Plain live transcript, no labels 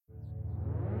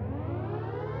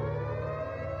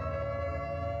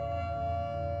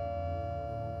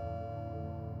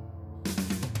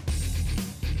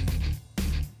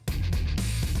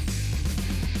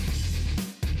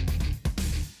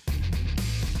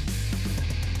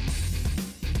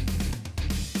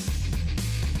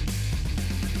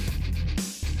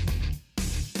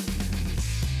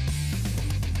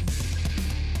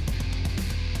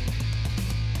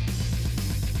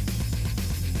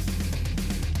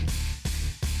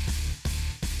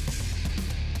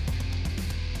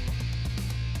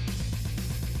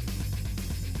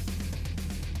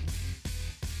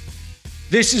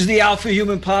This is the Alpha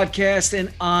Human Podcast,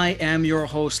 and I am your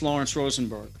host, Lawrence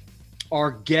Rosenberg.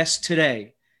 Our guest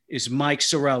today is Mike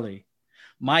Sarraille.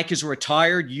 Mike is a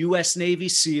retired U.S. Navy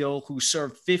SEAL who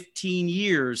served 15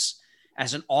 years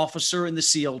as an officer in the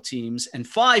SEAL teams and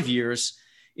 5 years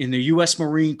in the U.S.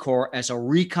 Marine Corps as a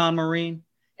recon Marine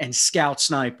and scout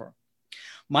sniper.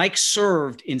 Mike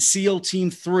served in SEAL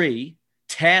Team 3,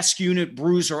 Task Unit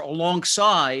Bruiser,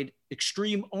 alongside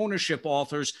Extreme Ownership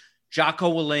authors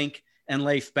Jocko Willink and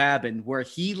Leif Babin, where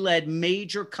he led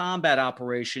major combat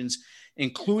operations,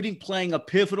 including playing a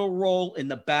pivotal role in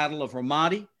the Battle of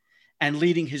Ramadi and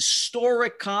leading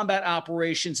historic combat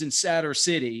operations in Sadr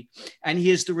City. And he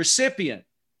is the recipient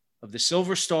of the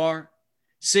Silver Star,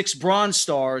 6 Bronze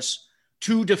Stars,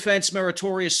 2 Defense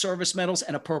Meritorious Service Medals,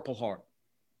 and a Purple Heart.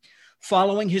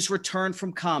 Following his return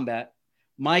from combat,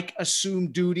 Mike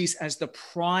assumed duties as the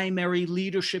primary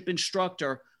leadership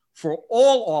instructor for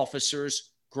all officers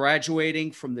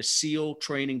graduating from the SEAL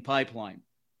training pipeline.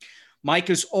 Mike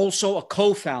is also a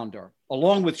co-founder,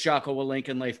 along with Jocko Willink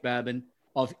and Leif Babin,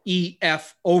 of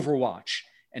EF Overwatch,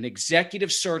 an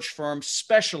executive search firm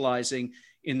specializing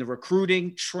in the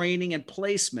recruiting, training, and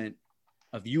placement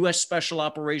of U.S. Special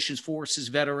Operations Forces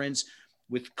veterans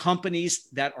with companies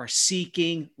that are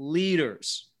seeking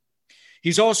leaders.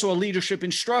 He's also a leadership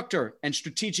instructor and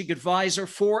strategic advisor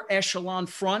for Echelon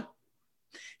Front.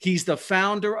 He's the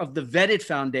founder of the Vetted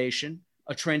Foundation,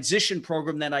 a transition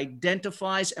program that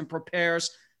identifies and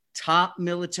prepares top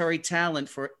military talent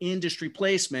for industry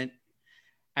placement.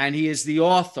 And he is the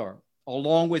author,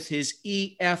 along with his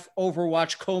EF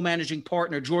Overwatch co-managing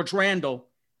partner, George Randall,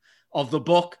 of the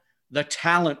book, The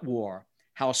Talent War: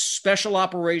 How Special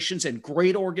Operations and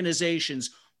Great Organizations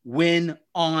Win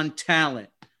on Talent.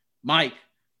 Mike,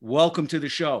 welcome to the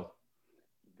show.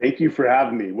 Thank you for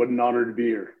having me. What an honor to be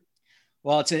here.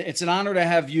 Well, it's an honor to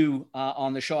have you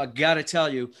on the show. I got to tell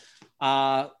you,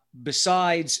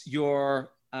 besides your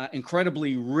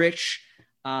incredibly rich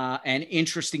and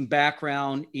interesting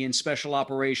background in special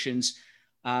operations,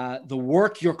 the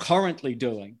work you're currently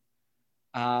doing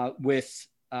with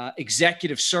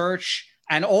executive search,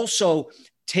 and also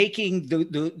taking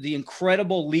the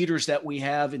incredible leaders that we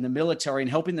have in the military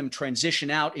and helping them transition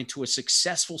out into a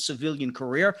successful civilian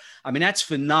career. I mean, that's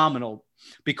phenomenal,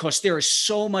 because there is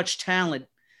so much talent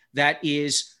that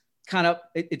is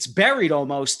it's buried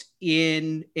almost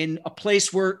in a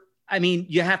place where, I mean,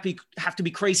 you have to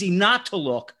be crazy not to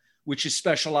look, which is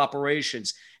special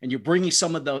operations. And you're bringing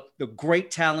some of the great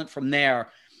talent from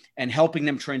there and helping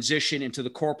them transition into the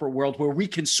corporate world where we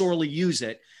can sorely use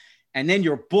it. And then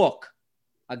your book,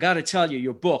 I got to tell you,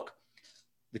 your book,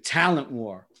 The Talent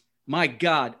War. My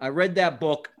God, I read that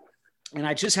book, and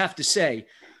I just have to say,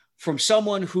 from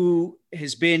someone who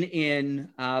has been in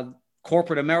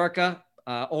corporate America,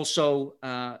 also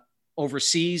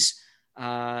overseas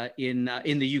in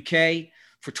the UK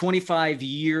for 25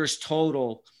 years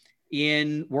total,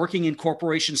 in working in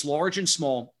corporations large and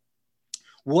small,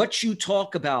 what you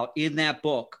talk about in that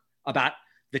book about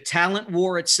the talent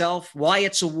war itself, why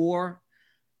it's a war,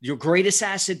 your greatest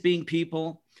asset being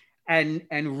people, and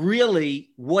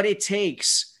really what it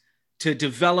takes to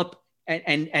develop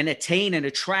and attain and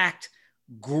attract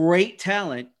great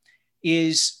talent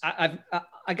is, I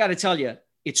got to tell you,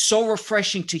 it's so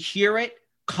refreshing to hear it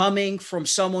coming from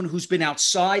someone who's been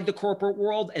outside the corporate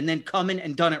world and then come in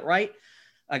and done it right.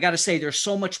 I got to say, there's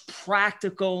so much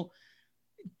practical,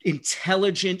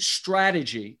 intelligent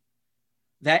strategy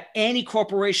that any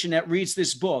corporation that reads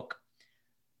this book,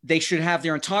 they should have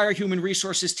their entire human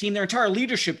resources team, their entire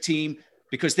leadership team,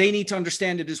 because they need to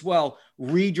understand it as well.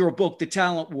 Read your book, The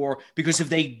Talent War, because if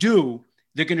they do,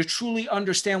 they're going to truly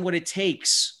understand what it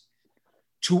takes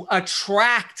to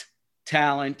attract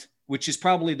talent, which is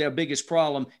probably their biggest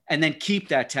problem, and then keep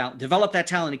that talent, develop that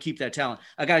talent and keep that talent.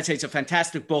 I got to say, it's a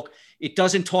fantastic book. It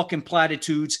doesn't talk in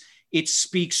platitudes. It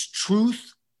speaks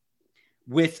truth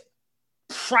with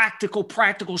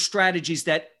practical strategies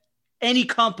that any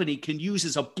company can use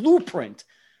as a blueprint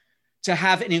to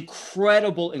have an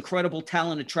incredible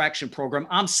talent attraction program.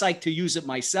 I'm psyched to use it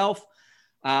myself.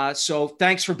 So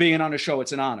thanks for being on the show.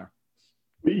 It's an honor.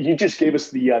 You just gave us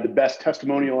the best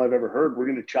testimonial I've ever heard. We're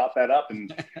going to chop that up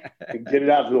and get it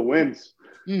out to the winds.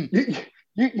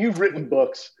 You've written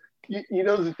books. You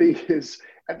know, the thing is,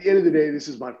 at the end of the day, this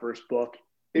is my first book.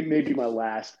 It may be my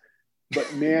last.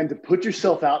 But, man, to put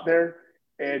yourself out there,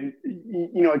 and,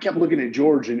 you know, I kept looking at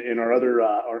George and our other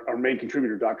our main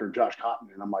contributor, Dr. Josh Cotton,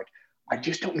 and I'm like, I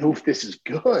just don't know if this is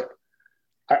good.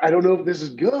 I don't know if this is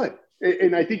good.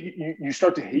 And I think you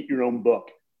start to hate your own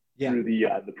book through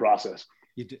the process.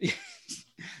 You do.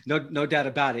 No doubt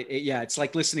about it. Yeah, it's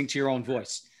like listening to your own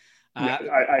voice. Yeah,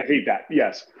 I hate that.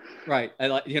 Yes. Right.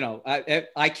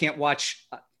 I can't watch,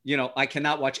 I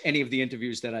cannot watch any of the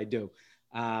interviews that I do.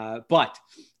 But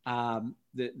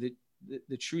the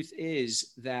truth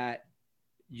is that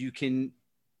you can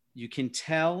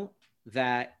tell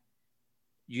that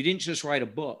you didn't just write a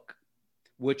book.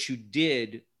 What you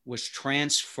did was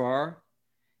transfer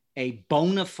a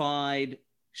bona fide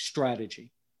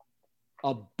strategy,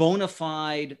 a bona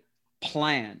fide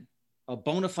plan, a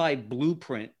bona fide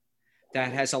blueprint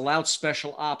that has allowed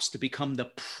special ops to become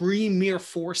the premier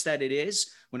force that it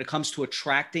is when it comes to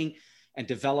attracting and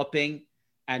developing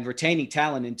and retaining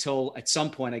talent until at some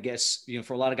point, I guess,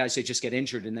 for a lot of guys, they just get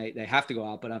injured and they have to go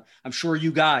out. But I'm sure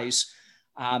you guys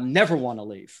never want to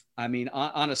leave. I mean,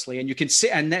 honestly, and you can see,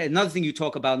 and another thing you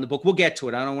talk about in the book, we'll get to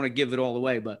it. I don't want to give it all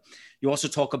away, but you also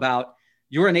talk about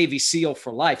you're a Navy SEAL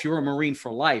for life. You're a Marine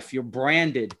for life. You're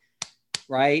branded,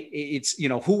 right? It's,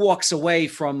 who walks away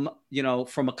from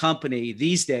a company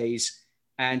these days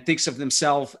and thinks of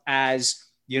themselves as,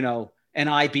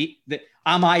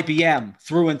 I'm IBM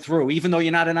through and through, even though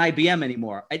you're not an IBM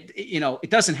anymore. It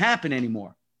doesn't happen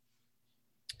anymore.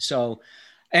 So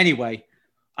anyway,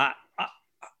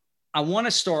 I want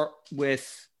to start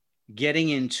with getting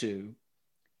into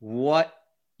what,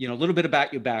 a little bit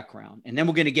about your background, and then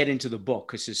we're going to get into the book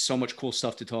because there's so much cool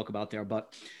stuff to talk about there.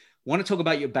 But I want to talk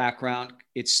about your background.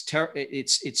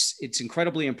 It's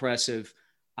incredibly impressive.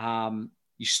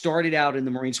 You started out in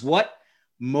the Marines. What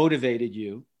motivated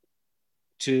you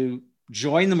to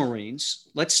join the Marines?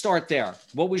 Let's start there.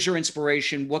 What was your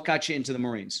inspiration? What got you into the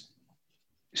Marines?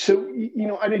 So,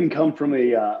 I didn't come from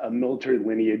a military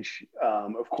lineage.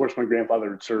 Of course, my grandfather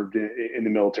had served in the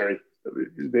military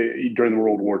during the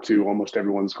World War II. Almost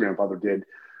everyone's grandfather did.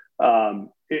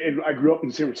 And I grew up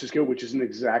in San Francisco, which isn't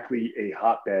exactly a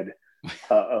hotbed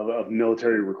of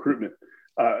military recruitment,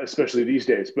 especially these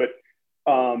days. But,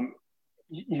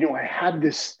 I had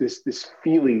this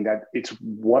feeling that it's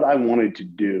what I wanted to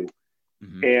do.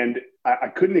 Mm-hmm. And I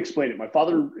couldn't explain it. My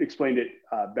father explained it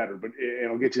better,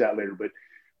 and I'll get to that later. But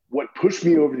what pushed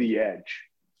me over the edge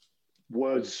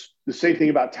was the same thing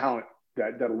about talent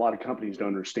that a lot of companies don't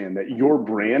understand, that your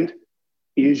brand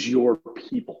is your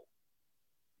people.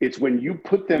 It's when you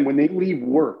put them, when they leave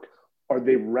work, are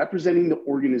they representing the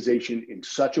organization in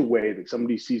such a way that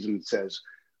somebody sees them and says,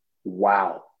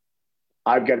 wow,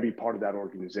 I've got to be part of that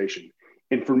organization.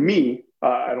 And for me,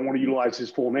 I don't want to utilize his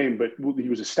full name, but he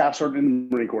was a staff sergeant in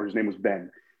the Marine Corps. His name was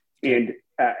Ben. And,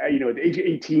 at the age of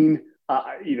 18,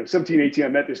 17, 18, I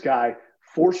met this guy,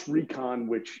 Force Recon,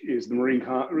 which is the Marine,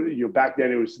 back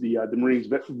then it was the Marines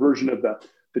version of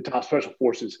the top special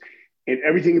forces. And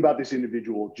everything about this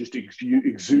individual just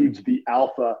exudes the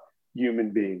alpha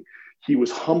human being. He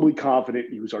was humbly confident.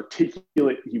 He was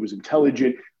articulate. He was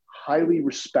intelligent, highly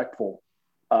respectful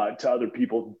to other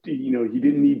people. He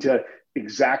didn't need to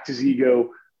exact his ego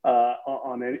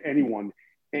on anyone.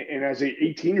 And as an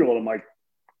 18-year-old, I'm like,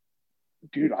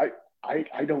 dude,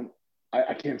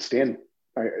 I can't stand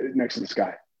next to this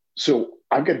guy. So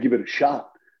I've got to give it a shot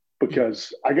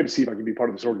because I got to see if I can be part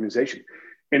of this organization.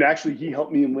 And actually, he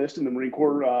helped me enlist in the Marine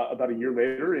Corps about a year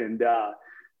later. And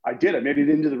I did. I made it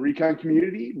into the recon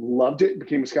community, loved it,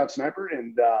 became a scout sniper.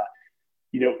 And,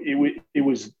 it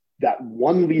was that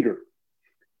one leader.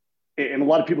 And a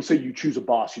lot of people say you choose a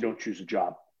boss, you don't choose a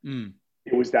job. Mm.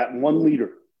 It was that one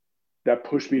leader that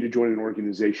pushed me to join an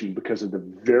organization because of the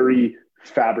very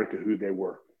fabric of who they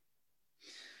were.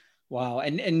 Wow.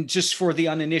 And just for the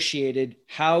uninitiated,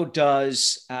 how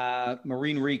does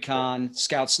Marine Recon,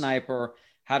 Scout Sniper,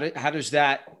 how does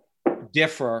that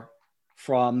differ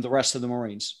from the rest of the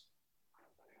Marines?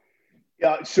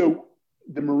 Yeah. So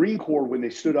the Marine Corps, when they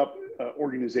stood up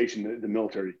organization, the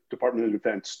military Department of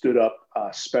Defense stood up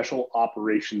Special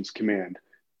Operations Command,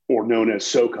 or known as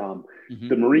SOCOM. Mm-hmm.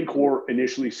 The Marine Corps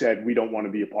initially said, we don't want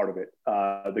to be a part of it.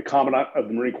 The commandant of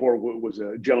the Marine Corps was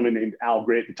a gentleman named Al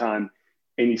Gray at the time.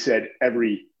 And he said,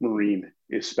 every Marine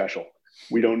is special.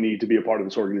 We don't need to be a part of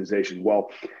this organization. Well,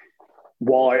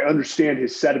 while I understand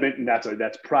his sentiment, and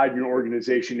that's pride in your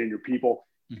organization and your people,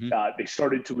 mm-hmm. They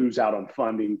started to lose out on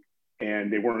funding,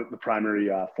 and they weren't the primary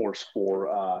force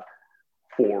for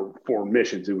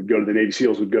missions. It would go to the Navy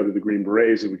SEALs, would go to the Green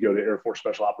Berets, it would go to Air Force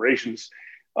Special Operations.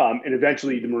 And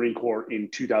eventually the Marine Corps in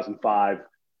 2004,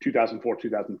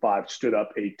 2005 stood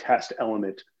up a test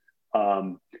element.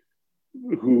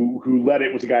 Who led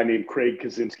it was a guy named Craig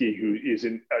Kaczynski, who is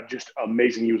just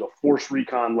amazing. He was a Force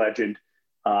Recon legend.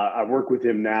 I work with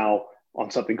him now on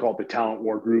something called the Talent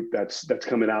War Group that's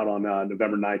coming out on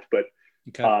November 9th. But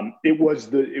okay. It was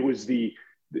the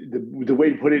way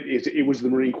to put it is it was the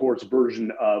Marine Corps'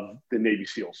 version of the Navy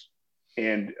SEALs.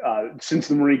 And since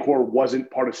the Marine Corps wasn't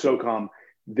part of SOCOM,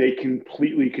 they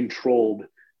completely controlled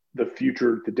the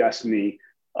future, the destiny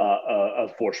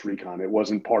of Force Recon. It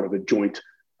wasn't part of a joint,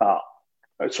 a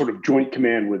sort of joint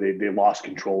command where they lost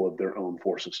control of their own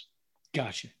forces.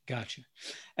 Gotcha.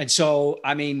 And so,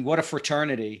 I mean, what a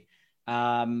fraternity.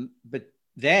 But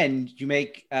then you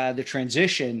make the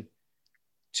transition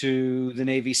to the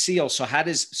Navy SEAL. So how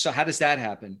does that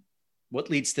happen? What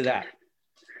leads to that?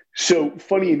 So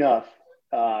funny enough,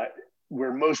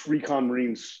 where most recon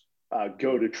Marines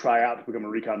go to try out to become a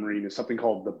recon Marine is something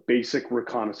called the Basic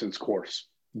Reconnaissance Course,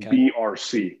 okay.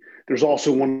 BRC. There's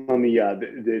also one on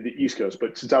the East Coast,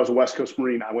 but since I was a West Coast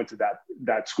Marine, I went to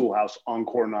that schoolhouse on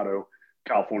Coronado,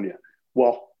 California.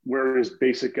 Well, where is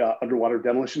basic underwater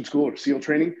demolition school or SEAL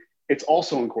training? It's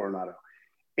also in Coronado.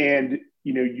 And,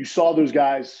 you saw those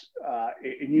guys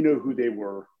and you know who they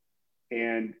were.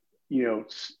 And,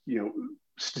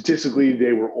 statistically,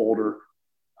 they were older,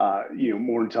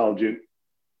 more intelligent,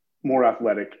 more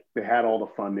athletic. They had all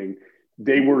the funding.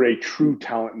 They were a true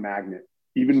talent magnet,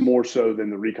 even more so than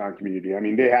the recon community. I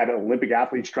mean, they had Olympic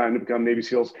athletes trying to become Navy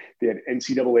SEALs. They had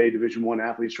NCAA Division I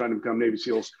athletes trying to become Navy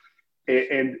SEAls.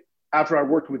 And after I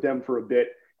worked with them for a bit,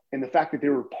 and the fact that they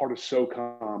were part of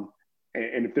SOCOM,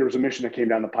 and if there was a mission that came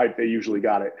down the pipe, they usually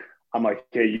got it. I'm like,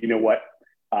 hey, you know what?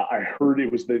 I heard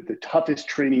it was the toughest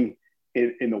training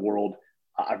in the world.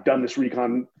 I've done this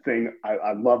recon thing.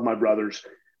 I love my brothers,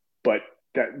 but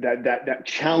that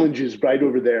challenge is right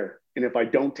over there. And if I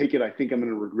don't take it, I think I'm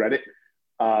going to regret it.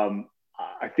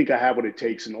 I think I have what it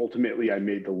takes. And ultimately I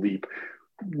made the leap.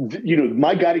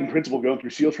 My guiding principle going through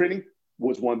SEAL training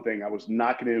was one thing. I was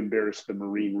not going to embarrass the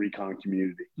Marine recon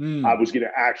community. I was going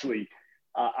to actually,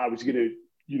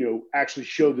 actually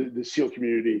show the SEAL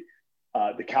community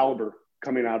the caliber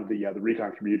coming out of the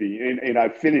recon community. And I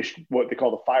finished what they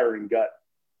call the fire and gut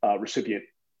recipient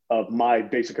of my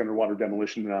basic underwater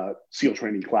demolition SEAL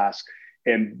training class.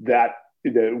 And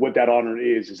what that honor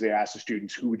is they asked the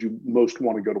students, who would you most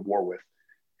want to go to war with?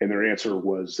 And their answer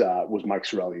was Mike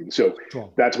Sarraille. And so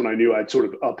that's when I knew I'd sort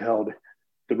of upheld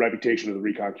the reputation of the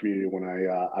recon community when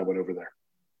I went over there.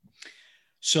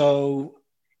 So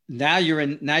now you're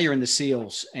in the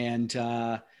SEALs, and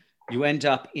you end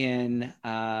up in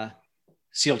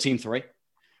SEAL Team 3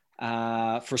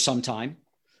 for some time,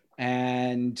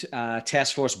 and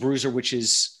Task Force Bruiser, which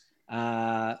is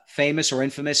famous or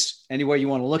infamous, anywhere you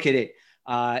want to look at it.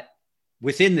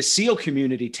 Within the SEAL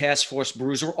community, Task Force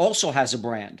Bruiser also has a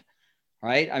brand,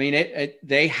 right? I mean,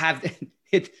 they have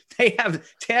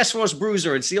Task Force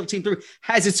Bruiser, and SEAL Team 3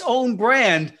 has its own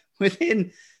brand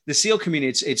within the SEAL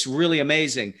community. It's really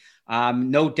amazing.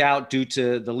 No doubt due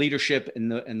to the leadership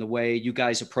and the way you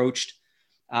guys approached.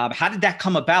 How did that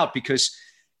come about? Because,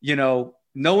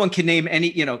 no one can name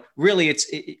any, really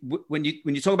when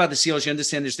you talk about the SEALs, you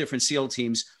understand there's different SEAL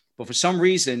teams, but for some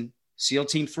reason, SEAL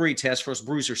Team 3, Task Force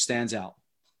Bruiser stands out.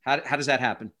 How does that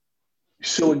happen?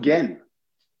 So again,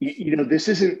 this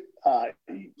isn't,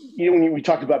 when we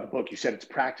talked about the book, you said it's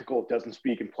practical. It doesn't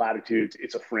speak in platitudes.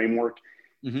 It's a framework.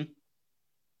 Mm-hmm.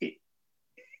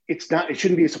 It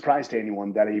shouldn't be a surprise to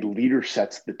anyone that a leader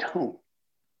sets the tone.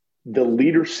 The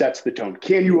leader sets the tone.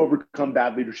 Can you overcome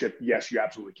bad leadership? Yes, you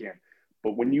absolutely can.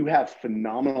 But when you have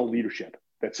phenomenal leadership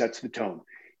that sets the tone,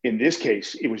 in this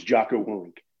case, it was Jocko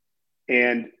Willink.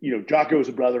 And, Jocko is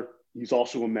a brother. He's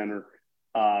also a mentor.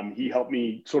 He helped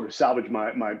me sort of salvage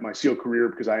my SEAL career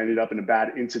because I ended up in a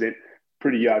bad incident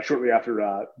pretty shortly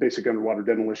after basic underwater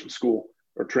demolition school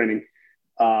or training.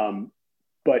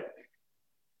 But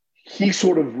he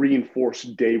sort of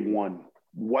reinforced day one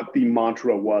what the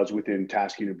mantra was within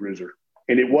Task Unit Bruiser.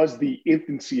 And it was the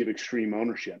infancy of extreme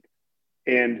ownership.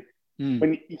 And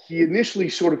when he initially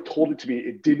sort of told it to me,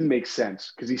 it didn't make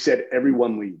sense because he said,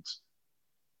 everyone leads.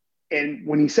 And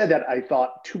when he said that, I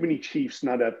thought, too many chiefs,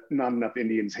 not enough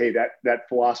Indians. Hey, that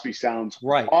philosophy sounds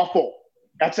awful.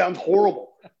 That sounds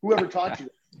horrible. Whoever taught you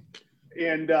that?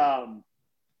 And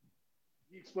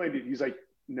he explained it. He's like,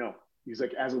 no. He's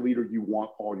like, as a leader, you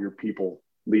want all your people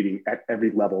leading at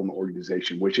every level in the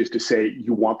organization, which is to say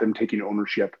you want them taking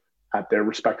ownership at their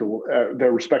respective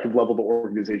level of the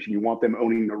organization. You want them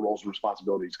owning their roles and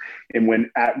responsibilities. And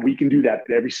we can do that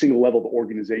at every single level of the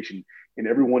organization, and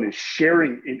everyone is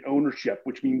sharing in ownership,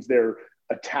 which means they're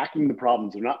attacking the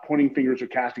problems. They're not pointing fingers or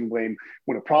casting blame.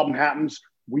 When a problem happens,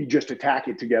 we just attack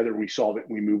it together, we solve it,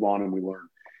 and we move on and we learn.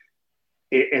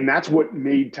 And that's what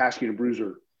made Task Unit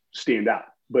Bruiser stand out.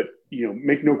 But,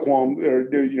 make no qualms, or,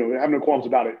 have no qualms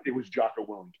about it. It was Jocko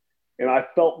Willink. And I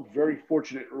felt very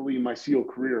fortunate early in my SEAL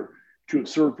career to have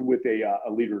served with a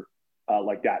leader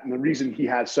like that. And the reason he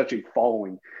has such a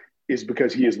following is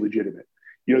because he is legitimate.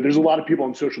 there's a lot of people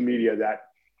on social media that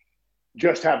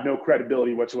just have no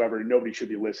credibility whatsoever, and nobody should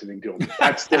be listening to them.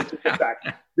 That's the fact.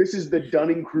 This is the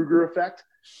Dunning-Kruger effect.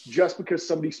 Just because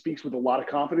somebody speaks with a lot of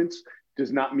confidence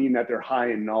does not mean that they're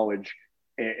high in knowledge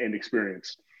and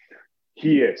experience.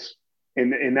 He is.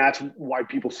 And that's why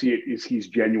people see it, is he's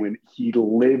genuine. He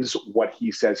lives what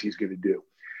he says he's going to do.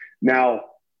 Now,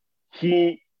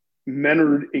 he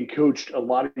mentored and coached a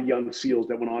lot of young SEALs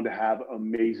that went on to have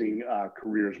amazing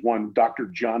careers. One, Dr.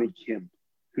 Johnny Kim,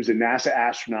 who's a NASA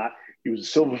astronaut. He was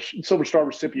a Silver Star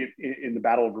recipient in the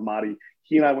Battle of Ramadi.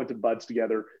 He and I went to Buds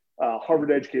together,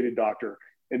 Harvard-educated doctor,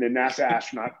 and then NASA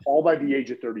astronaut, all by the age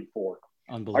of 34.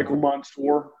 Michael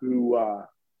Monsoor, who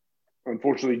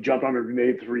unfortunately jumped on a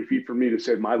grenade 3 feet from me to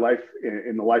save my life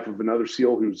and the life of another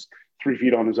SEAL who's 3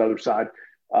 feet on his other side,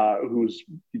 who's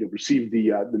received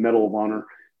the Medal of Honor.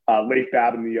 Leif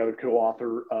Babin, the other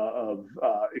co-author of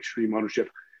Extreme Ownership.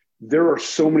 There are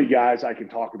so many guys I can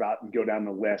talk about and go down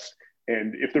the list.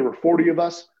 And if there were 40 of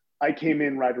us, I came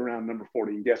in right around number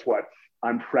 40. And guess what?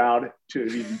 I'm proud to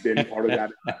have even been part of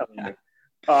that element,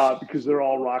 because they're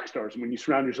all rock stars. And when you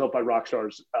surround yourself by rock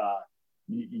stars,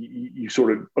 you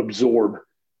sort of absorb,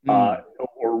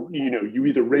 or you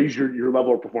either raise your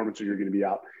level of performance or you're going to be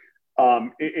out.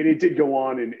 And it did go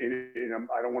on, and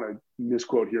I don't want to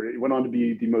misquote here. It went on to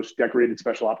be the most decorated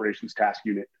special operations task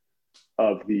unit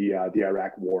of the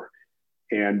Iraq War.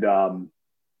 And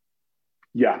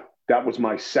that was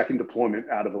my second deployment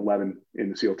out of 11 in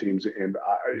the SEAL teams. And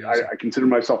I consider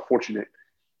myself fortunate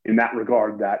in that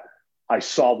regard that I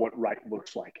saw what right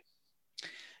looks like.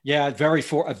 Yeah, very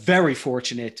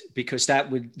fortunate, because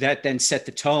that then set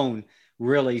the tone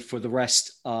really for the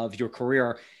rest of your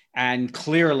career. And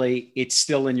clearly it's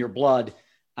still in your blood,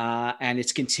 and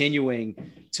it's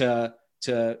continuing to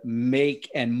make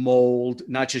and mold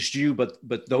not just you,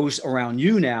 but those around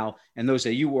you now and those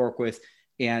that you work with,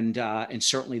 and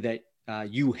certainly that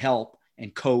you help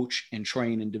and coach and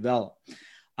train and develop,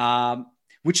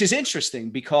 which is interesting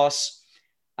because,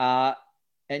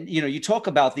 and you talk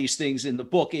about these things in the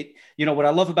book. What I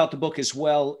love about the book as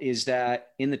well is that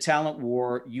in the talent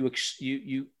war, you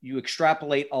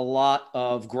extrapolate a lot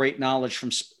of great knowledge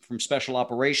from special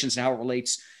operations and how it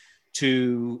relates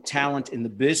to talent in the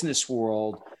business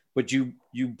world, but you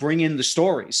bring in the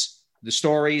stories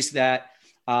that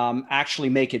actually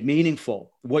make it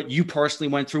meaningful, what you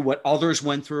personally went through, what others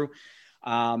went through.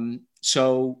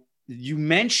 So you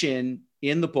mention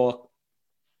in the book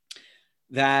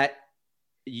that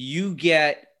you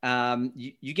get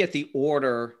the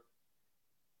order,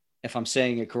 if I'm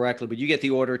saying it correctly, but you get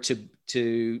the order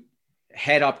to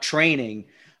head up training.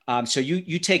 So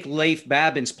you take Leif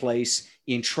Babin's place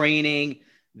in training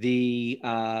the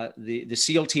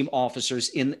SEAL team officers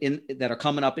in that are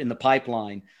coming up in the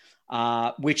pipeline,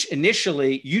 which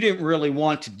initially you didn't really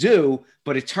want to do,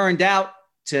 but it turned out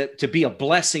to be a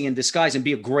blessing in disguise and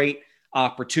be a great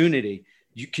opportunity.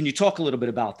 Can you talk a little bit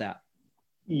about that?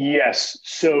 Yes.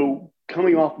 So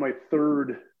coming off my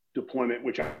third deployment,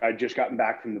 which I just gotten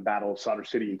back from the Battle of Sadr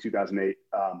City in 2008,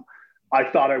 I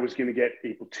thought I was going to get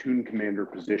a platoon commander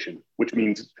position, which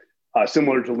means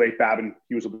similar to Leif Babin,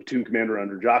 he was a platoon commander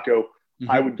under Jocko.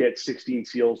 Mm-hmm. I would get 16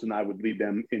 SEALs and I would lead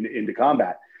them into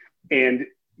combat. And,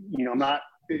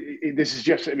 this is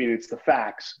just, it's the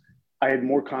facts. I had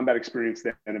more combat experience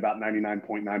than about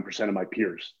 99.9% of my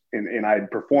peers. And I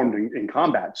had performed in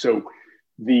combat. So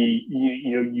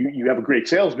you have a great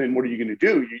salesman. What are you going to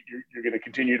do? You're going to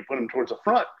continue to put them towards the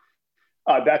front.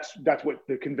 That's what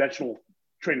the conventional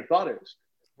train of thought is.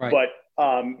 Right. But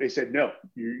they said, no,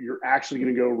 you're actually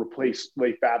going to go replace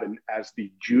Leif Babin as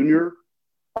the junior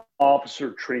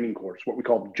officer training course, what we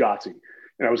call JOTC.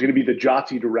 And I was going to be the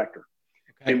JOTC director.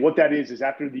 Okay. And what that is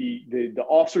after the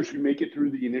officers who make it through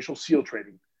the initial SEAL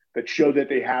training that show that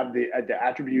they have the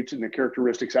attributes and the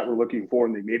characteristics that we're looking for,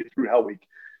 and they made it through Hell Week,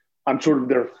 I'm sort of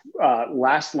their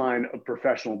last line of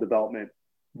professional development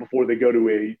before they go to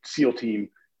a SEAL team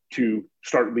to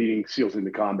start leading SEALs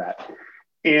into combat.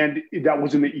 And that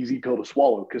wasn't an easy pill to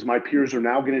swallow, because my peers are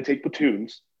now going to take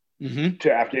platoons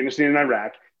to Afghanistan and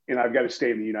Iraq, and I've got to stay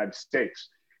in the United States.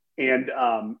 And,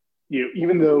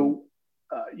 even though,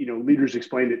 leaders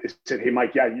explained it, they said, hey,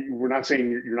 Mike, we're not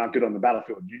saying you're not good on the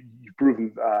battlefield. You've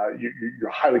proven you're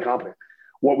highly competent.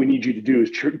 What we need you to do is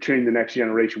train the next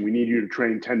generation. We need you to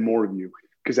train 10 more of you,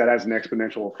 because that has an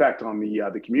exponential effect on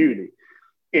the community.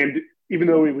 And even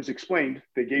though it was explained,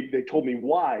 they told me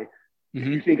why. Mm-hmm.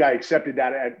 If you think I accepted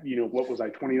that at, what was I,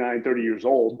 29, 30 years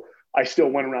old, I still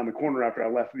went around the corner after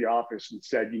I left the office and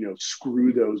said,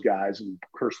 screw those guys and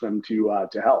curse them to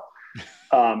hell.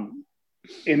 And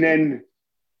then,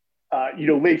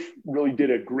 Leif really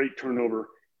did a great turnover.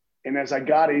 And as I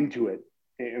got into it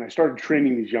and I started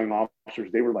training these young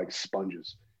officers, they were like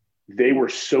sponges. They were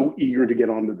so eager to get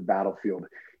onto the battlefield,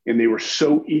 and they were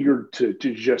so eager to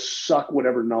just suck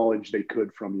whatever knowledge they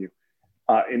could from you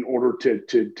in order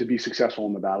to be successful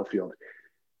on the battlefield.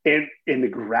 And the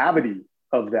gravity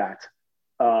of that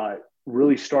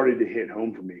really started to hit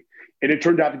home for me. And it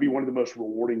turned out to be one of the most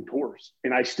rewarding tours.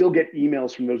 And I still get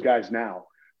emails from those guys now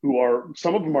who are,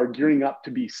 some of them are gearing up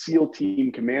to be SEAL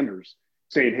team commanders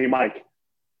saying, "Hey, Mike,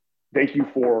 thank you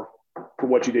for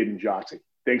what you did in JOTC.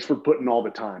 Thanks for putting all the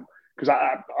time." Because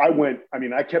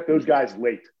I kept those guys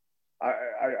late.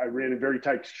 I ran a very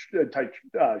tight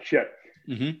ship.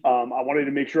 Mm-hmm. I wanted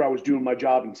to make sure I was doing my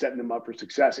job and setting them up for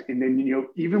success. And then,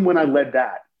 even when I led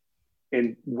that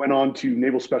and went on to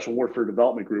Naval Special Warfare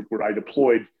Development Group, where I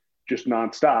deployed just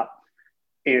nonstop,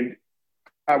 and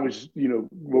I was,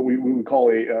 what we would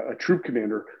call a troop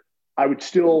commander, I would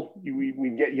still,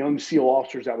 we'd get young SEAL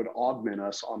officers that would augment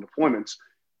us on deployments.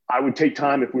 I would take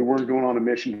time, if we weren't going on a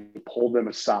mission, to pull them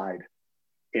aside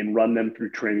and run them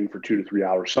through training for 2 to 3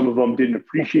 hours. Some of them didn't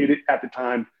appreciate it at the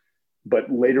time,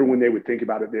 but later when they would think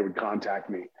about it, they would contact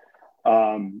me.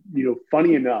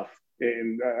 Funny enough,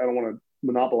 and I don't want to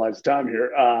monopolize time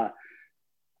here,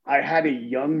 I had a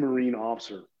young Marine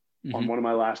officer on one of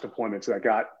my last deployments that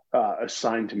got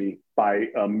assigned to me by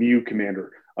a MU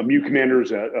commander. A MU commander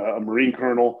is a Marine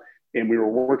colonel, and we were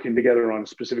working together on a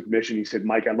specific mission. He said,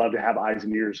 "Mike, I'd love to have eyes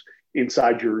and ears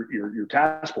inside your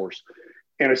task force."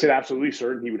 And I said, "Absolutely,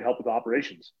 sir." And he would help with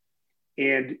operations.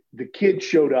 And the kid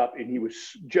showed up, and he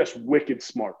was just wicked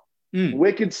smart,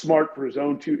 wicked smart for his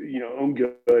own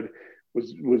good.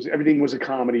 Was everything was a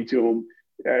comedy to him.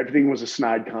 Everything was a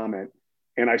snide comment.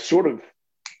 And I sort of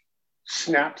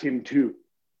snapped him to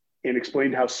and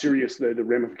explained how serious the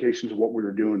ramifications of what we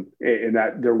were doing, and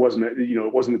that there wasn't,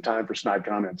 it wasn't the time for snide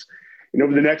comments. And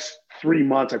over the next 3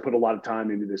 months, I put a lot of time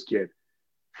into this kid.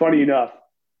 Funny enough,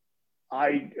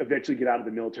 I eventually get out of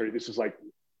the military. This is like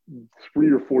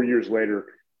 3 or 4 years later,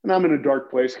 and I'm in a dark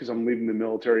place because I'm leaving the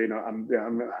military. And I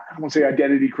don't want to say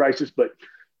identity crisis, but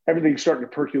everything's starting to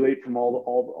percolate from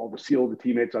all the SEAL, the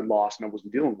teammates I lost, and I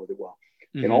wasn't dealing with it well.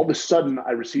 Mm-hmm. And all of a sudden,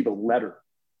 I receive a letter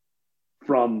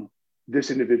from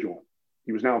this individual.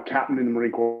 He was now a captain in the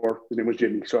Marine Corps. His name was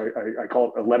Jimmy. So I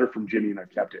call it a letter from Jimmy, and I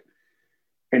kept it.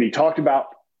 And he talked about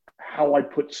how I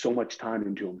put so much time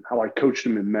into him, how I coached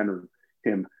him and mentored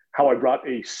him, how I brought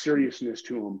a seriousness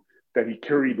to him that he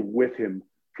carried with him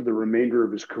for the remainder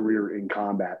of his career in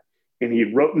combat. And he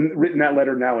had written that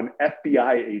letter, now an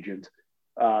FBI agent,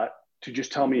 to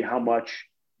just tell me how much,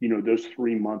 those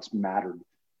 3 months mattered.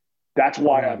 That's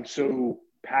why I'm so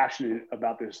passionate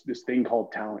about this thing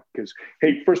called talent. Because,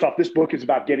 hey, first off, this book is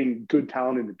about getting good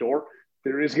talent in the door.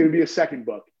 There is going to be a second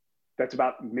book that's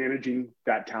about managing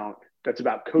that talent. That's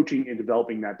about coaching and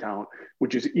developing that talent,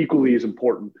 which is equally as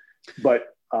important.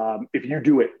 But if you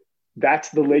do it, that's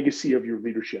the legacy of your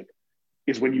leadership,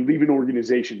 is when you leave an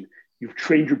organization, you've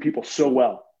trained your people so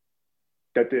well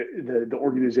that the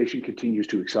organization continues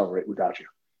to accelerate without you.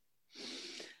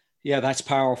 Yeah, that's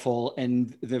powerful.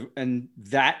 And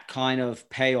that kind of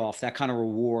payoff, that kind of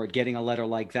reward, getting a letter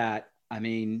like that, I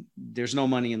mean, there's no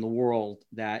money in the world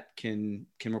that can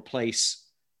replace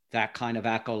that kind of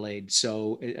accolade.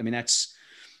 So, I mean, that's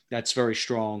very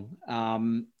strong.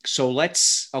 So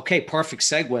perfect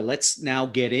segue. Let's now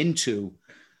get into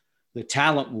the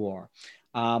talent war.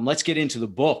 Let's get into the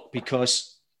book,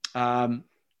 because,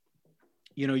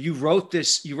 you wrote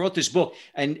this book,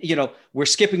 and, we're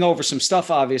skipping over some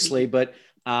stuff, obviously, but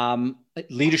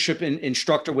leadership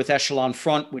instructor with Echelon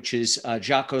Front, which is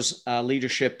Jocko's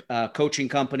leadership coaching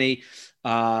company.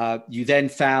 You then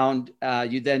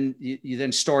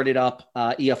started up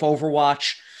EF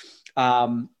Overwatch.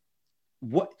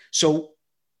 So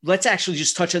let's actually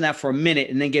just touch on that for a minute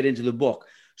and then get into the book.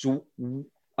 So,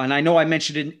 and I know I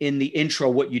mentioned in the intro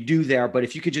what you do there, but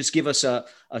if you could just give us a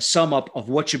sum up of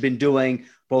what you've been doing,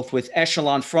 both with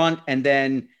Echelon Front and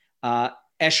then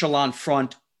Echelon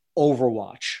Front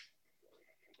Overwatch.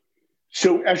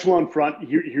 So Echelon Front,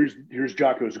 here's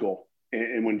Jocko's goal.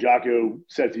 And when Jocko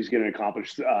says he's going to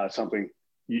accomplish something,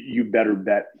 you better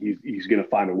bet he's going to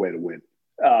find a way to win.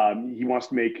 He wants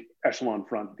to make Echelon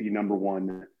Front the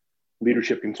 #1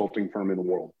 leadership consulting firm in the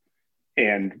world.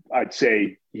 And I'd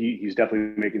say he's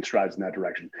definitely making strides in that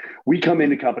direction. We come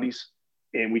into companies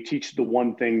and we teach the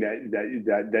one thing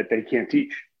that they can't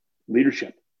teach.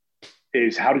 Leadership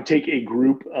is how to take a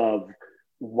group of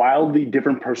wildly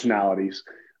different personalities,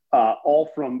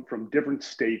 all from different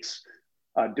states,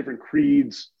 different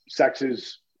creeds,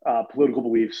 sexes, political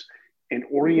beliefs, and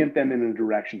orient them in a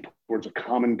direction towards a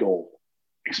common goal.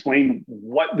 explain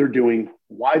what they're doing,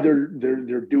 why they're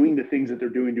doing the things that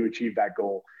they're doing to achieve that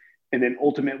goal, and then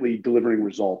ultimately delivering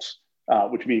results,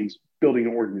 which means building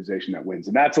an organization that wins.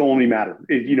 And that's the only matter.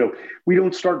 We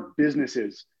don't start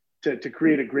businesses to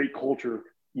create a great culture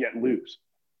yet lose.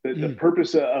 The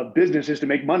purpose of business is to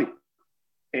make money.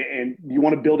 And you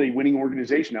want to build a winning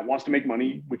organization that wants to make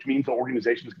money, which means the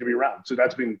organization is going to be around. So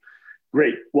that's been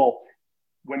great. Well,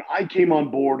 when I came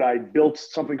on board, I built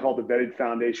something called the Vetted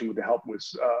Foundation with the help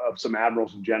of some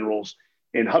admirals and generals.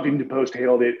 And Huffington Post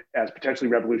hailed it as potentially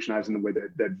revolutionizing the way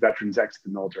that veterans exit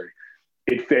the military.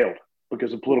 It failed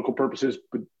because of political purposes,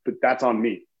 but that's on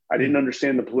me. I didn't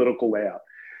understand the political layout.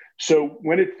 So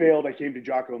when it failed, I came to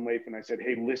Jocko and Leif and I said,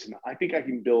 hey, listen, I think I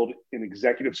can build an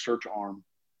executive search arm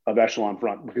of Echelon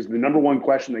Front, because the number one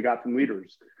question they got from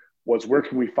leaders was, where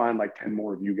can we find like 10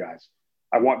 more of you guys?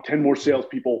 I want 10 more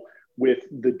salespeople with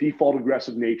the default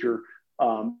aggressive nature,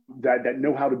 that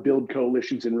know how to build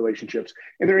coalitions and relationships.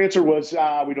 And their answer was,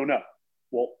 we don't know.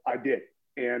 Well, I did.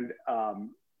 And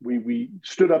we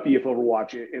stood up EF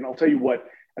Overwatch. And I'll tell you what,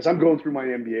 as I'm going through my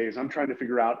MBA, as I'm trying to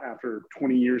figure out after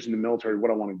 20 years in the military what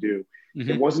I want to do,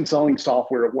 it wasn't selling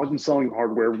software. It wasn't selling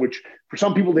hardware, which for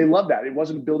some people, they love that. It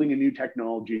wasn't building a new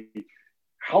technology.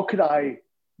 How could I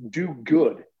do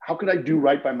good? How could I do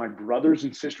right by my brothers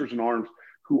and sisters in arms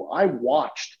who I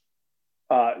watched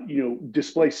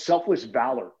display selfless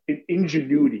valor and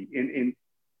ingenuity in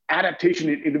adaptation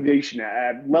and innovation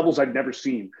at levels I'd never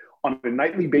seen on a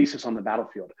nightly basis on the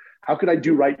battlefield? How could I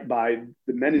do right by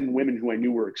the men and women who I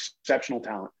knew were exceptional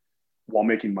talent while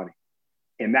making money?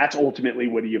 And that's ultimately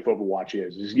what EF Overwatch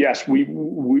is yes, we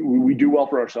do well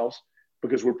for ourselves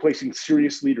because we're placing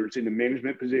serious leaders into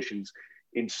management positions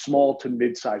in small to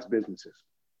mid-sized businesses.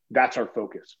 That's our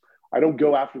focus. I don't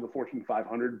go after the Fortune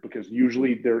 500 because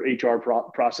usually their HR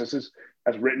processes,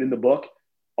 as written in the book,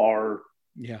 are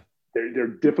they're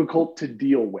difficult to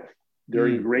deal with. They're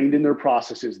ingrained in their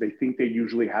processes. They think they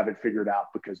usually have it figured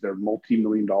out because they're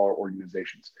multi-million-dollar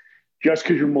organizations. Just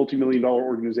because you're multi-million-dollar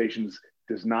organizations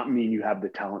does not mean you have the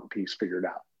talent piece figured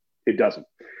out. It doesn't.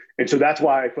 And so that's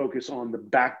why I focus on the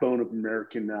backbone of the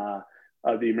American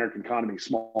economy,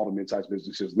 small to mid-sized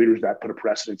businesses, leaders that put a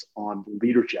precedence on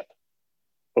leadership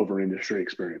over industry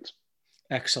experience.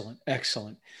 Excellent.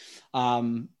 Excellent.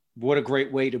 What a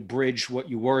great way to bridge what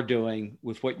you were doing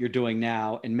with what you're doing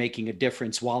now and making a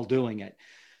difference while doing it.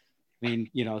 I mean,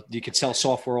 you could sell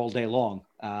software all day long,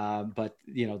 but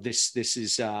this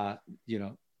is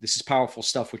powerful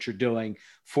stuff, what you're doing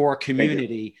for a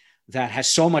community that has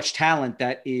so much talent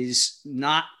that it's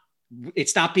not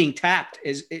being tapped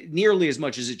as nearly as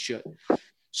much as it should.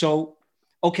 So,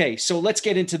 okay. So let's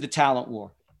get into the talent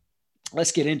war.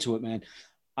 Let's get into it, man.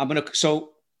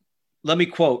 So let me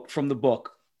quote from the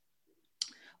book.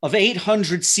 Of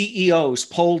 800 CEOs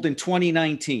polled in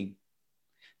 2019,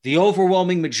 the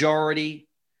overwhelming majority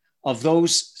of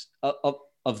those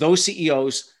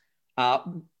CEOs,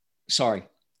 apologize.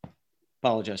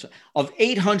 Of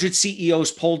 800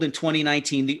 CEOs polled in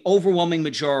 2019, the overwhelming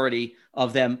majority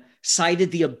of them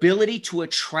cited the ability to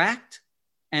attract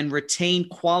and retain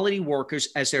quality workers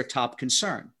as their top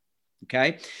concern.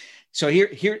 Okay. So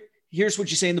here's what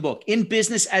you say in the book. In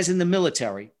business, as in the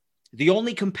military, the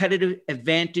only competitive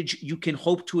advantage you can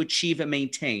hope to achieve and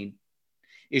maintain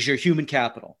is your human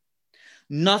capital.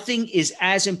 Nothing is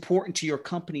as important to your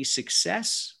company's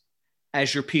success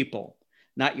as your people,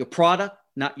 not your product,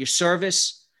 not your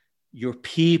service, your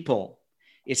people.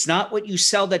 It's not what you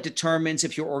sell that determines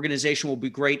if your organization will be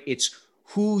great. It's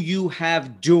who you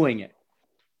have doing it.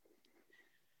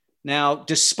 Now,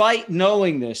 despite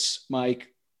knowing this, Mike,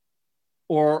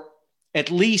 or at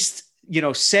least,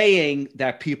 saying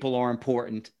that people are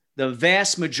important, the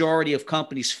vast majority of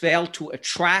companies fail to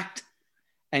attract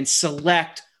and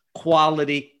select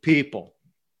quality people.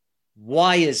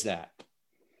 Why is that?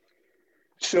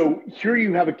 So here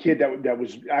you have a kid that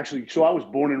was actually, so I was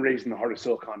born and raised in the heart of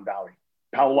Silicon Valley,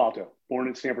 Palo Alto, born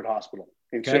at Stanford Hospital.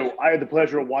 And so I had the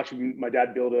pleasure of watching my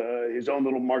dad build his own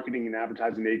little marketing and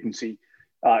advertising agency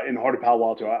in the heart of Palo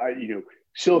Alto.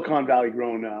 Silicon Valley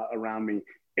growing around me.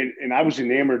 And I was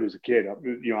enamored as a kid.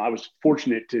 I was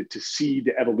fortunate to see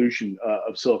the evolution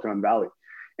of Silicon Valley.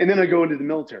 And then I go into the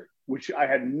military, which I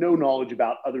had no knowledge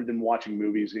about other than watching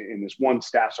movies in this one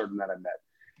staff sergeant that I met.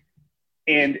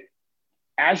 And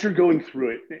as you're going through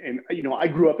it, and, I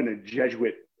grew up in a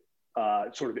Jesuit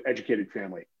sort of educated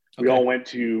family. We all went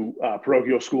to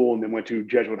parochial school and then went to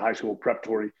Jesuit high school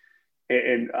preparatory.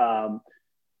 And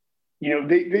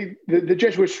the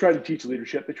Jesuits try to teach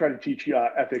leadership. They try to teach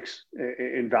ethics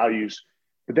and values.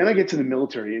 But then I get to the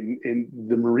military and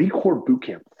the Marine Corps boot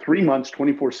camp, 3 months,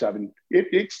 24/7.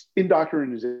 It's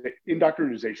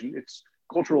indoctrination, it's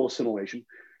cultural assimilation.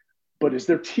 But as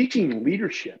they're teaching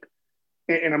leadership,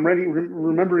 and I'm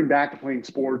remembering back to playing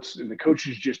sports, and the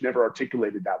coaches just never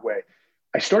articulated that way.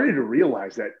 I started to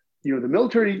realize that, the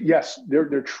military, yes,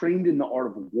 they're trained in the art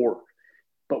of war,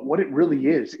 but what it really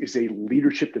is a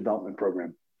leadership development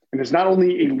program. And it's not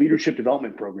only a leadership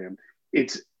development program,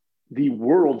 it's the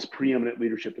world's preeminent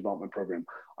leadership development program.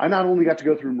 I not only got to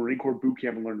go through Marine Corps boot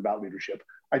camp and learn about leadership,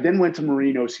 I then went to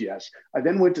Marine OCS. I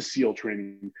then went to SEAL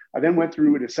training. I then went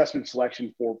through an assessment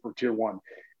selection for Tier 1.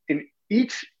 In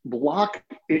each block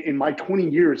in my 20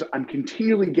 years, I'm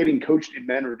continually getting coached and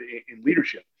mentored in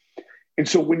leadership. And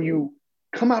so when you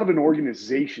come out of an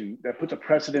organization that puts a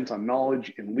precedence on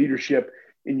knowledge and leadership,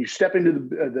 and you step into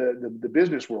the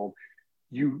business world,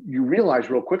 you realize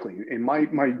real quickly. And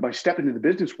my step into the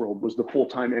business world was the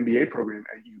full-time MBA program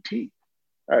at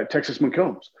UT, Texas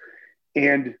McCombs.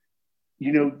 And,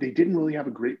 they didn't really have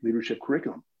a great leadership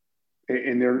curriculum,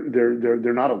 and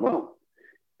they're not alone.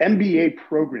 MBA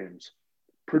programs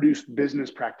produce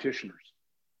business practitioners.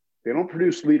 They don't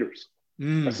produce leaders.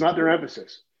 That's not their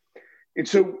emphasis. And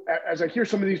so as I hear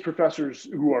some of these professors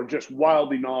who are just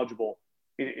wildly knowledgeable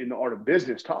in the art of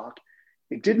business talk,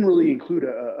 it didn't really include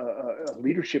a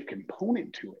leadership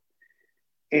component to it.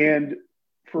 And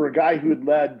for a guy who had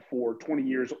led for 20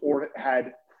 years or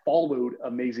had followed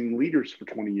amazing leaders for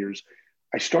 20 years,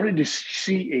 I started to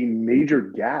see a major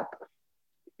gap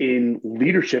in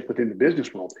leadership within the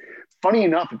business world. Funny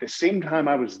enough, at the same time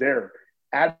I was there,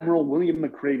 Admiral William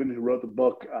McRaven, who wrote the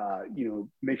book,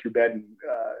 Make Your Bed,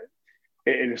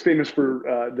 and is famous for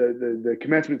the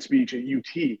commencement speech at UT,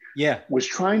 he was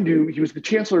the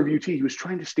chancellor of UT. He was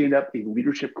trying to stand up a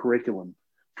leadership curriculum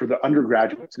for the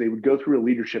undergraduates. They would go through a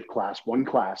leadership class,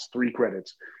 3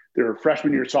 credits. Their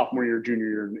freshman year, sophomore year, junior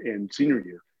year, and senior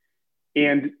year.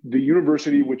 And the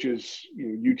university, which is,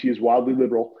 UT is wildly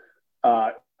liberal,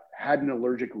 had an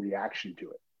allergic reaction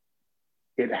to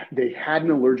it. They had an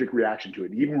allergic reaction to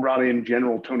it. He even brought in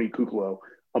General Tony Kuklo,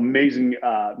 amazing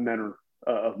mentor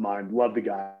of mine, love the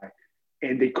guy,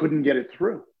 and they couldn't get it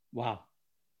through. Wow.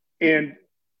 And,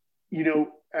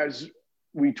 as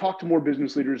we talked to more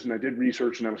business leaders and I did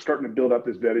research and I was starting to build up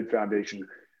this vetted foundation,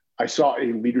 I saw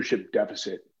a leadership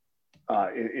deficit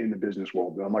in the business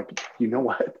world. And I'm like, you know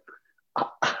what?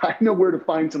 I know where to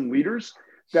find some leaders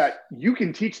that you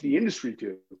can teach the industry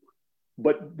to,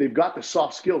 but they've got the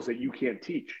soft skills that you can't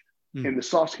teach and the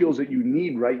soft skills that you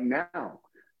need right now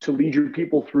to lead your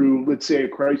people through, let's say, a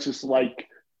crisis like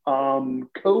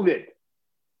COVID.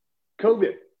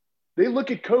 They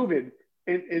look at COVID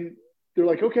and they're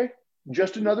like, okay,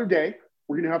 just another day.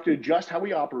 We're going to have to adjust how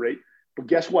we operate. But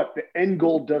guess what? The end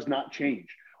goal does not change.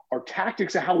 Our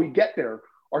tactics of how we get there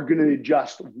are going to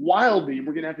adjust wildly.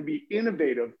 We're going to have to be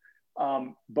innovative,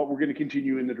 but we're going to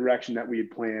continue in the direction that we had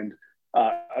planned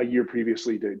a year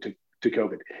previously to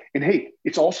COVID. And hey,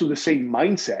 it's also the same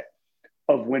mindset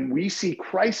of when we see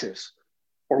crisis,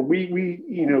 or we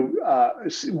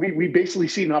basically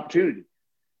see an opportunity.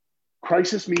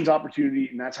 Crisis means opportunity,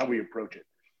 and that's how we approach it.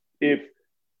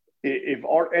 If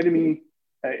our enemy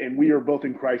and we are both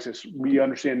in crisis, we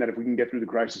understand that if we can get through the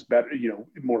crisis better,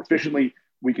 more efficiently,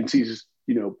 we can seize,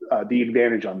 the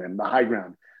advantage on them, the high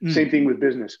ground. Same thing with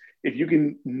business. If you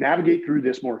can navigate through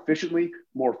this more efficiently,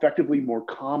 more effectively, more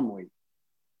calmly,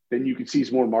 then you can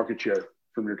seize more market share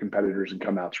from your competitors and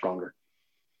come out stronger.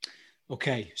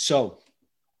 Okay, so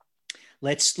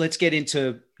let's get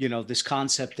into this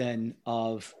concept then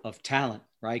of talent,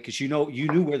 right? Because you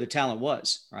knew where the talent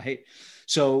was, right?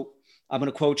 So I'm going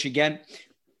to quote you again.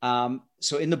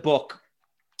 So in the book,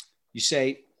 you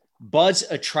say, Buds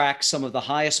attract some of the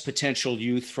highest potential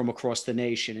youth from across the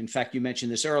nation. In fact, you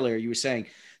mentioned this earlier. You were saying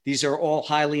these are all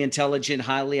highly intelligent,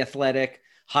 highly athletic,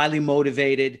 highly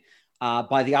motivated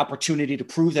by the opportunity to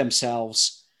prove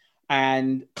themselves.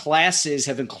 And classes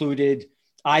have included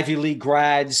Ivy League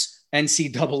grads,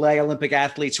 NCAA Olympic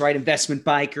athletes, right? Investment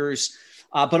bankers,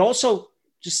 but also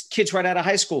just kids right out of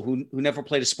high school who never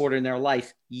played a sport in their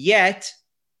life. Yet,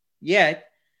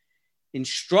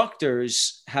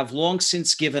 instructors have long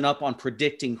since given up on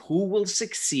predicting who will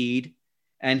succeed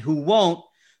and who won't,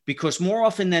 because more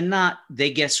often than not, they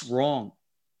guess wrong.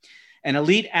 An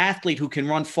elite athlete who can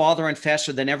run farther and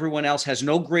faster than everyone else has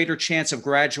no greater chance of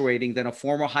graduating than a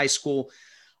former high school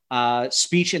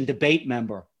speech and debate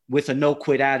member with a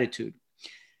no-quit attitude.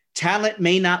 Talent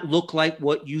may not look like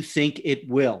what you think it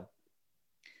will.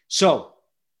 So,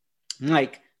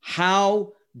 Mike,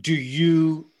 how do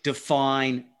you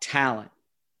define talent?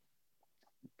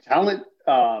 Talent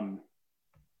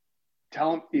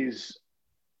is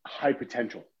high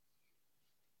potential.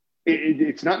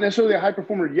 It's not necessarily a high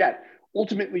performer yet.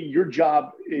 Ultimately, your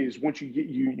job is, once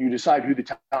you decide who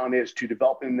the talent is, to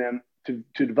develop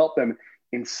them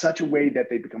in such a way that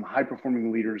they become high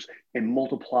performing leaders and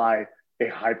multiply a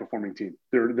high performing team.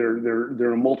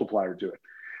 They're a multiplier to it.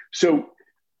 So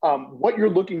what you're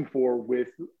looking for with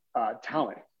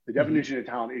talent, the definition of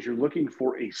talent, is you're looking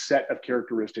for a set of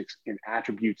characteristics and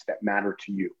attributes that matter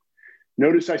to you.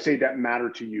 Notice I say that matter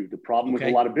to you. The problem with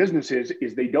a lot of businesses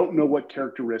is they don't know what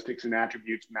characteristics and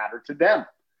attributes matter to them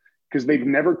because they've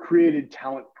never created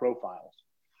talent profiles.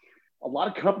 A lot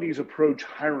of companies approach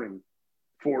hiring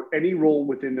for any role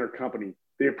within their company.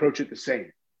 They approach it the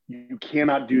same. You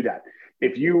cannot do that.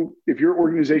 If your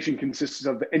organization consists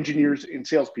of the engineers and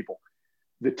salespeople,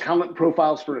 the talent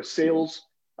profiles for a sales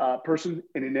person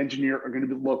and an engineer are going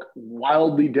to look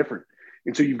wildly different.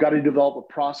 And so you've got to develop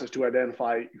a process to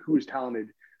identify who is talented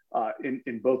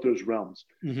in both those realms.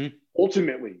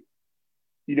 Ultimately,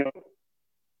 the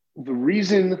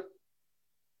reason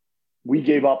we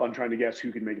gave up on trying to guess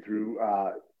who could make it through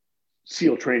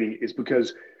SEAL training is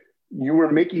because you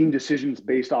were making decisions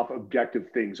based off objective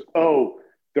things. Oh,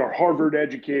 they're Harvard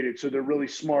educated, so they're really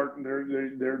smart and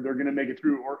they're going to make it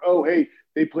through. Or, oh, hey,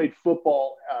 they played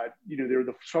football. They're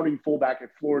the starting fullback at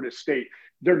Florida State.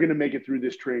 They're going to make it through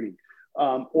this training.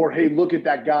 Or, hey, look at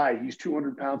that guy. He's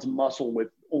 200 pounds of muscle with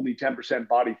only 10%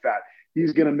 body fat.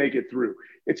 He's going to make it through.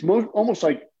 It's almost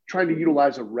like trying to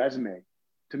utilize a resume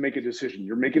to make a decision.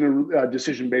 You're making a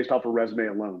decision based off a resume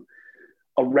alone.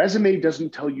 A resume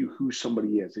doesn't tell you who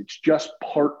somebody is. It's just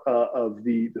part of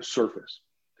the surface.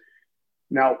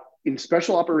 Now, in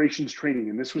special operations training,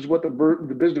 and this was what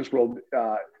the business world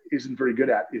isn't very good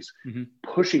at, is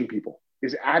pushing people,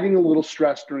 is adding a little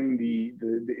stress during the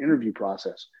interview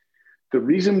process. The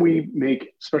reason we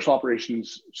make special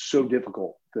operations so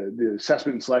difficult, the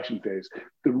assessment and selection phase,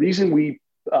 the reason we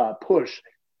push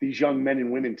these young men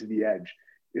and women to the edge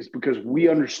is because we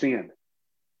understand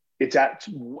it's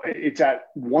at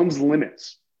one's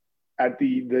limits, at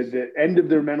the end of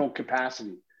their mental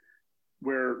capacity,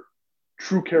 where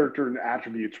true character and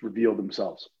attributes reveal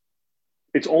themselves.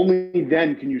 It's only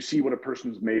then can you see what a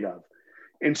person's made of.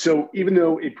 And so even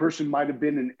though a person might have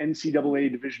been an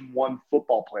NCAA Division I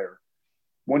football player,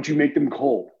 once you make them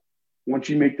cold, once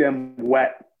you make them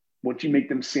wet, once you make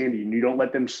them sandy and you don't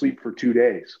let them sleep for 2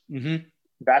 days,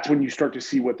 that's when you start to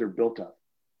see what they're built of.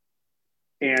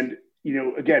 And,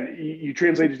 again, you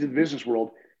translate it to the business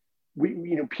world.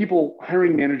 People,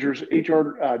 hiring managers,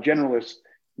 HR generalists,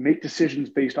 make decisions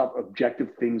based off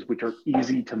objective things which are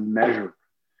easy to measure.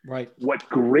 Right. What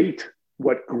great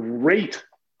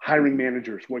hiring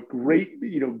managers, what great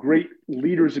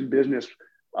leaders in business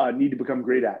need to become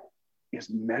great at is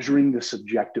measuring the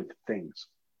subjective things.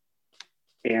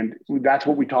 And that's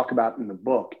what we talk about in the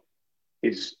book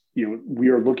is, we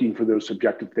are looking for those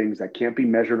subjective things that can't be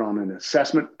measured on an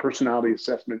assessment, personality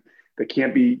assessment, that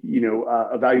can't be,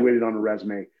 evaluated on a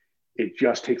resume. It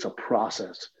just takes a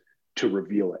process to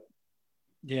reveal it.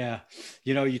 Yeah.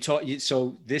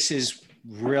 So this is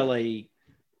really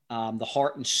the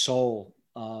heart and soul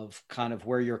of kind of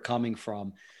where you're coming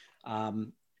from.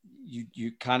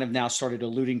 You kind of now started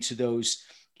alluding to those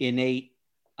innate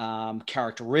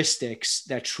characteristics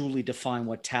that truly define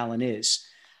what talent is.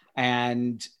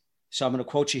 And so I'm going to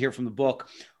quote you here from the book.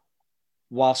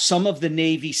 While some of the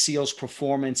Navy SEALs'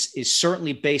 performance is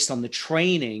certainly based on the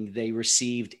training they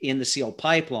received in the SEAL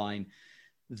pipeline,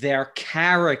 their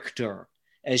character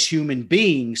as human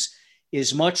beings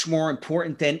is much more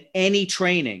important than any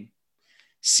training.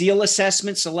 SEAL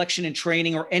assessment, selection, and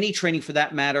training, or any training for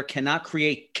that matter, cannot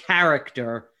create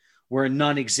character where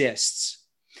none exists.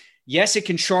 Yes, it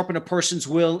can sharpen a person's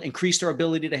will, increase their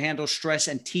ability to handle stress,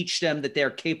 and teach them that they are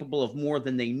capable of more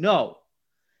than they know.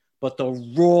 But the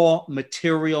raw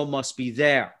material must be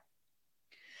there.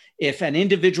 If an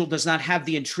individual does not have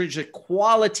the intrinsic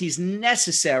qualities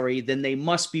necessary, then they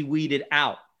must be weeded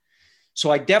out.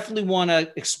 So I definitely want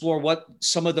to explore what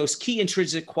some of those key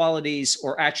intrinsic qualities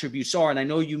or attributes are. And I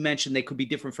know you mentioned they could be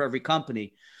different for every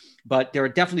company, but there are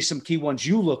definitely some key ones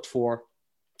you looked for,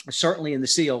 certainly in the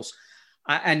SEALs.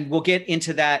 And we'll get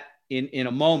into that in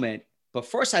a moment. But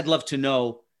first, I'd love to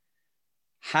know,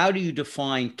 how do you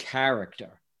define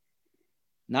character?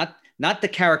 Not the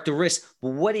characteristic,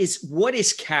 but what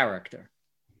is character?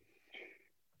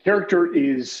 Character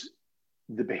is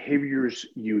the behaviors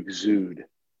you exude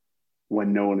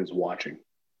when no one is watching.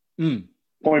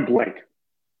 Point blank.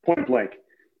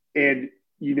 And,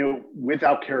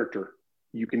 without character,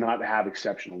 you cannot have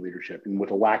exceptional leadership. And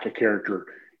with a lack of character,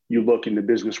 you look in the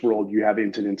business world, you have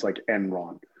incidents like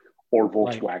Enron or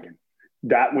Volkswagen. Right.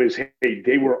 that was, hey,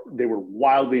 they were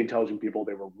wildly intelligent people.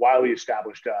 They were wildly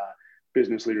established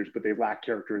business leaders, but they lacked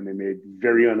character and they made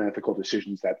very unethical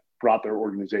decisions that brought their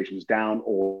organizations down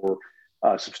or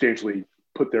substantially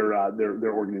put their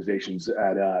organizations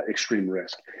at extreme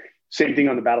risk. Same thing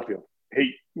on the battlefield.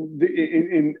 Hey,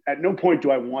 at no point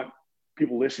do I want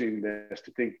people listening to this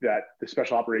to think that the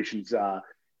special operations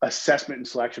assessment and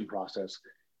selection process,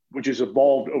 which has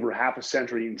evolved over half a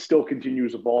century and still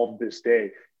continues to evolve this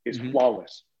day, is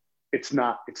flawless. It's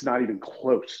not even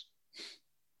close.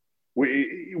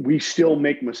 We still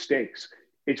make mistakes.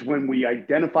 It's when we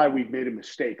identify we've made a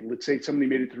mistake. Let's say somebody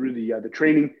made it through the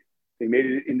training, they made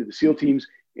it into the SEAL teams,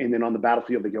 and then on the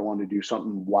battlefield, they go on to do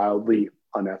something wildly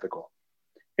unethical.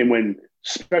 And when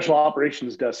special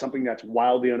operations does something that's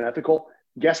wildly unethical,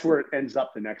 guess where it ends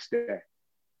up the next day?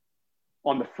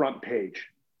 On the front page.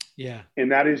 Yeah.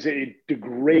 And that is, it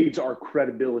degrades our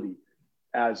credibility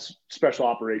as special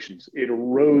operations. It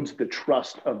erodes the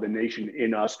trust of the nation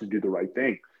in us to do the right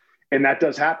thing. And that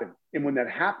does happen. And when that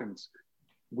happens,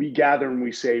 we gather and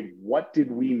we say, what did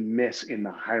we miss in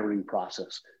the hiring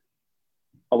process,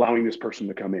 allowing this person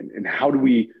to come in? And how do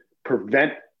we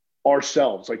prevent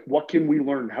ourselves? Like, what can we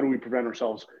learn? How do we prevent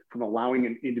ourselves from allowing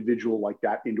an individual like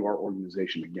that into our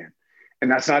organization again? And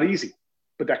that's not easy,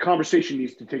 but that conversation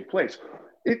needs to take place.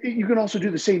 You can also do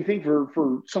the same thing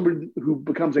for somebody who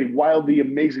becomes a wildly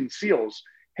amazing SEALs.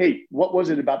 Hey, what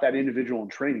was it about that individual in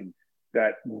training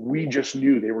that we just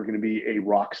knew they were going to be a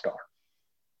rock star?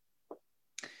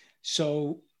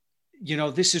 So,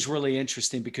 this is really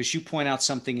interesting because you point out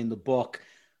something in the book,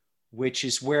 which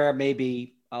is where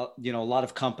maybe, a lot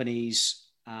of companies,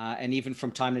 and even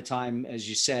from time to time, as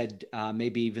you said,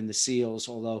 maybe even the SEALs,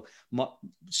 although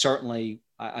certainly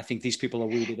I think these people are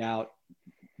weeded out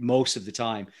most of the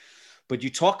time. But you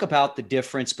talk about the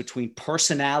difference between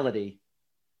personality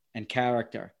and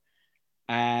character.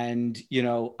 And,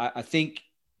 I think,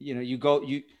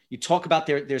 you talk about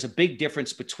there's a big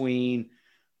difference between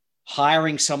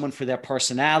hiring someone for their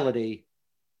personality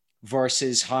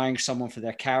versus hiring someone for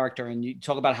their character. And you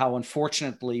talk about how,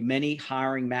 unfortunately, many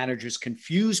hiring managers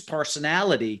confuse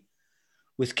personality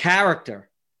with character.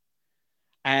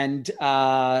 And,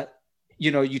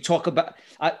 you talk about,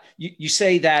 you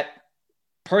say that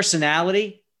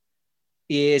personality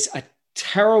is a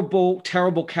terrible,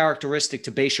 terrible characteristic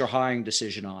to base your hiring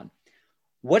decision on.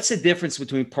 What's the difference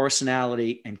between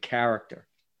personality and character?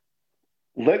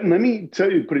 Let me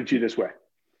tell you, put it to you this way.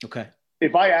 Okay.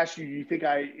 If I asked you, do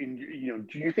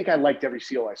you think I liked every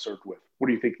SEAL I served with? What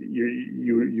do you think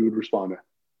you would respond to?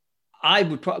 I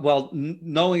would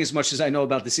knowing as much as I know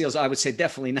about the SEALs, I would say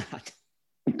definitely not.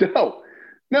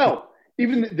 No.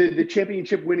 Even the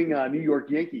championship winning New York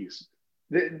Yankees,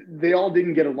 they all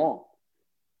didn't get along.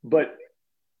 But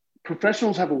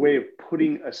professionals have a way of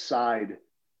putting aside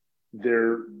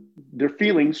their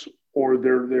feelings or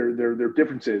their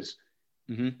differences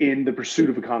in the pursuit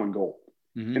of a common goal.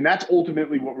 And that's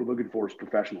ultimately what we're looking for as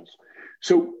professionals.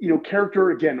 So,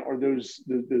 character, again, are those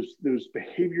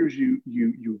behaviors you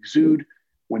exude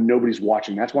when nobody's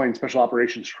watching. That's why in special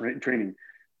operations training,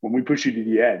 when we push you to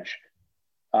the edge,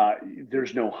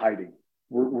 there's no hiding.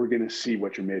 We're going to see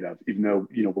what you're made of, even though,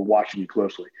 we're watching you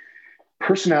closely.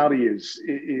 Personality is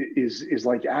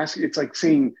like it's like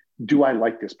saying, do I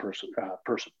like this person?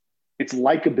 It's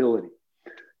likability.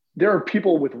 There are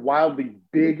people with wildly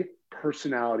big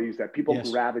personalities that people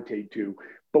gravitate to,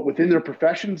 but within their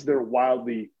professions, they're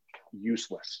wildly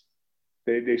useless.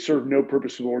 They serve no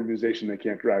purpose to the organization. They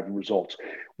can't drive results.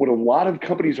 What a lot of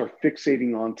companies are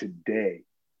fixating on today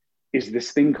is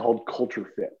this thing called culture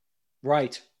fit.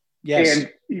 Right. Yes.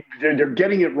 And they're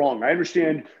getting it wrong. I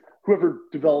understand whoever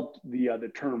developed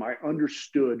the term, I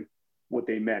understood what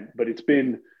they meant, but it's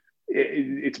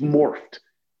morphed.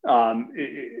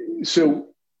 So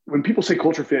when people say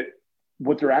culture fit,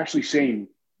 what they're actually saying,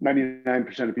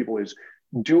 99% of people, is,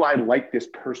 do I like this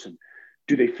person?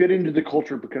 Do they fit into the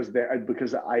culture because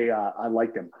I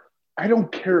like them? I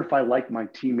don't care if I like my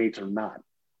teammates or not.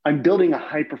 I'm building a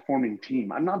high-performing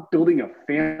team. I'm not building a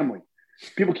family.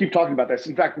 People keep talking about this.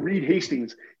 In fact, Reed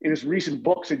Hastings, in his recent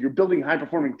book, said you're building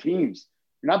high-performing teams.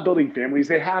 You're not building families.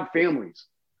 They have families.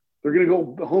 They're going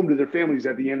to go home to their families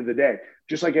at the end of the day.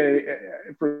 Just like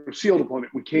for SEAL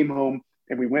deployment, we came home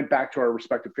and we went back to our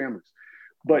respective families.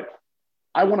 But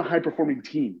I want a high-performing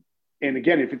team. And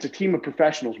again, if it's a team of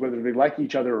professionals, whether they like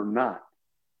each other or not,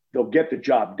 they'll get the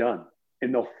job done.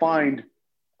 And they'll find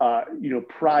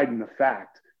pride in the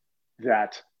fact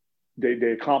that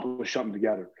they accomplish something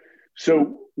together.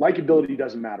 So likability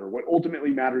doesn't matter. What ultimately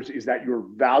matters is that your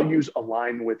values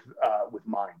align with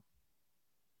mine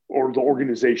or the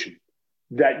organization.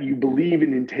 that you believe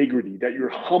in integrity, that you're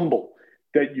humble,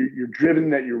 that you're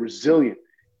driven, that you're resilient.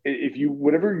 If you,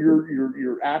 whatever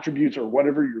your attributes or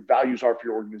whatever your values are for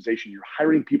your organization, you're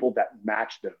hiring people that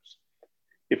match those.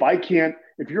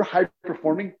 If you're high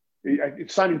performing,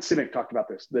 Simon Sinek talked about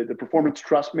this, the performance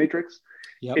trust matrix.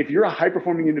 Yep. If you're a high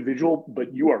performing individual,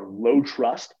 but you are low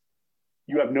trust,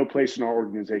 you have no place in our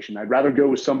organization. I'd rather go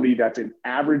with somebody that's an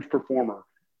average performer,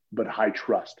 but high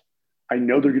trust. I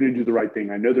know they're going to do the right thing.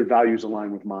 I know their values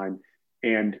align with mine.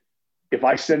 And if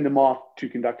I send them off to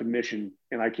conduct a mission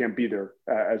and I can't be there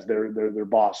as their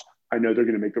boss, I know they're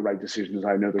going to make the right decisions.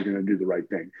 I know they're going to do the right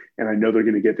thing. And I know they're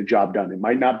going to get the job done. It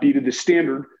might not be to the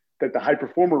standard that the high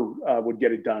performer would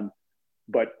get it done,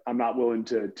 but I'm not willing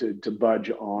to budge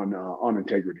on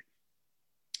integrity.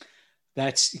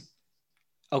 That's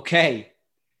okay.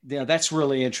 Yeah, that's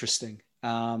really interesting.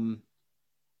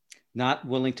 Not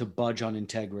willing to budge on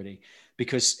integrity,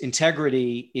 because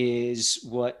integrity is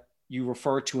what you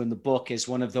refer to in the book as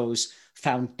one of those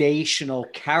foundational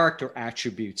character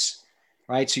attributes,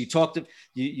 right? So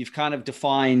you've kind of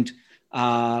defined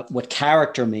what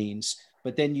character means,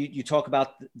 but then you talk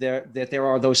about that there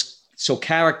are those, so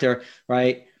character,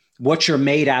 right? What you're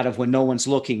made out of when no one's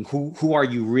looking. Who are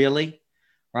you really,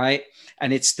 right?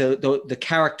 And it's the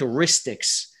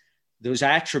characteristics, those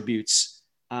attributes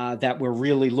that we're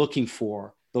really looking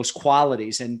for, those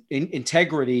qualities. And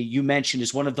integrity, you mentioned,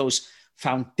 is one of those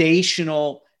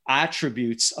foundational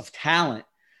attributes of talent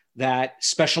that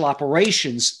special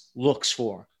operations looks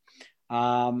for.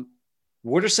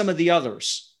 What are some of the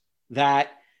others that,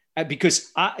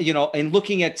 because in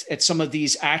looking at some of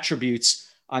these attributes,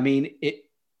 I mean,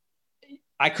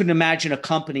 I couldn't imagine a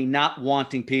company not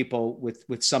wanting people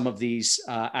with some of these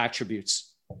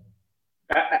attributes.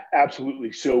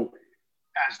 Absolutely. So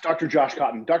as Dr. Josh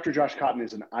Cotton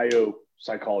is an IO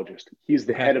psychologist. He's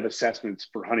the head of assessments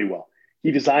for Honeywell.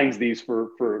 He designs these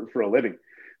for a living.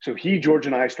 So George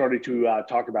and I started to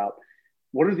talk about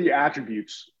what are the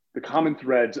attributes, the common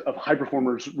threads of high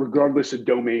performers, regardless of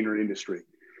domain or industry.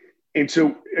 And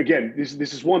so again,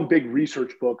 this is one big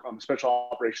research book on the special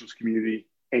operations community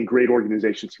and great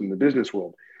organizations from the business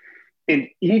world. And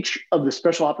each of the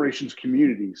special operations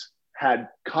communities had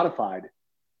codified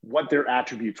what their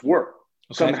attributes were.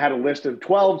 Okay. Some had a list of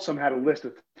 12, some had a list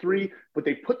of 3, but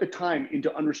they put the time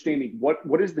into understanding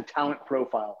what is the talent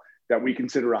profile that we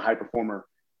consider a high performer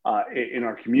in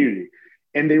our community.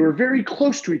 And they were very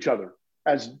close to each other.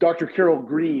 As Dr. Carol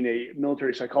Green, a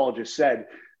military psychologist, said,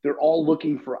 they're all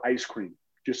looking for ice cream,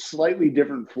 just slightly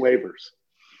different flavors.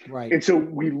 Right. And so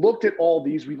we looked at all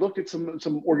these. We looked at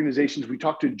some organizations. We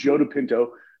talked to Joe DePinto,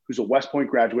 who's a West Point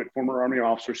graduate, former Army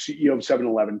officer, CEO of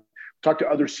 7-Eleven. Talked to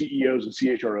other CEOs and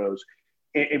CHROs.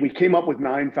 And we came up with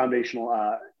 9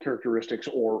 foundational characteristics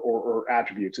or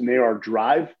attributes. And they are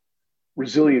drive,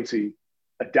 resiliency,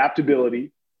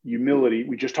 adaptability, humility.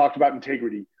 We just talked about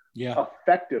integrity. Yeah.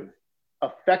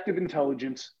 Effective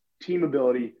intelligence, team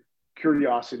ability,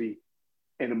 curiosity,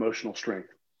 and emotional strength.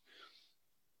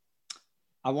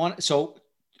 I want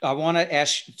to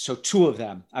ask, so 2 of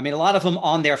them. I mean, a lot of them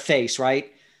on their face,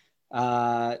 right?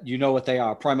 You know what they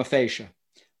are, prima facie.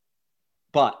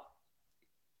 But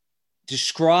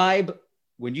describe,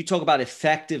 when you talk about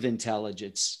effective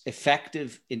intelligence,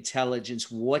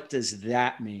 what does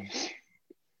that mean?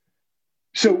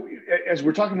 So as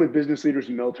we're talking with business leaders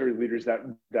and military leaders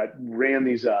that ran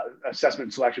these assessment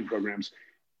and selection programs,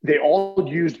 they all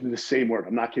used the same word.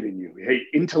 I'm not kidding you. Hey,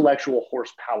 intellectual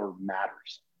horsepower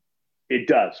matters. It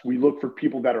does. We look for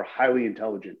people that are highly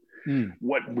intelligent.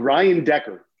 What Brian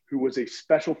Decker, who was a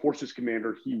special forces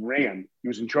commander, he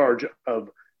was in charge of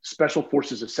special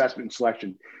forces assessment and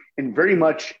selection, and very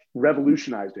much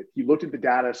revolutionized it. He looked at the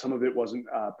data. Some of it wasn't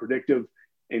predictive.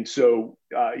 And so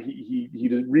he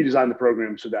redesigned the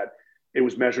program so that it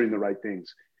was measuring the right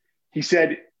things. He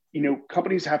said,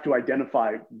 companies have to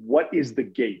identify what is the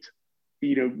gate.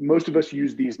 Most of us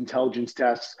use these intelligence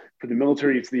tests. For the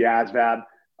military, it's the ASVAB.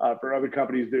 For other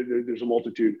companies, there's a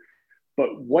multitude.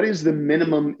 But what is the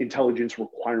minimum intelligence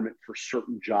requirement for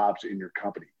certain jobs in your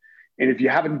company? And if you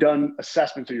haven't done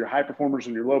assessments of your high performers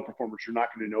and your low performers, you're not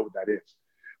going to know what that is.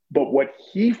 But what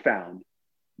he found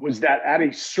was that at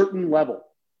a certain level,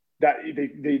 that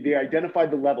they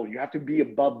identified the level, you have to be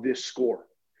above this score.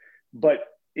 But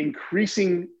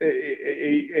increasing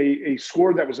a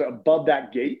score that was above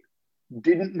that gate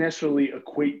didn't necessarily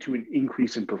equate to an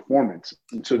increase in performance.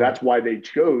 And so that's why they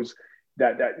chose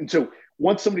that. And so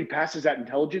once somebody passes that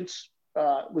intelligence,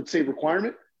 let's say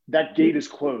requirement, that gate is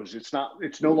closed.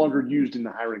 It's no longer used in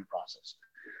the hiring process.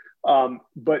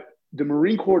 But the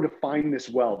Marine Corps defined this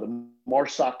well, the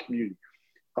MARSOC community.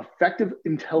 Effective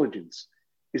intelligence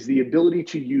is the ability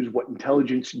to use what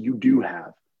intelligence you do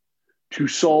have to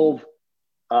solve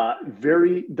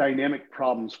very dynamic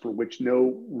problems for which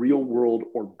no real world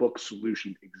or book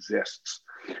solution exists.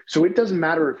 So it doesn't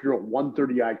matter if you're a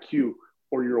 130 IQ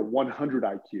or you're a 100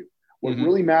 IQ. What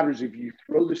really matters if you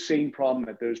throw the same problem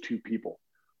at those two people,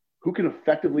 who can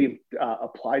effectively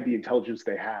apply the intelligence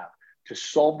they have to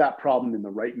solve that problem in the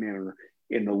right manner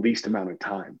in the least amount of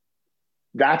time.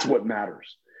 That's what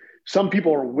matters. Some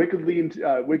people are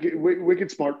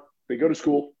wicked smart. They go to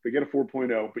school, they get a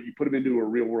 4.0, but you put them into a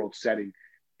real world setting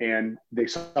and they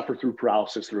suffer through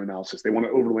paralysis through analysis. They want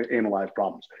to overly analyze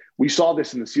problems. We saw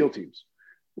this in the SEAL teams.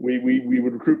 We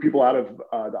would recruit people out of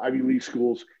the Ivy League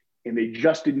schools, and they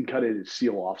just didn't cut it as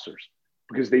SEAL officers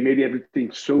because they made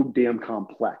everything so damn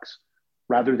complex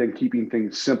rather than keeping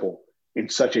things simple in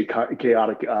such a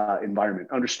chaotic environment.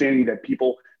 Understanding that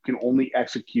people can only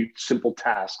execute simple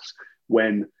tasks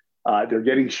when they're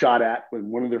getting shot at,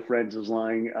 when one of their friends is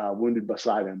lying wounded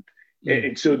beside them.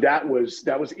 And so that was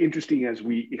interesting as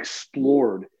we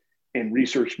explored and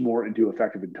researched more into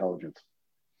effective intelligence.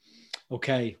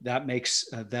 Okay, that makes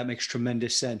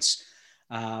tremendous sense,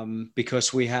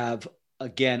 because we have,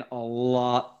 again, a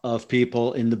lot of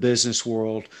people in the business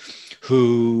world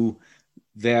who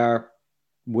they're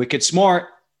wicked smart,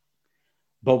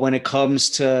 but when it comes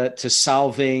to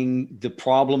solving the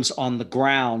problems on the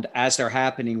ground as they're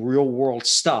happening, real world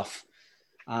stuff,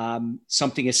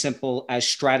 something as simple as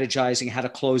strategizing how to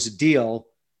close a deal,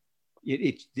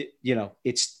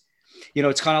 it's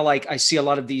kind of like I see a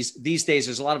lot of these days.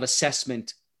 There's a lot of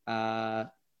assessment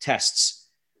tests,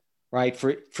 right,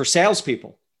 for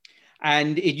salespeople,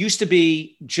 and it used to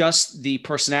be just the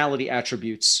personality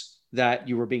attributes that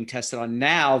you were being tested on.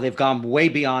 Now they've gone way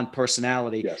beyond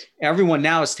personality. Yes. Everyone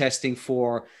now is testing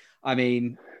for,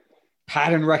 pattern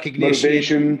recognition,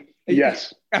 motivation.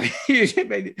 Yes.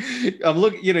 I'm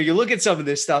looking, you look at some of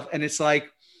this stuff and it's like,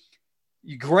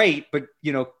 great, but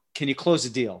can you close a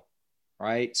deal?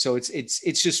 Right. So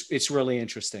it's really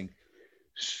interesting.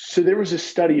 So there was a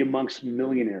study amongst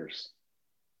millionaires.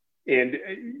 And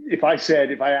if I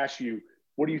asked you,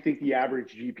 what do you think the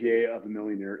average GPA of a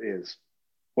millionaire is?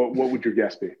 What would your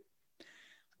guess be?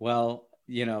 Well,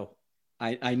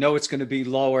 I know it's going to be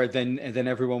lower than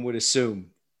everyone would assume.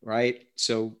 Right.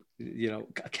 So,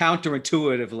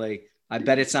 counterintuitively, I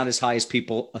bet it's not as high as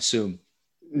people assume.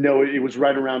 No, it was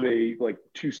right around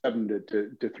 2.7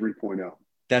 to 3.0.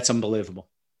 That's unbelievable.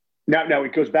 Now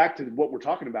it goes back to what we're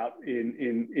talking about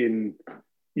in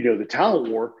the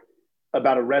talent war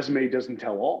about a resume doesn't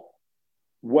tell all.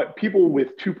 What people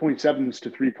with 2.7s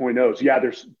to 3.0s, yeah,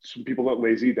 there's some people that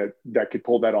lazy that could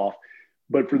pull that off.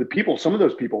 But for some of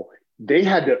those people, they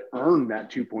had to earn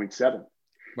that 2.7.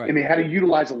 Right. And they had to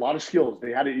utilize a lot of skills.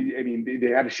 They had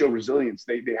to show resilience.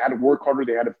 They had to work harder.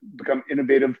 They had to become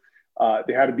innovative.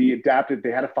 They had to be adaptive.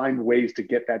 They had to find ways to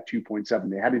get that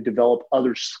 2.7. They had to develop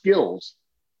other skills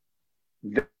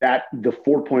that the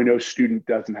 4.0 student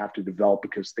doesn't have to develop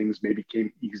because things maybe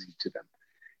came easy to them.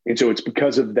 And so it's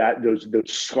because of that, those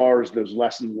scars, those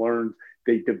lessons learned,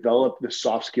 they develop the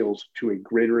soft skills to a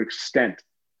greater extent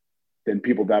than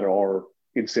people that are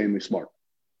insanely smart.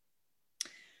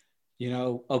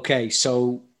 Okay.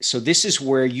 So this is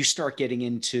where you start getting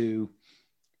into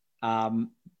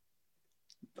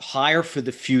hire for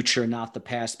the future, not the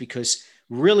past, because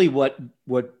really what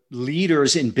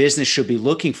leaders in business should be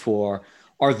looking for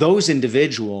are those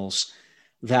individuals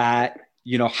that,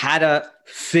 how to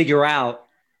figure out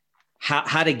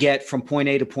how to get from point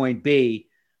A to point B.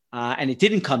 And it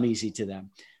didn't come easy to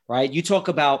them, right? You talk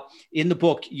about in the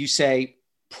book, you say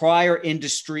prior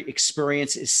industry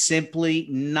experience is simply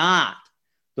not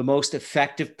the most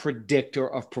effective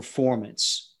predictor of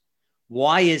performance.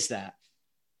 Why is that?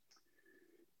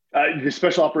 The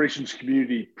special operations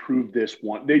community proved this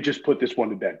one. They just put this one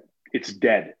to bed. It's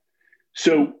dead.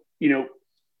 So,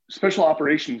 special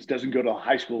operations doesn't go to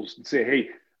high schools and say, hey,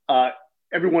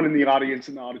 everyone in the audience,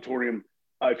 in the auditorium,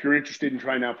 if you're interested in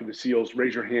trying out for the SEALs,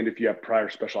 raise your hand if you have prior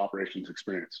special operations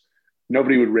experience.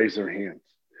 Nobody would raise their hands.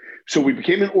 So we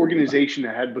became an organization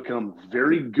that had become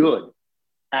very good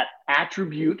at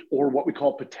attribute or what we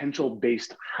call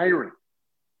potential-based hiring.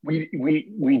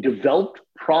 We developed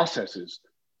processes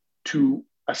to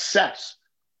assess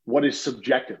what is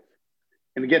subjective.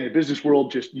 And again, the business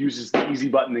world just uses the easy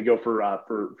button. They go for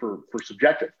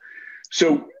subjective.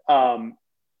 So,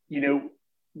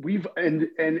 we've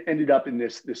ended up in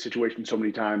this situation so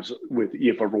many times with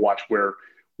EF Overwatch where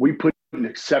we put an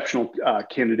exceptional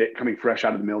candidate coming fresh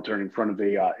out of the military in front of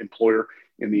a employer,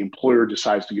 and the employer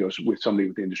decides to go with somebody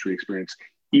with industry experience,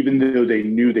 even though they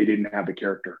knew they didn't have the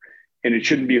character. And it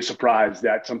shouldn't be a surprise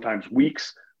that sometimes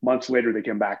weeks, Months later, they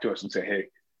come back to us and say, hey,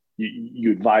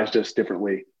 you advised us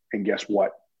differently. And guess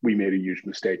what? We made a huge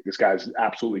mistake. This guy's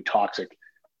absolutely toxic.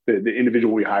 The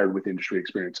individual we hired with industry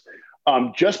experience.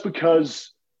 Just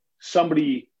because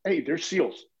somebody, hey, they're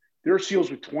SEALs. There are SEALs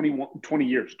with 20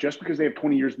 years. Just because they have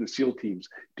 20 years in the SEAL teams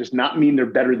does not mean they're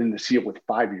better than the SEAL with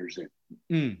 5 years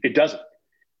in. It doesn't.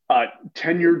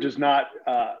 Tenure does not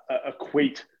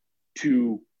equate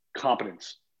to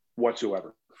competence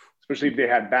whatsoever, especially if they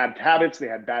had bad habits, they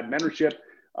had bad mentorship,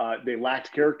 they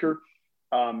lacked character.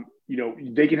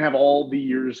 They can have all the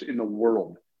years in the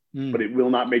world, but it will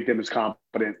not make them as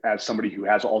competent as somebody who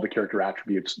has all the character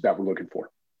attributes that we're looking for.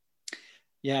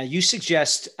 Yeah, you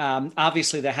suggest,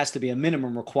 obviously there has to be a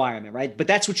minimum requirement, right? But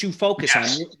that's what you focus on.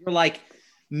 You're like,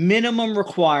 minimum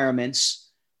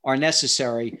requirements are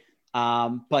necessary,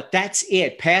 but that's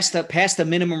it. Past the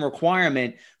minimum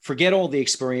requirement, forget all the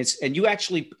experience. And you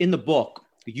actually, in the book,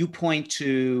 you point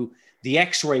to the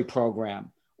X-ray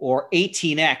program, or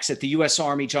 18X at the U.S.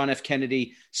 Army John F.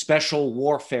 Kennedy Special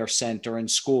Warfare Center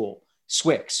and School,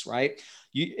 SWICS, right?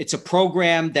 It's a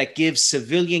program that gives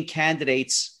civilian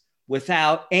candidates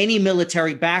without any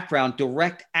military background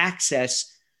direct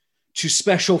access to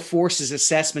special forces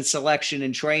assessment, selection,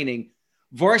 and training,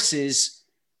 versus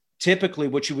typically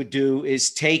what you would do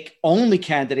is take only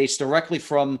candidates directly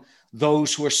from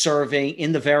those who are serving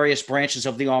in the various branches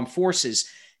of the armed forces.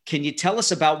 Can you tell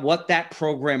us about what that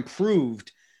program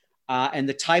proved and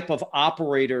the type of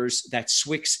operators that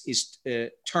SWICS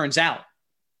turns out?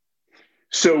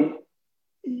 So,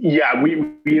 yeah,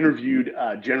 we interviewed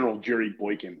General Jerry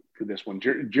Boykin for this one.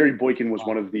 Jerry Boykin was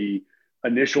one of the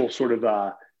initial sort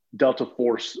of Delta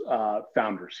Force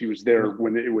founders. He was there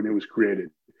when it was created.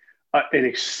 An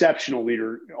exceptional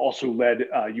leader, also led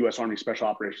U.S. Army Special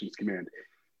Operations Command.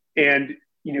 And,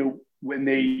 when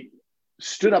they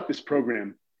stood up this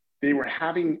program, they were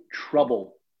having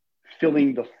trouble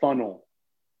filling the funnel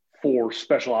for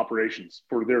special operations,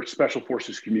 for their special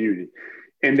forces community.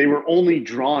 And they were only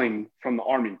drawing from the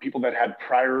Army. People that had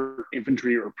prior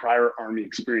infantry or prior Army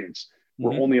experience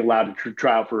were only allowed to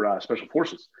try out for special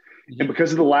forces. And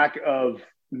because of the lack of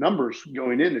numbers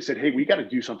going in, they said, hey, we got to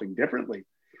do something differently.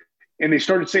 And they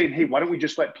started saying, hey, why don't we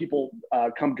just let people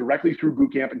come directly through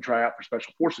boot camp and try out for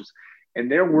special forces?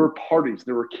 And there were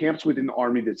camps within the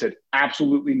Army that said,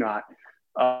 absolutely not.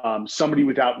 Somebody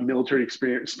without military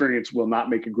experience will not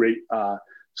make a great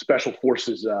special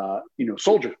forces,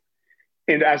 soldier.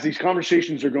 And as these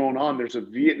conversations are going on, there's a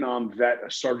Vietnam vet,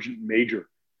 a sergeant major.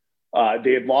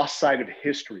 They had lost sight of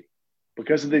history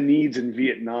because of the needs in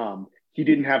Vietnam. He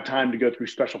didn't have time to go through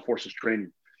special forces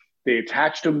training. They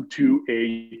attached him to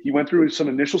he went through some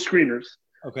initial screeners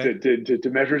to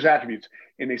measure his attributes,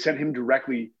 and they sent him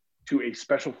directly to a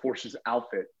special forces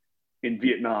outfit in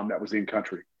Vietnam that was in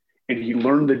country. And he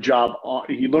learned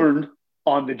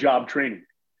on the job training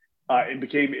and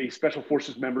became a special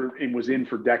forces member and was in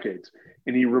for decades.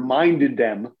 And he reminded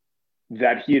them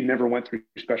that he had never went through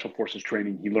special forces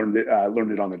training. He learned it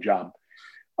on the job.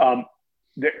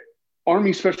 The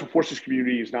Army Special Forces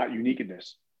community is not unique in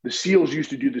this. The SEALs used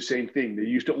to do the same thing. They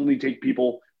used to only take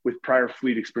people with prior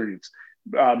fleet experience.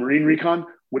 Marine Recon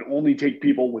would only take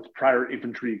people with prior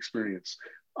infantry experience.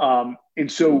 And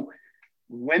so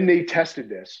when they tested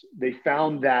this, they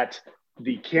found that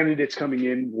the candidates coming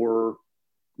in were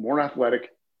more athletic,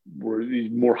 were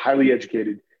more highly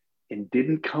educated, and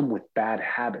didn't come with bad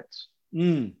habits.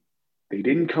 They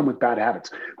didn't come with bad habits.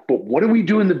 But what do we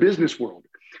do in the business world?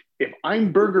 If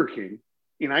I'm Burger King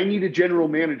and I need a general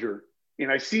manager,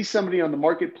 and I see somebody on the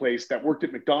marketplace that worked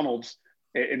at McDonald's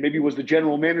and maybe was the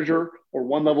general manager or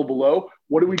one level below,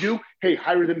 what do? Hey,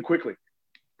 hire them quickly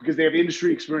because they have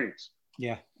industry experience.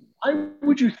 Yeah. Why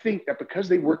would you think that because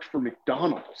they worked for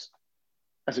McDonald's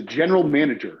as a general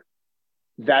manager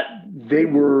that they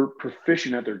were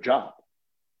proficient at their job?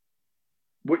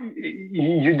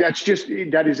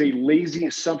 That is a lazy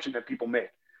assumption that people make.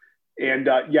 And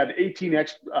the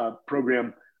 18X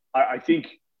program, I think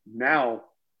now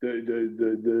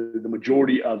the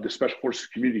majority of the special forces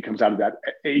community comes out of that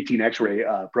 18X-ray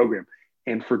program,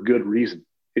 and for good reason.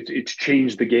 It's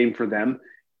changed the game for them.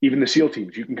 Even the SEAL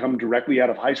teams, you can come directly out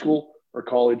of high school or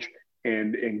college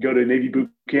and go to Navy boot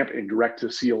camp and direct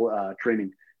to SEAL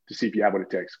training to see if you have what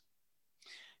it takes.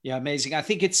 Yeah, amazing. I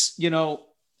think it's,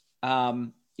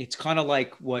 it's kind of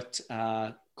like what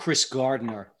Chris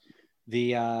Gardner,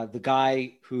 the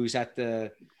guy who's at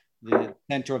the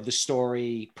center of the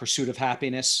story, Pursuit of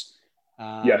Happiness.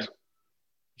 Yes.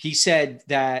 He said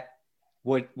that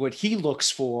what he looks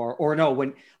for, or no,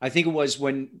 when I think it was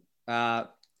when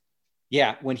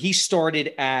he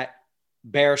started at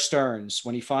Bear Stearns,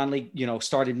 when he finally,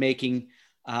 started making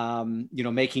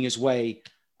making his way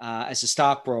as a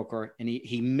stockbroker, and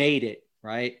he made it,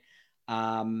 right?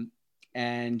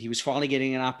 And he was finally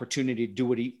getting an opportunity to do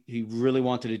what he really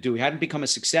wanted to do. He hadn't become a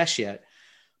success yet,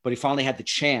 but he finally had the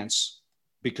chance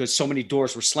because so many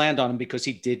doors were slammed on him because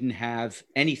he didn't have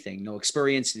anything, no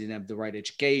experience. He didn't have the right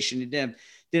education. He didn't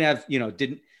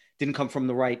come from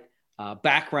the right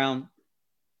background.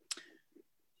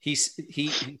 He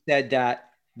said that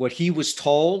what he was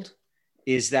told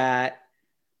is that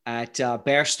at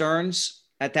Bear Stearns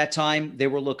at that time, they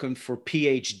were looking for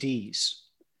PhDs.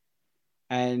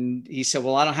 And he said,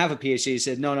 well, I don't have a PhD. He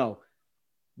said, no,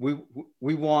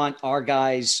 we want our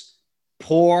guys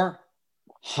poor,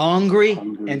 hungry.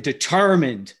 And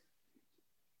determined.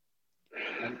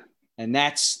 And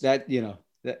that's I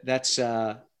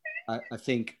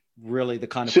think really the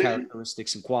kind of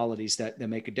characteristics and qualities that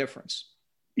make a difference.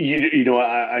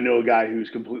 I know a guy who's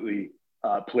completely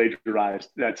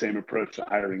plagiarized that same approach to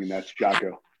hiring, and that's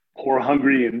Jocko. Poor,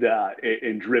 hungry, and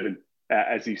driven,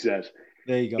 as he says.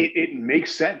 There you go. It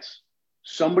makes sense.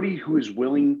 Somebody who is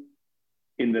willing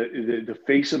in the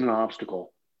face of an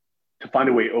obstacle to find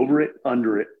a way over it,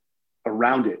 under it,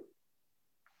 around it.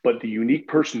 But the unique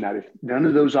person that if none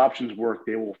of those options work,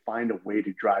 they will find a way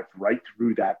to drive right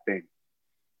through that thing.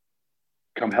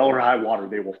 Come hell or high water,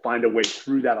 they will find a way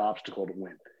through that obstacle to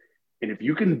win. And if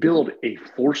you can build a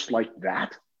force like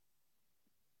that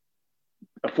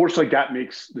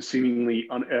makes the seemingly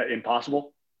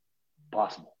impossible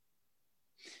possible.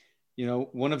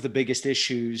 One of the biggest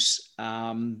issues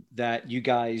that you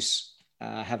guys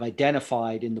have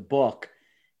identified in the book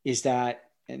is that,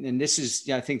 and this is,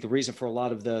 I think, the reason for a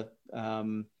lot of the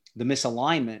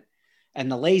misalignment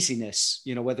and the laziness,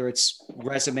 whether it's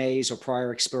resumes or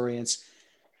prior experience,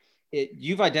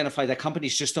 you've identified that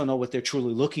companies just don't know what they're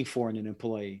truly looking for in an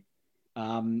employee.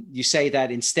 You say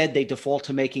that instead they default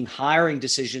to making hiring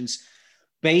decisions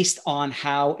based on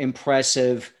how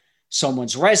impressive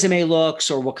someone's resume looks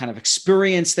or what kind of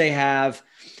experience they have.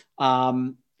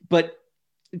 But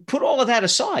put all of that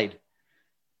aside.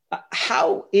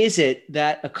 How is it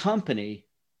that a company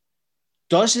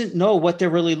doesn't know what they're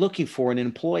really looking for in an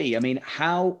employee? I mean,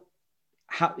 how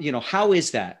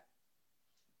is that?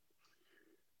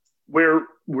 Where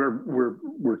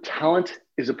talent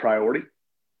is a priority,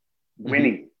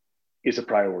 winning is a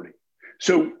priority.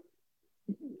 So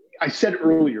I said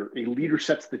earlier, a leader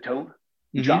sets the tone.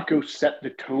 Jocko set the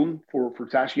tone for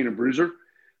Tashi and Bruiser.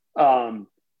 The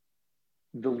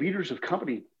leaders of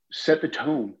company set the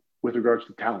tone with regards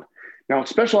to talent. Now, in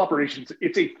special operations,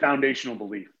 it's a foundational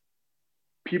belief.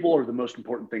 People are the most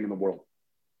important thing in the world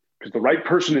because the right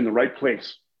person in the right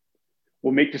place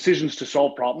will make decisions to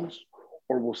solve problems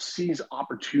or will seize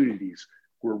opportunities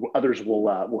where others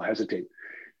will hesitate.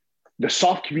 The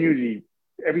soft community,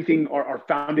 everything, our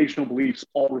foundational beliefs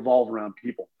all revolve around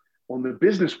people. Well, in the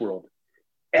business world,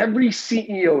 every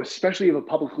CEO, especially of a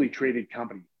publicly traded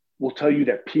company, will tell you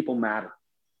that people matter.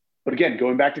 But again,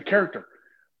 going back to character,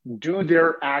 do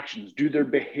their actions, do their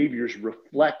behaviors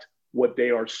reflect what they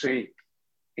are saying?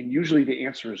 And usually the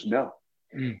answer is no.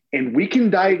 And we can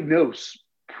diagnose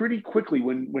pretty quickly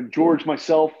when George,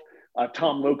 myself,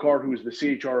 Tom Lokar, who is the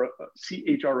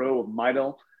CHRO of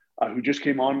Midel, who just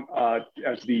came on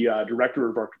as the director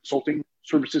of our consulting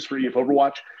services for EF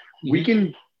Overwatch, we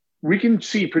can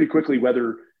see pretty quickly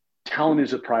whether talent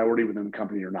is a priority within the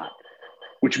company or not,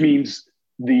 which means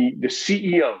the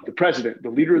CEO, the president, the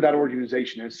leader of that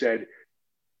organization has said,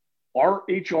 our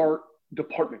HR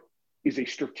department is a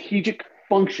strategic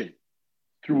function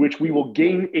through which we will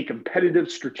gain a competitive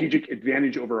strategic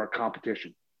advantage over our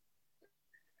competition.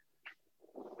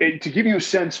 And to give you a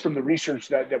sense from the research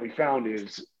that we found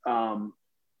is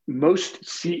most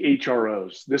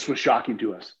CHROs, this was shocking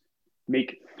to us,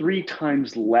 make 3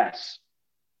 times less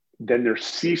than their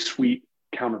C-suite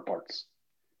counterparts.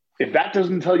 If that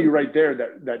doesn't tell you right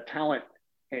there that talent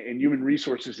and human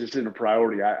resources isn't a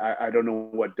priority, I don't know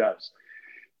what does.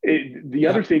 The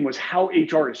other thing was how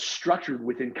HR is structured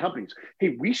within companies.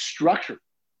 Hey, we structure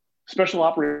special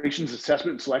operations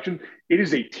assessment and selection. It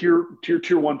is a tier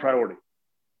 1 priority.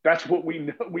 That's what we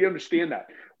know. We understand that.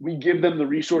 We give them the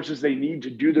resources they need to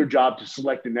do their job to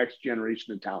select the next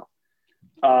generation of talent.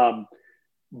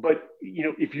 But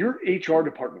if your HR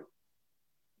department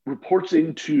reports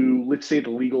into, let's say,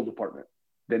 the legal department,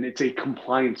 then it's a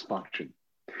compliance function.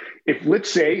 If,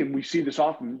 let's say, and we see this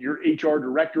often, your HR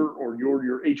director or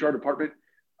your HR department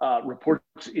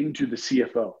reports into the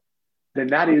CFO, then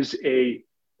that is a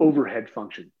overhead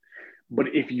function.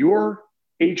 But if your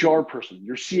HR person,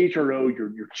 your CHRO,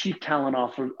 your chief talent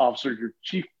officer, your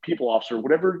chief people officer,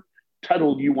 whatever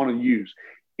title you want to use,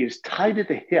 is tied at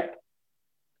the hip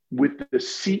with the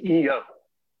CEO,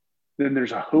 then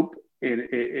there's a hope, and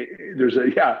there's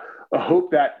a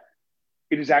hope that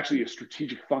it is actually a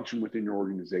strategic function within your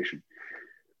organization.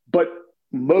 But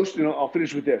most, I'll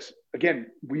finish with this. Again,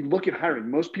 we look at hiring.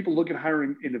 Most people look at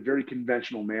hiring in a very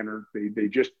conventional manner. They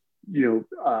just,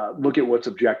 look at what's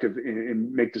objective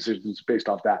and make decisions based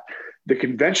off that. The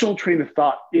conventional train of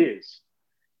thought is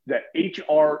that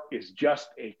HR is just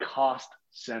a cost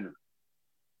center.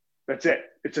 That's it.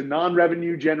 It's a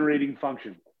non-revenue generating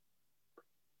function.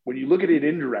 When you look at it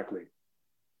indirectly,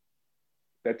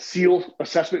 that SEAL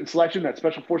assessment and selection, that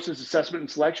Special Forces assessment and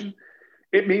selection,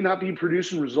 it may not be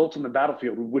producing results on the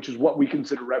battlefield, which is what we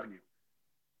consider revenue,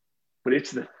 but it's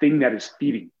the thing that is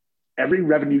feeding every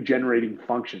revenue generating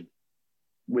function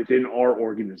within our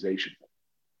organization.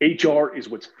 HR is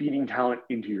what's feeding talent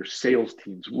into your sales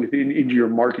teams, into your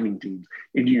marketing teams,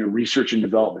 into your research and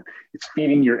development. It's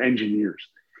feeding your engineers.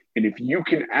 And if you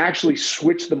can actually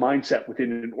switch the mindset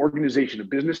within an organization, a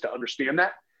business, to understand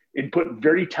that and put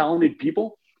very talented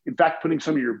people, in fact, putting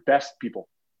some of your best people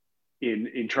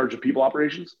in charge of people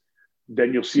operations,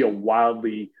 then you'll see a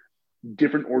wildly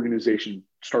different organization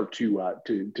start to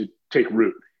take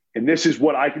root. And this is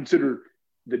what I consider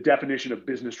the definition of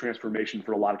business transformation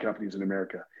for a lot of companies in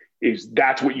America. Is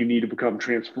that's what you need to become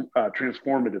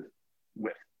transformative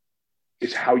with,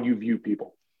 is how you view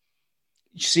people.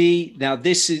 See, now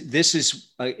this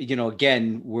is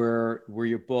again where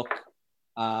your book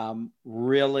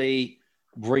really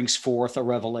brings forth a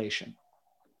revelation,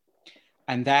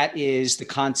 and that is the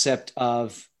concept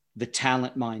of the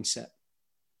talent mindset.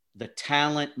 The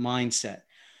talent mindset.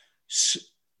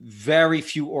 Very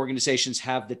few organizations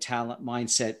have the talent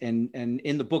mindset, and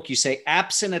in the book you say,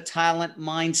 absent a talent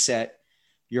mindset,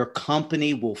 your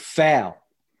company will fail.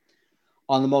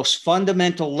 On the most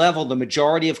fundamental level, the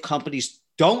majority of companies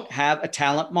don't have a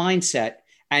talent mindset,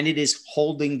 and it is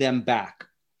holding them back.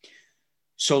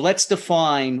 So let's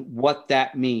define what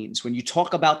that means. When you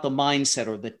talk about the mindset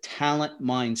or the talent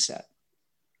mindset,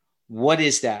 what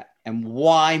is that? And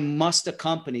why must a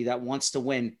company that wants to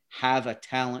win have a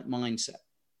talent mindset?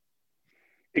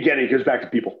 Again, it goes back to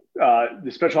people. The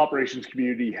special operations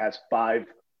community has 5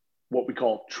 what we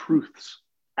call truths,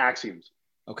 axioms.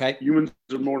 Okay. Humans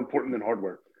are more important than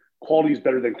hardware. Quality is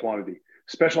better than quantity.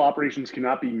 Special operations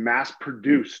cannot be mass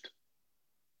produced.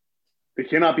 They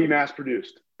cannot be mass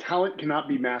produced. Talent cannot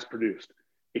be mass produced.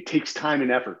 It takes time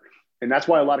and effort. And that's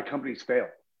why a lot of companies fail.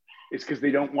 It's because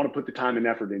they don't want to put the time and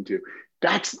effort into.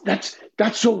 That's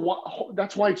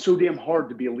why it's so damn hard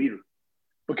to be a leader,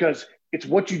 because it's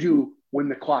what you do when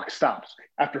the clock stops.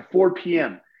 After 4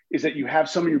 p.m. is that you have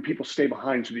some of your people stay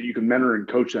behind so that you can mentor and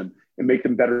coach them and make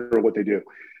them better at what they do.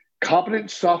 Competent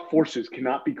soft forces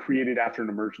cannot be created after an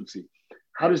emergency.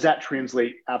 How does that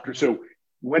translate after? So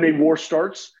when a war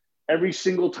starts, every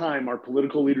single time our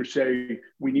political leaders say,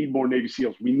 we need more Navy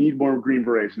SEALs, we need more Green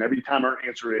Berets. And every time our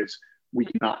answer is, we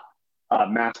cannot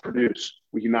mass produce.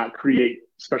 We cannot create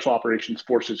special operations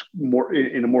forces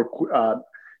in a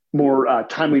more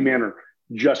timely manner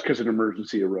just because an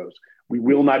emergency arose. We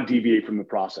will not deviate from the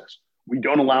process. We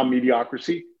don't allow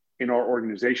mediocrity in our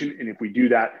organization. And if we do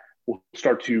that, we'll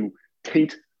start to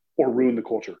taint or ruin the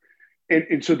culture.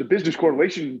 And so the business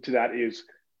correlation to that is,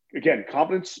 again,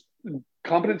 competent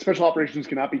special operations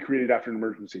cannot be created after an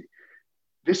emergency.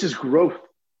 This is growth.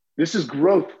 This is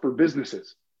growth for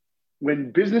businesses.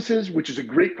 When businesses, which is a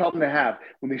great problem to have,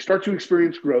 when they start to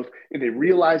experience growth and they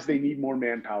realize they need more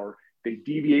manpower, they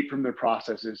deviate from their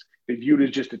processes. They view it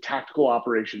as just a tactical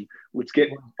operation. Let's get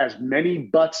as many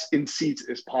butts in seats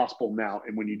as possible now.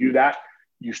 And when you do that,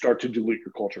 you start to dilute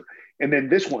your culture. And then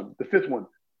this one, the 5th one,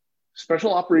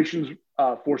 special operations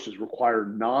forces require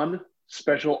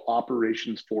non-special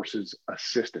operations forces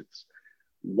assistance.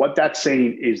 What that's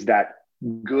saying is that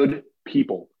good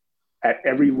people at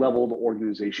every level of the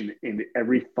organization and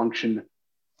every function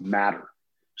matter.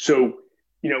 So,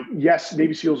 yes,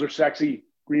 Navy SEALs are sexy,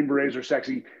 Green Berets are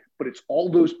sexy, but it's all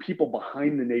those people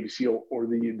behind the Navy SEAL or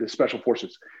the special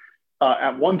forces.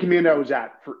 At one command I was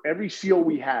at, for every SEAL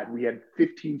we had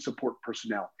 15 support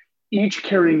personnel, each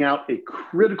carrying out a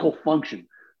critical function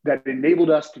that enabled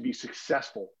us to be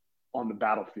successful on the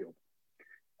battlefield.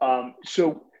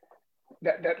 So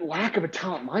that lack of a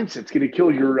talent mindset is going to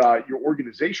kill your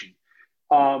organization.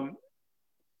 What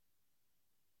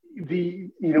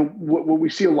we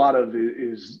see a lot of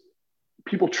is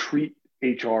people treat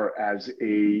HR as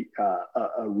a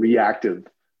reactive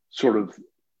sort of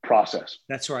process.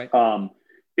 That's right.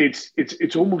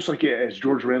 It's almost like, as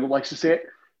George Randall likes to say it,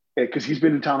 because he's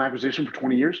been in talent acquisition for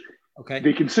 20 years. Okay.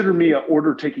 They consider me an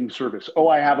order taking service. Oh,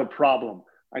 I have a problem.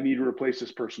 I need to replace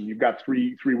this person. You've got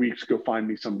three weeks. Go find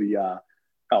me somebody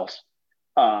else.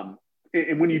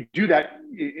 And when you do that,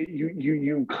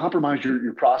 you compromise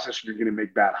your process, and you're going to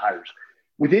make bad hires.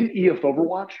 Within EF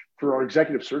Overwatch for our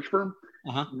executive search firm,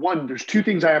 one, there's two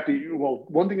things I have to, well,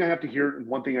 one thing I have to hear and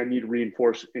one thing I need to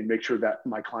reinforce and make sure that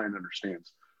my client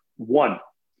understands. One,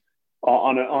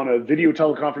 on a video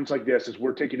teleconference like this, as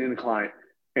we're taking in a client,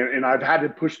 and I've had to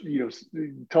push,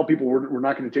 tell people we're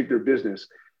not going to take their business,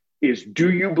 is,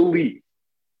 do you believe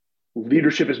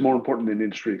leadership is more important than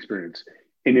industry experience?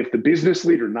 And if the business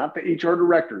leader, not the HR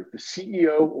director, the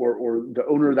CEO or the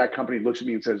owner of that company looks at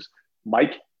me and says,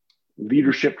 Mike,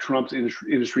 leadership trumps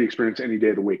industry experience any day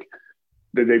of the week,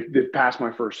 they've passed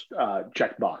my first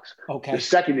check box. Okay. The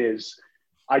second is,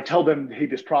 I tell them, hey,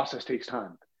 this process takes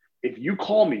time. If you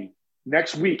call me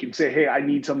next week and say, hey, I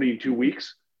need somebody in 2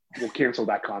 weeks, we'll cancel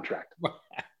that contract.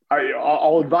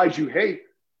 I'll advise you, hey,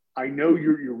 I know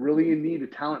you're really in need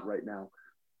of talent right now.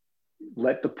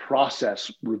 Let the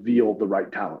process reveal the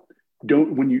right talent.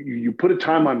 Don't, when you put a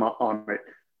timeline on it,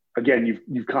 again,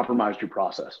 you've compromised your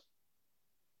process.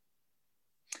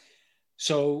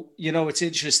 So, it's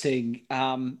interesting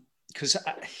because,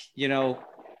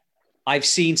 I've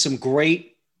seen some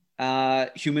great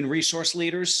human resource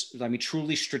leaders. I mean,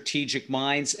 truly strategic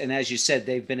minds. And as you said,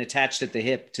 they've been attached at the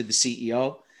hip to the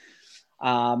CEO.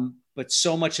 But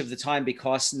so much of the time,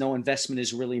 because no investment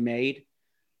is really made,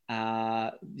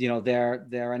 they're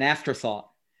an afterthought.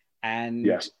 And,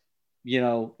 yes.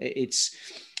 It's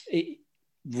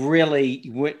really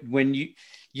when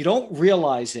you don't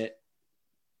realize it,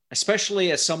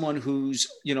 especially as someone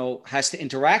who's, has to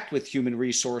interact with human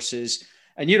resources.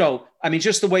 And,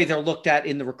 just the way they're looked at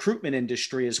in the recruitment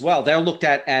industry as well. They're looked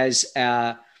at as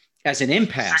an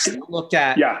impasse. They're looked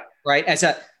at, right,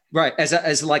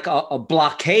 as like a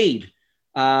blockade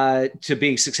to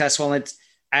being successful.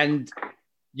 And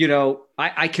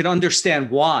I can understand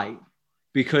why,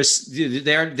 because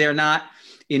they're not,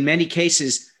 in many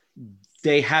cases,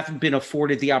 they haven't been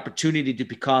afforded the opportunity to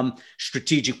become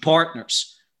strategic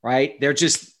partners, right? They're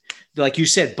just, like you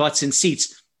said, butts in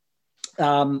seats.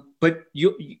 But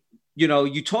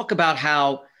you talk about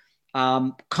how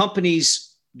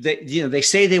companies, they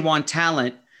say they want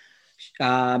talent,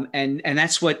 and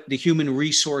that's what the human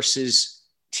resources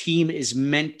team is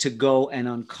meant to go and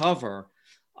uncover.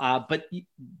 But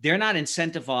they're not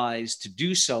incentivized to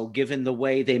do so, given the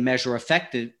way they measure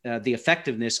the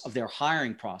effectiveness of their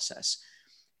hiring process.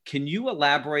 Can you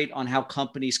elaborate on how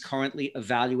companies currently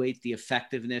evaluate the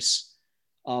effectiveness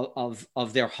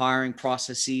of their hiring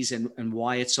processes and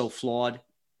why it's so flawed?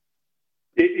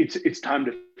 It's time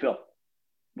to fill.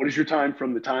 What is your time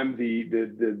from the time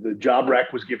the job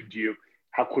rec was given to you?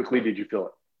 How quickly did you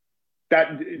fill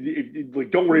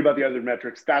it? Don't worry about the other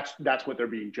metrics. That's what they're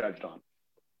being judged on.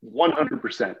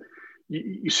 100%.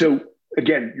 So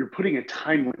again, you're putting a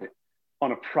time limit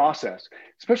on a process.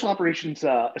 Special operations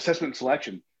assessment and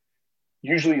selection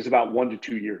usually is about 1 to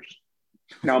 2 years.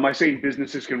 Now, am I saying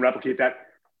businesses can replicate that?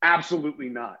 Absolutely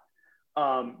not.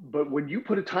 But when you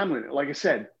put a time limit, like I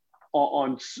said,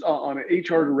 on an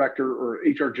HR director or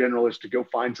HR generalist to go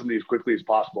find somebody as quickly as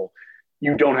possible,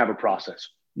 you don't have a process.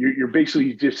 You're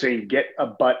basically just saying, get a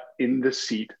butt in the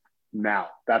seat now.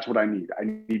 That's what I need. I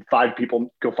need 5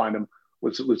 people. Go find them.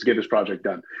 Let's get this project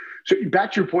done. So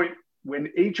back to your point,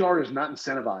 when HR is not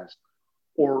incentivized,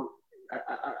 or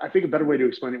I think a better way to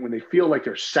explain it, when they feel like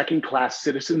they're second-class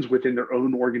citizens within their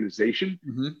own organization,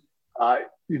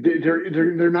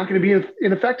 they're not going to be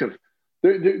ineffective.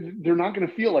 They're not going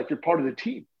to feel like they're part of the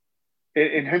team,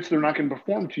 and hence they're not going to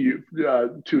perform to you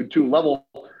to a level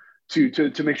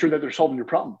to make sure that they're solving your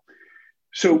problem.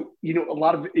 So, a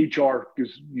lot of HR,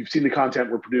 because you've seen the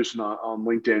content we're producing on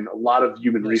LinkedIn, a lot of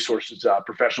human resources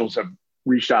professionals have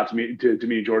reached out to me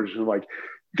and George, and are like,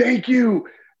 thank you.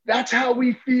 That's how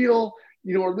we feel.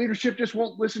 Our leadership just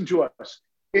won't listen to us.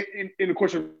 And of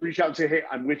course, I reach out and say, hey,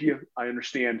 I'm with you. I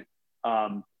understand.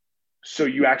 So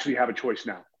you actually have a choice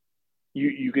now.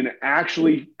 You can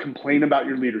actually complain about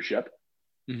your leadership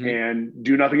and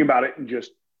do nothing about it and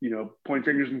just, point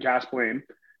fingers and cast blame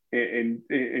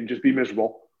and just be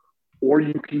miserable. Or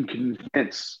you can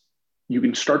convince, you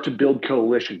can start to build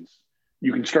coalitions.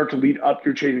 You can start to lead up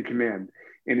your chain of command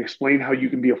and explain how you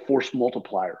can be a force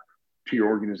multiplier to your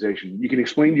organization. You can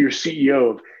explain to your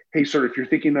CEO of, hey, sir, if you're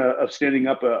thinking of standing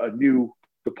up a new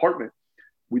department,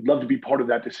 we'd love to be part of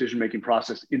that decision-making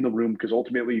process in the room, because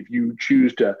ultimately, if you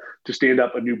choose to stand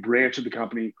up a new branch of the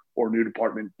company or a new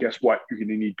department, guess what? You're going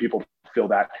to need people to fill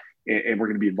that, and we're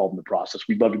going to be involved in the process.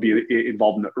 We'd love to be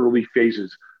involved in the early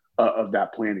phases of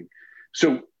that planning.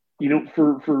 So,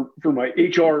 for my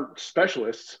HR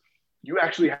specialists, you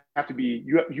actually have to be,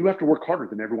 you have to work harder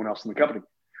than everyone else in the company.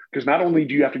 Because not only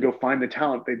do you have to go find the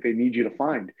talent that they need you to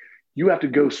find, you have to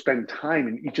go spend time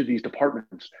in each of these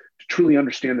departments to truly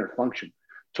understand their function,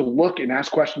 to look and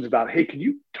ask questions about, hey, can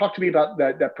you talk to me about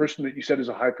that person that you said is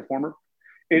a high performer?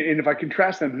 And if I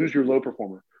contrast them, who's your low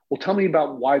performer? Well, tell me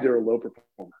about why they're a low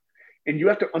performer. And you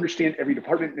have to understand every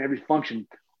department and every function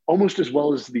almost as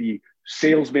well as the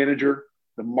sales manager,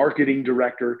 the marketing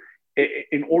director,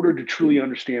 in order to truly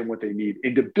understand what they need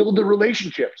and to build the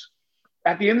relationships.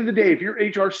 At the end of the day, if you're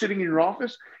HR sitting in your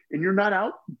office and you're not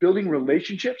out building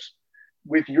relationships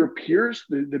with your peers,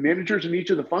 the managers in each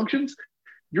of the functions,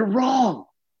 you're wrong.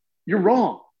 You're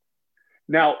wrong.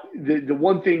 Now, the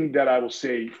one thing that I will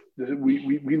say,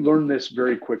 we learned this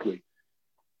very quickly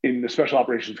in the special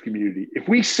operations community. If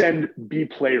we send B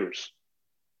players,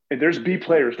 and there's B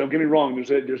players, don't get me wrong,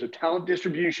 there's a talent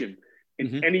distribution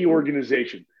in any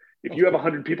organization. If you have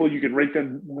 100 people, you can rate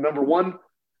them number 1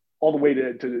 all the way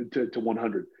to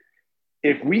 100.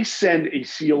 If we send a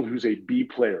SEAL who's a B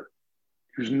player,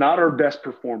 who's not our best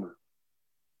performer,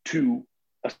 to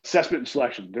assessment and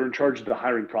selection, they're in charge of the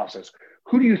hiring process,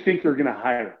 who do you think they're going to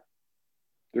hire?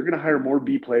 They're going to hire more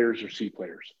B players or C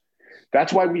players.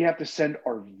 That's why we have to send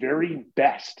our very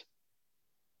best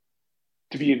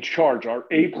to be in charge, our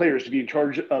A players to be in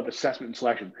charge of assessment and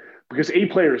selection. Because A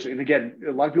players, and again,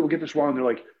 a lot of people get this wrong. They're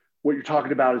like, what you're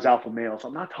talking about is alpha males.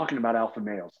 I'm not talking about alpha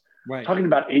males. Right. I'm talking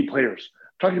about A players.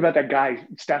 I'm talking about that guy,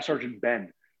 Staff Sergeant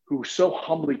Ben, who was so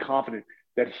humbly confident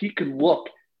that he could look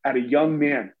at a young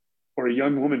man or a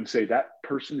young woman and say, that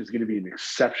person is going to be an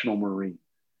exceptional Marine.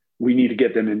 We need to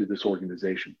get them into this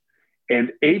organization.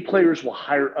 And A players will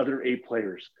hire other A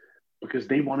players because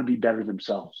they want to be better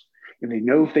themselves. And they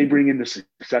know if they bring in this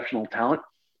exceptional talent,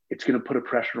 it's going to put a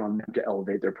pressure on them to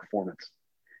elevate their performance.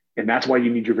 And that's why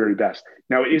you need your very best.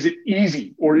 Now, is it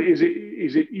easy, or is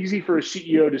it easy for a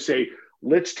CEO to say,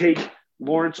 let's take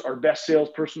Lawrence, our best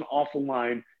salesperson, off the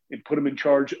line and put him in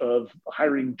charge of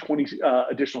hiring 20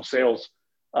 additional sales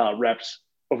reps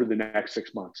over the next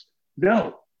 6 months?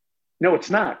 No, it's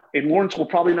not. And Lawrence will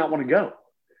probably not want to go.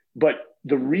 But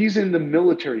the reason the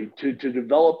military to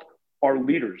develop our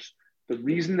leaders, the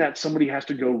reason that somebody has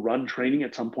to go run training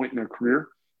at some point in their career,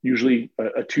 usually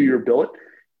a 2-year billet,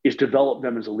 is develop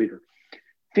them as a leader.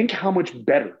 Think how much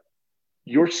better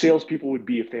your salespeople would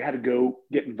be if they had to go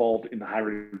get involved in the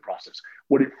hiring process.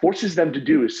 What it forces them to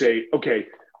do is say, okay,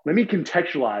 let me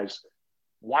contextualize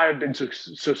why I've been so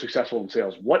successful in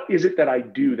sales. What is it that I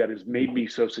do that has made me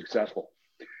so successful?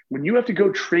 When you have to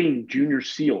go train junior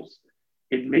SEALs,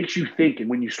 it makes you think. And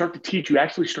when you start to teach, you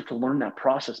actually start to learn that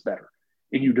process better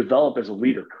and you develop as a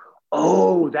leader.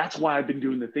 Oh, that's why I've been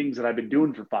doing the things that I've been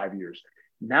doing for 5 years.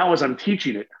 Now, as I'm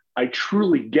teaching it, I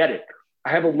truly get it. I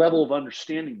have a level of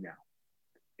understanding now.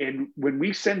 And when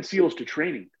we send SEALs to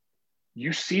training,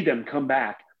 you see them come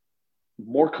back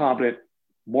more competent,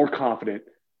 more confident,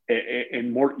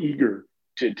 and more eager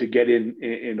to get in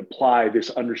and apply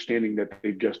this understanding that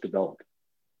they've just developed.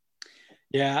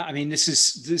 Yeah, I mean, this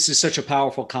is such a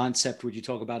powerful concept, what you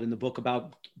talk about in the book,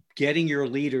 about getting your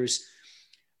leaders,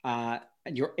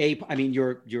 your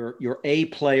A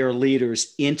player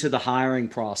leaders into the hiring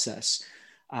process.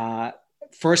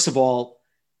 First of all,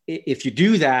 if you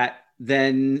do that,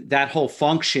 then that whole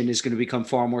function is going to become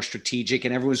far more strategic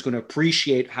and everyone's going to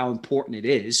appreciate how important it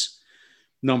is.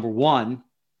 Number one.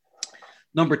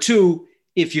 Number two,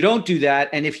 if you don't do that,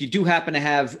 and if you do happen to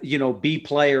have, B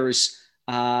players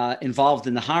involved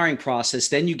in the hiring process,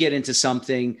 then you get into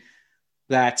something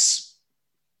that's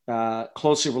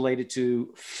closely related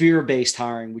to fear-based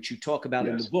hiring, which you talk about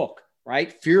in the book,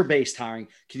 right? Fear-based hiring.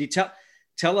 Can you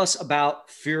tell us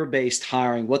about fear-based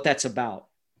hiring, what that's about?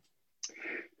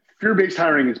 Fear-based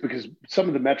hiring is because some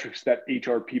of the metrics that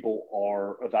HR people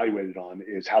are evaluated on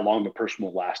is how long the person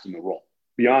will last in the role.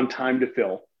 Beyond time to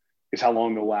fill is how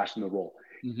long they'll last in the role.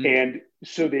 Mm-hmm. And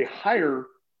so they hire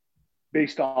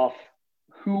based off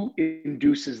who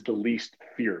induces the least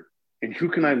fear. And who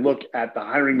can I look at the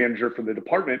hiring manager for the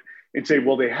department and say,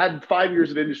 well, they had 5 years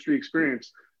of industry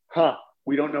experience.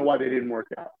 We don't know why they didn't work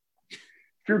out.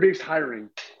 Fear-based hiring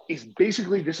is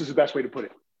basically, this is the best way to put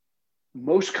it.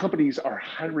 Most companies are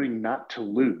hiring not to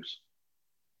lose.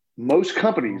 Most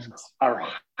companies are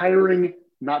hiring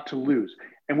not to lose.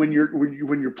 And when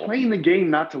you're playing the game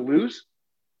not to lose,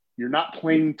 you're not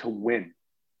playing to win.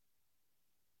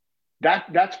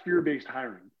 That's fear-based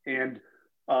hiring. And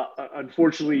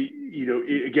unfortunately,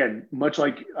 again, much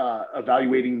like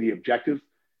evaluating the objective,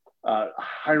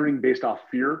 hiring based off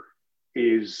fear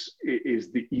is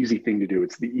the easy thing to do.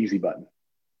 It's the easy button.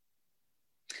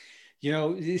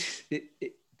 This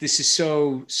is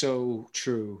so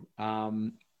true.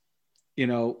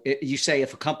 You say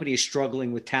if a company is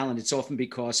struggling with talent, it's often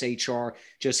because HR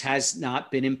just has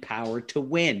not been empowered to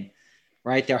win,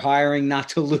 right? They're hiring not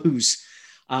to lose.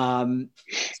 The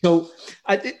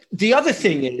other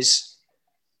thing is,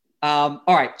 all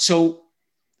right, so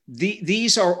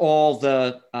these are all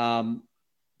the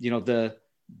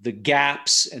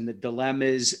gaps and the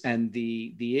dilemmas and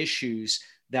the issues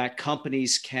that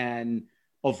companies can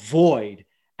avoid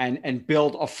and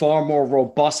build a far more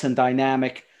robust and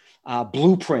dynamic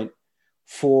blueprint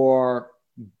for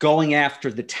going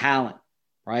after the talent,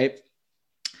 right?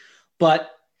 But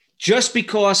just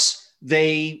because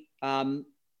they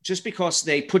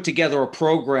put together a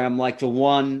program like the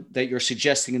one that you're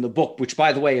suggesting in the book, which,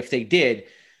 by the way, if they did,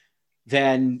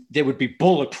 then they would be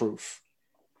bulletproof.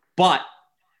 But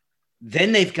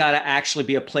then they've got to actually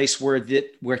be a place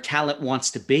where talent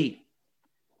wants to be.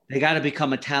 They got to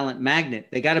become a talent magnet.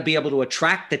 They got to be able to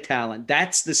attract the talent.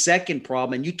 That's the second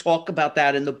problem. And you talk about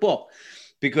that in the book,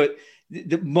 because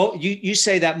you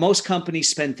say that most companies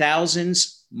spend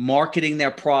thousands marketing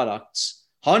their products,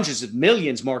 hundreds of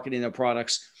millions marketing their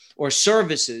products or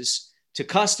services to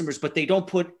customers, but they don't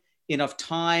put enough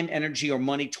time, energy, or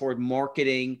money toward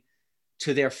marketing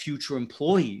to their future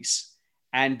employees.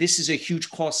 And this is a huge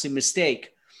costly mistake.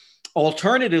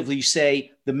 Alternatively, you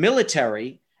say the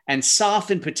military and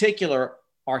SOF in particular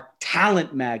are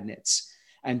talent magnets,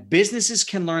 and businesses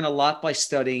can learn a lot by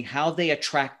studying how they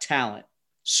attract talent.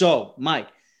 So, Mike,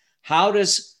 how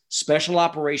does special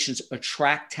operations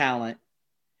attract talent,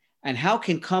 and how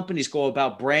can companies go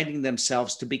about branding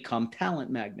themselves to become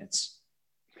talent magnets?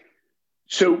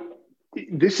 So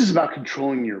this is about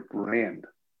controlling your brand.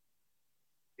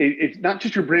 It's not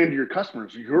just your brand to your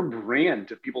customers, your brand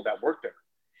to people that work there.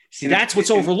 See, that's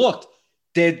what's overlooked.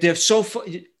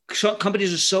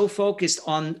 Companies are so focused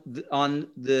on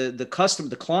the customer,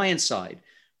 the client side,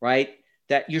 right?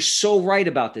 That you're so right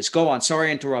about this. Go on. Sorry,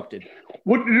 I interrupted.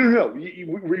 No.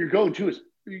 Where you're going to is,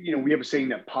 we have a saying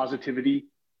that positivity,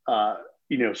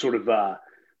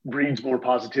 breeds more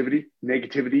positivity.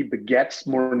 Negativity begets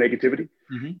more negativity.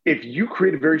 Mm-hmm. If you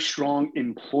create a very strong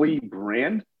employee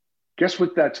brand, guess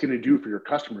what that's going to do for your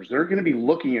customers? They're going to be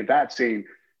looking at that saying,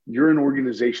 you're an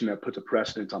organization that puts a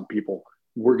precedence on people.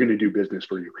 We're going to do business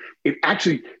for you. It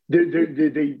actually,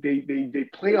 they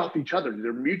play off each other.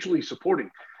 They're mutually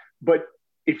supporting. But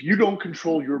if you don't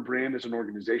control your brand as an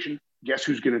organization, guess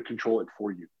who's going to control it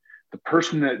for you? The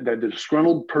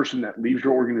disgruntled person that leaves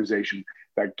your organization,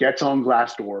 that gets on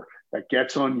Glassdoor, that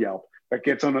gets on Yelp, that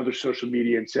gets on other social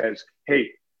media and says,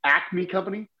 hey, Acme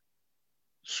company,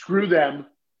 screw them,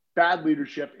 bad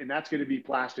leadership, and that's going to be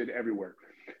plastered everywhere.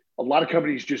 A lot of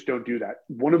companies just don't do that.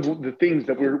 One of the things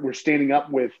that we're standing up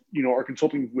with, our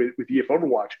consulting with EF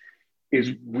Overwatch,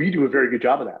 is we do a very good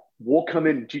job of that. We'll come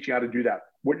in and teach you how to do that.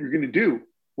 What you're going to do,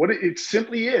 what it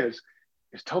simply is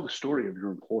tell the story of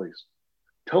your employees.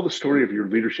 Tell the story of your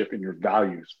leadership and your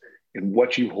values and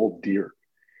what you hold dear,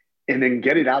 and then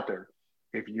get it out there.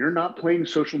 If you're not playing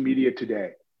social media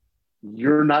today,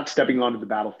 you're not stepping onto the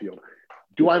battlefield.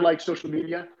 Do I like social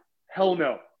media? Hell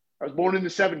no. I was born in the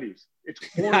 70s. It's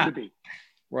important to be.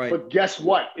 Right. But guess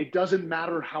what? It doesn't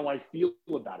matter how I feel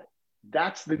about it.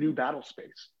 That's the new battle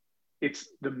space. It's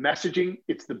the messaging.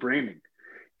 It's the branding.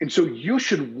 And so you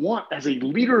should want, as a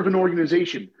leader of an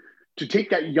organization, to take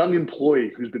that young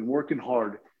employee who's been working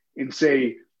hard and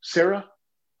say, Sarah,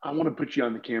 I want to put you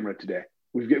on the camera today.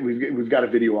 We've got a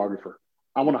videographer.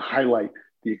 I want to highlight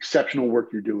the exceptional work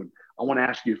you're doing. I want to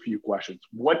ask you a few questions.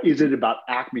 What is it about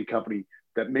Acme Company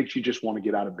that makes you just want to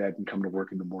get out of bed and come to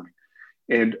work in the morning?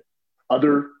 And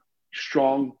other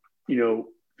strong,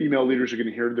 female leaders are going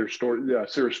to hear their story,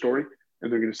 Sarah's story,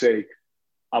 and they're going to say,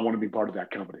 I want to be part of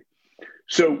that company.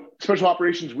 So special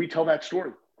operations, we tell that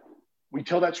story. We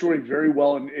tell that story very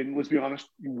well. And let's be honest,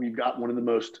 we've got one of the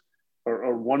most,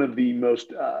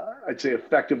 I'd say,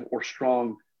 effective or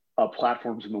strong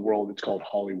platforms in the world. It's called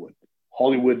Hollywood.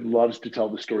 Hollywood loves to tell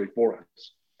the story for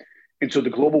us. And so the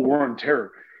global war on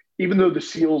terror, even though the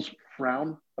SEALs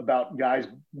frown about guys,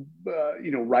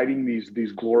 writing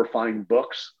these glorifying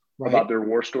books about their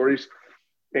war stories,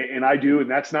 and I do,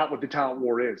 and that's not what the talent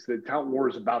war is. The talent war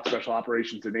is about special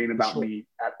operations. It ain't about me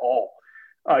at all.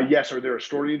 Yes, are there a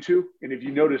story or two? And if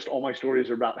you noticed, all my stories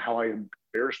are about how I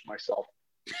embarrassed myself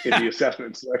in the assessment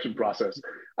and selection process.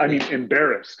 I mean,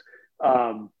 embarrassed.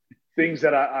 Things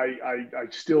that I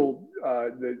still,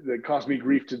 that cause me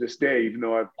grief to this day, even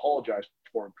though I apologized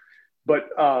for them. But,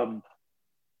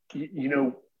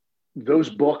 those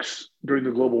books during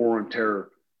the global war on terror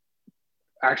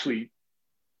actually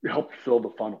helped fill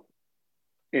the funnel.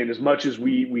 And as much as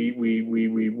we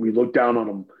look down on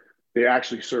them, they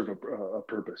actually serve a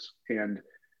purpose. And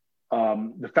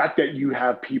The fact that you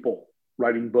have people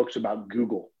writing books about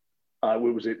Google, what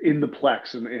was it, In the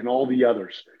Plex and all the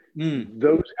others,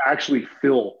 those actually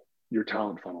fill your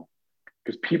talent funnel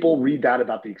because people read that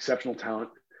about the exceptional talent,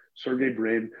 Sergey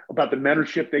Brin, about the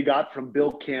mentorship they got from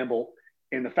Bill Campbell,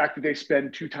 and the fact that they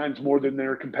spend 2 times more than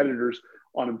their competitors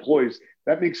on employees.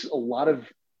 That makes a lot of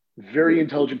very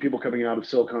intelligent people coming out of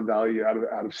Silicon Valley,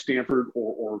 out of Stanford,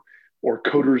 or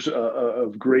coders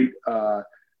of great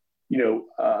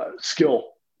skill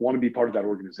want to be part of that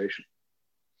organization.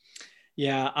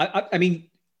 Yeah, I mean,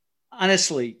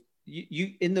 honestly,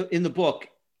 you in the book,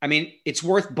 I mean, it's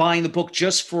worth buying the book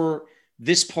just for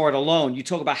this part alone. You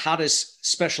talk about how does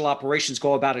special operations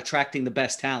go about attracting the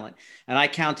best talent, and I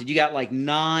counted. You got like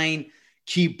 9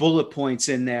 key bullet points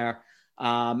in there,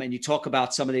 and you talk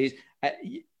about some of these.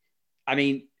 I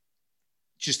mean,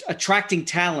 just attracting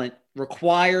talent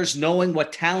requires knowing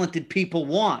what talented people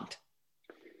want.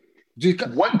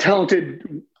 What talented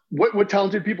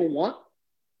people want?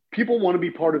 People want to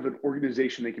be part of an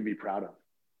organization they can be proud of.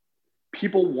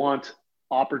 People want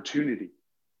opportunity.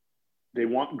 They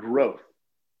want growth.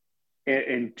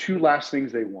 And 2 last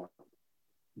things they want.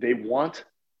 They want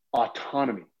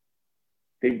autonomy.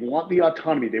 They want the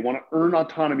autonomy. They want to earn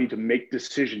autonomy to make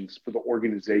decisions for the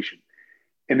organization.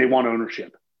 And they want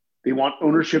ownership. They want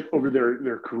ownership over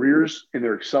their careers and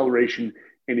their acceleration.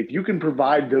 And if you can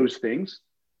provide those things,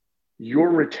 your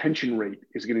retention rate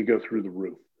is going to go through the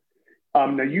roof.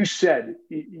 Now you said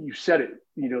it,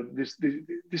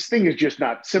 this thing is just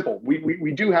not simple.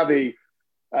 We do have it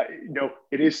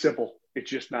is simple. It's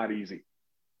just not easy.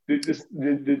 The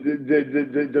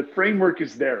framework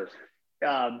is there.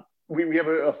 We have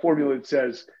a formula that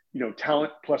says,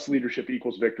 talent plus leadership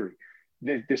equals victory.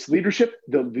 This leadership,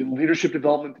 the leadership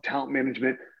development, the talent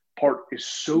management part is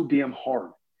so damn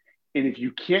hard. And if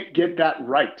you can't get that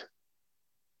right,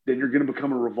 then you're going to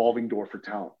become a revolving door for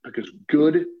talent, because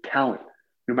good talent,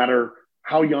 no matter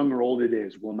how young or old it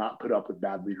is, will not put up with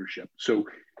bad leadership. So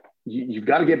you've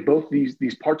got to get both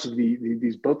these parts of these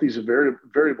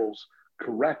variables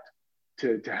correct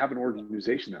to have an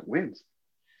organization that wins.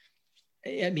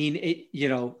 I mean,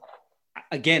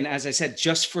 again, as I said,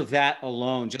 just for that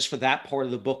alone, just for that part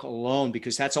of the book alone,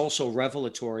 because that's also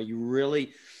revelatory. You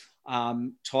really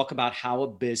talk about how a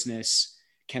business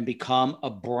can become a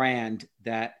brand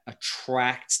that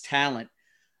attracts talent,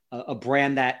 a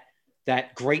brand that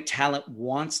great talent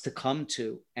wants to come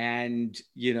to. And,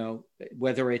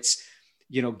 whether it's,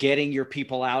 getting your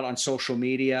people out on social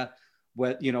media,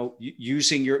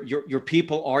 using your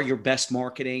people are your best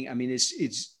marketing. I mean,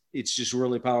 it's just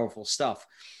really powerful stuff.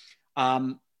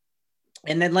 And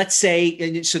then let's say,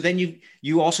 and so then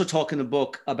you also talk in the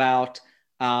book about,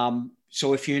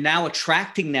 so if you're now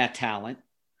attracting that talent,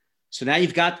 so now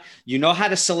you know how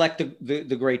to select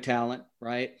the great talent,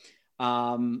 right?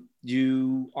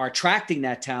 You are attracting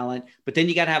that talent, but then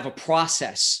you got to have a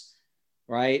process,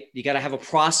 right? You got to have a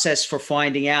process for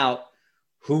finding out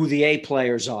who the A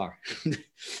players are.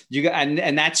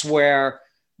 And that's where,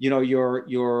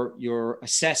 your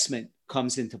assessment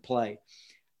comes into play.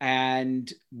 And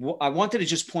I wanted to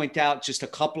just point out just a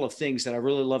couple of things that I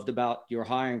really loved about your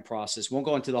hiring process. Won't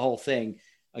go into the whole thing.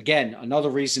 Again, another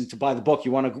reason to buy the book.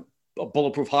 You want a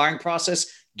bulletproof hiring process,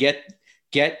 get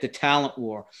the talent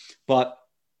war. But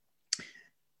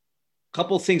a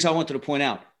couple of things I wanted to point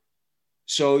out.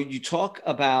 So you talk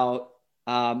about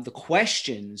the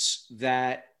questions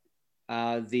that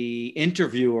the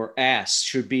interviewer asks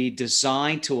should be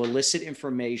designed to elicit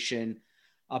information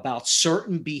about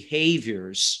certain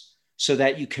behaviors so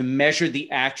that you can measure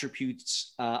the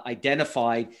attributes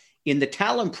identified in the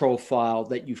talent profile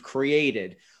that you've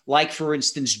created, like, for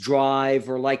instance, drive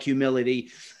or like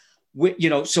humility.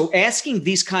 So asking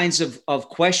these kinds of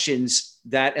questions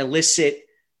that elicit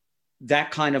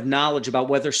that kind of knowledge about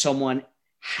whether someone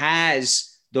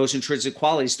has those intrinsic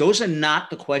qualities, those are not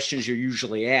the questions you're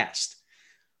usually asked,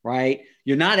 right?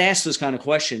 You're not asked those kind of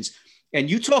questions. And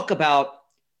you talk about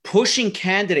pushing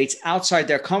candidates outside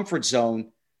their comfort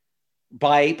zone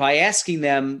by asking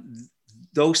them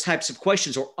those types of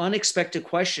questions or unexpected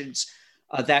questions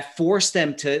that force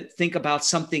them to think about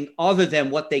something other than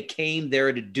what they came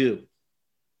there to do,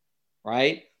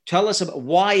 right? Tell us about,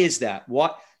 why is that?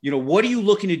 What are you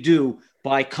looking to do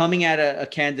by coming at a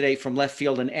candidate from left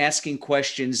field and asking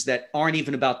questions that aren't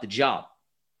even about the job?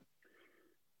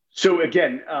 So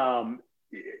again,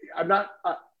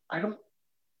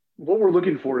 what we're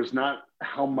looking for is not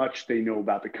how much they know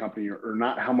about the company or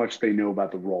not how much they know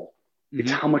about the role. Mm-hmm.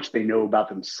 It's how much they know about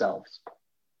themselves.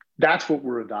 That's what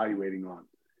we're evaluating on,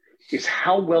 is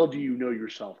how well do you know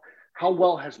yourself? How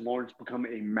well has Lawrence become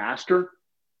a master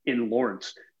in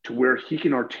Lawrence? to where he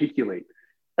can articulate.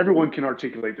 Everyone can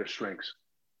articulate their strengths.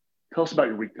 Tell us about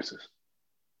your weaknesses.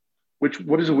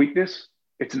 What is a weakness?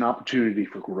 It's an opportunity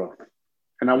for growth.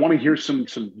 And I want to hear some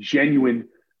genuine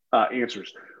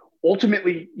answers.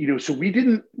 Ultimately, so we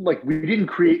didn't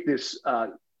create this,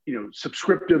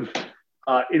 subscriptive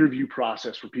interview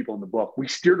process for people in the book. We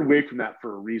steered away from that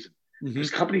for a reason,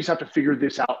 because companies have to figure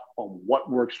this out on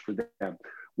what works for them.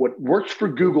 What works for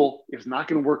Google is not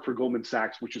going to work for Goldman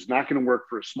Sachs, which is not going to work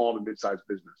for a small to mid-sized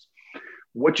business.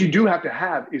 What you do have to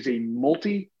have is a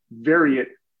multivariate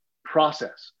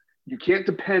process. You can't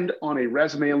depend on a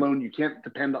resume alone. You can't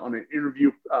depend on an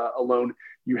interview alone.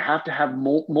 You have to have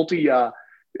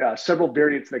several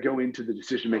variants that go into the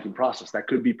decision-making process. That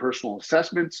could be personal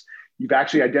assessments. You've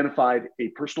actually identified a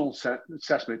personal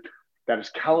assessment that is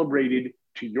calibrated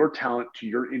to your talent, to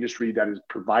your industry, that is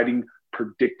providing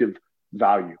predictive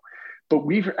value. But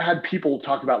we've had people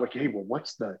talk about like, hey, well,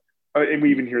 and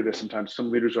we even hear this sometimes. Some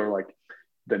leaders are like,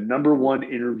 the number one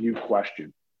interview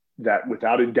question that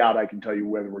without a doubt, I can tell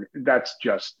you that's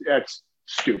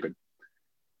stupid.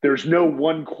 There's no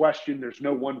one question. There's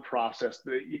no one process.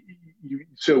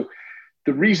 So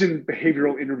the reason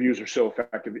behavioral interviews are so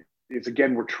effective is,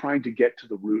 again, we're trying to get to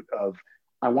the root of,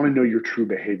 I want to know your true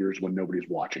behaviors when nobody's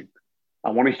watching.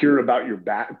 I want to hear about your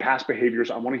past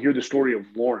behaviors. I want to hear the story of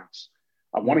Lawrence.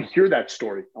 I want to hear that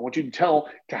story. I want you to tell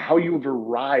to how you have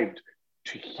arrived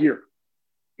to here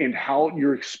and how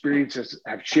your experiences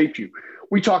have shaped you.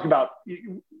 We talk about,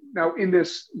 now in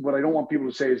this, what I don't want people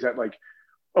to say is that like,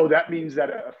 oh, that means that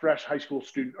a fresh high school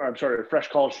student, or I'm sorry, a fresh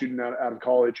college student out of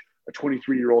college, a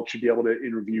 23-year-old should be able to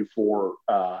interview for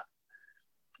a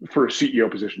CEO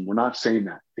position. We're not saying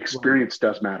that. Experience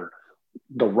does matter.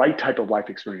 The right type of life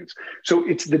experience. So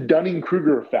it's the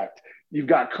Dunning-Kruger effect. You've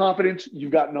got confidence,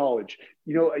 you've got knowledge.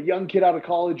 A young kid out of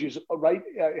college is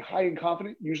high and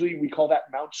confident. Usually we call that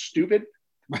Mount Stupid.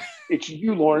 It's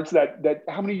you, Lawrence, that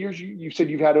how many years you said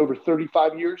you've had over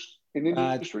 35 years in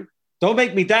industry? Don't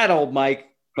make me that old, Mike,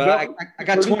 but no, I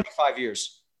got 25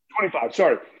 years. 25,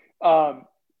 sorry.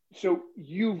 So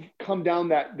you've come down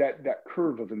that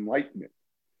curve of enlightenment.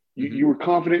 You were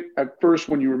confident at first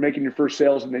when you were making your first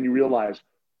sales, and then you realized,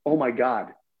 oh my God,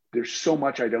 there's so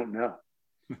much I don't know.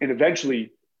 And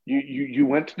eventually you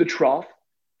went to the trough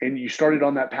and you started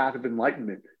on that path of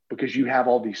enlightenment because you have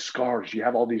all these scars, you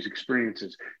have all these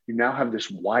experiences. You now have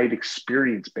this wide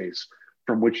experience base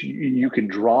from which you can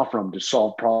draw from to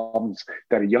solve problems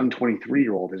that a young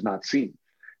 23-year-old has not seen.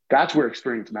 That's where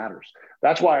experience matters.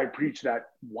 That's why I preach that.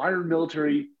 Why are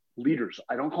military leaders?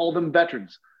 I don't call them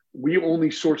veterans. We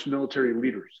only source military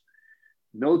leaders.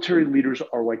 Military leaders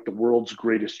are like the world's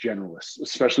greatest generalists,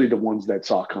 especially the ones that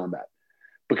saw combat,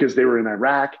 because they were in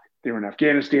Iraq, they were in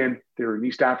Afghanistan, they were in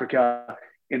East Africa,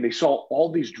 and they saw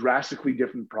all these drastically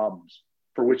different problems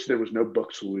for which there was no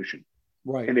book solution.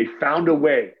 Right. And they found a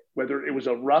way, whether it was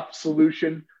a rough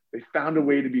solution, they found a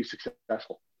way to be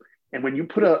successful. And when you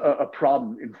put a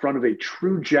problem in front of a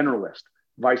true generalist,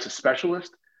 vice a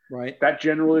specialist, right, that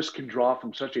generalist can draw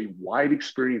from such a wide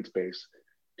experience base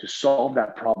to solve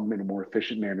that problem in a more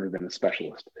efficient manner than a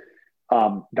specialist.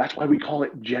 That's why we call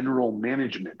it general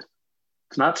management.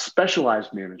 It's not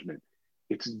specialized management.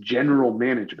 It's general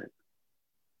management,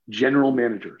 general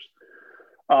managers.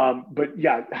 But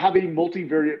yeah, have a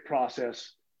multivariate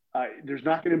process. There's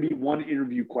not going to be one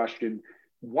interview question.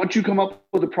 Once you come up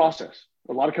with a process,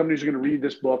 a lot of companies are going to read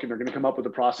this book and they're going to come up with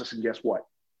a process, and guess what?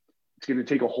 It's going to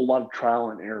take a whole lot of trial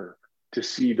and error to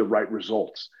see the right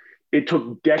results. It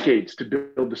took decades to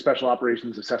build the special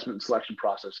operations assessment and selection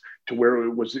process to where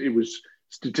it was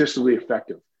statistically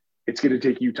effective. It's going to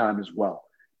take you time as well.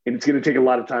 And it's going to take a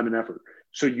lot of time and effort.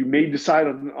 So you may decide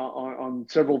on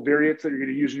several variants that you're going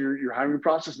to use in your hiring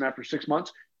process. And after 6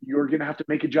 months, you're going to have to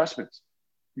make adjustments.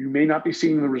 You may not be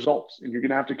seeing the results, and you're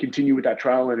going to have to continue with that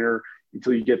trial and error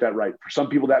until you get that right. For some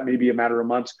people, that may be a matter of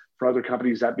months. For other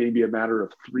companies, that may be a matter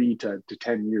of 3 to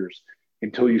 10 years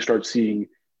until you start seeing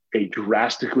a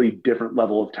drastically different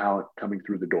level of talent coming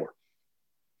through the door.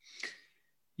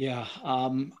 Yeah.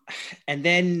 And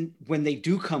then when they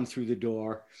do come through the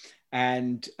door,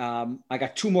 and I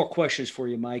got 2 more questions for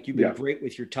you, Mike. You've been great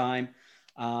with your time.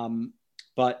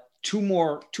 But two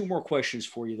more questions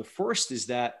for you. The first is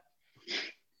that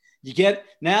you get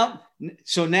now.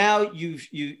 So now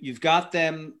you've got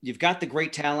them. You've got the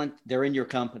great talent. They're in your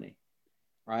company,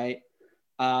 right?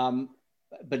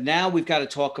 But now we've got to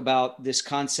talk about this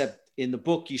concept in the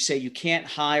book. You say you can't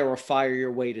hire or fire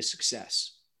your way to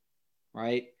success,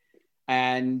 right?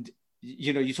 And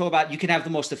you talk about you can have the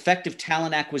most effective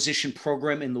talent acquisition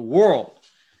program in the world,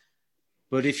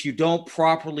 but if you don't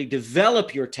properly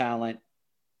develop your talent,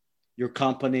 your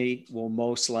company will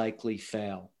most likely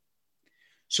fail.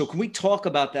 So can we talk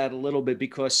about that a little bit?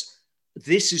 Because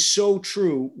this is so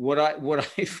true. What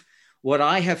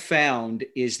I have found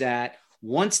is that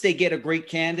once they get a great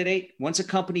candidate, once a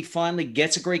company finally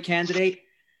gets a great candidate,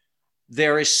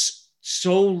 there is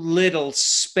so little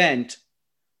spent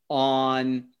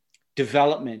on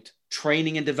development,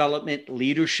 training and development,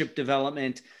 leadership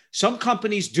development. Some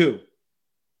companies do.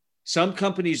 Some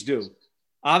companies do.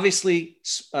 Obviously,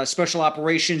 special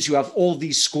operations, you have all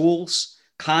these schools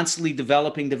constantly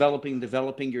developing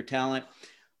your talent,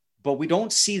 but we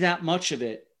don't see that much of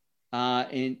it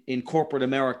in corporate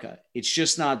America. It's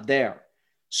just not there.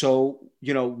 So,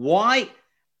 why,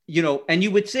 and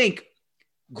you would think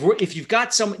if you've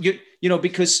got some,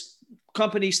 because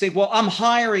companies think, well, I'm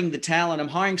hiring the talent. I'm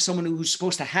hiring someone who's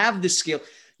supposed to have this skill.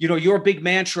 Your big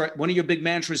mantra, one of your big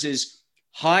mantras is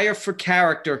hire for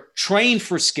character, train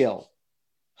for skill.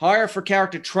 Hire for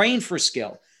character, train for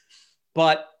skill.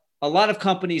 But a lot of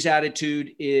companies'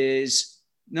 attitude is,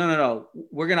 no.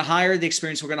 We're going to hire the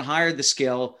experience. We're going to hire the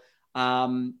skill.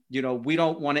 We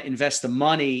don't want to invest the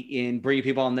money in bringing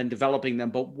people on and then developing them.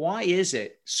 But why is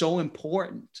it so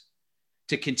important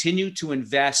to continue to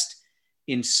invest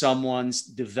in someone's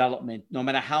development, no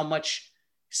matter how much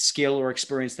skill or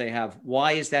experience they have?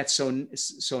 Why is that so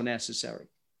necessary?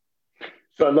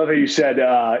 So I love how you said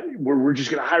we're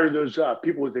just going to hire those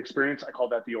people with experience. I call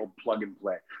that the old plug and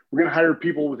play. We're going to hire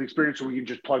people with experience so we can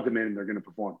just plug them in and they're going to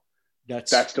perform. That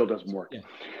still doesn't work. Yeah.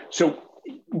 So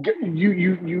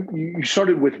you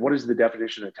started with, what is the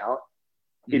definition of talent?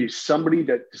 Mm-hmm. It is somebody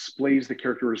that displays the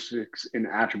characteristics and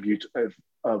attributes of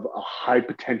a high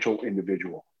potential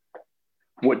individual.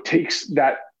 What takes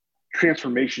that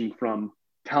transformation from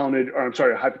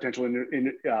a high potential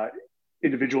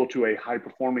individual to a high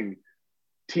performing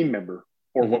team member,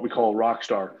 or what we call a rock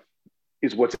star,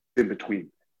 is what's in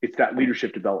between. It's that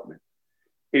leadership development.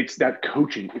 It's that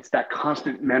coaching. It's that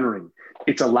constant mentoring.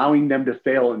 It's allowing them to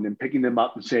fail and then picking them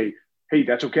up and say, hey,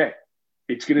 that's okay.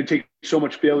 It's going to take so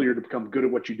much failure to become good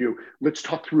at what you do. Let's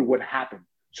talk through what happened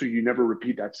so you never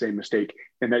repeat that same mistake,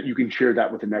 and that you can share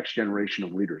that with the next generation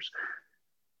of leaders.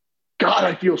 God,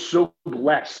 I feel so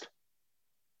blessed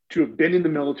to have been in the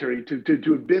military, to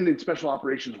have been in special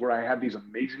operations where I had these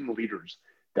amazing leaders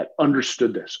that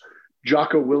understood this.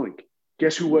 Jocko Willink.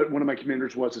 Guess who one of my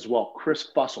commanders was as well?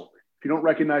 Chris Fussell. If you don't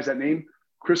recognize that name,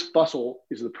 Chris Fussell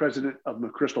is the president of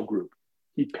McChrystal Group.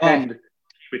 He penned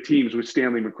the teams with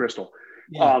Stanley McChrystal.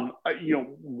 Yeah.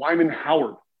 Wyman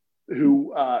Howard,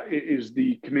 who is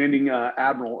the commanding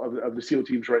admiral of the SEAL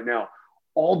teams right now.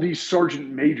 All these sergeant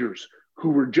majors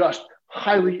who were just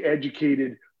highly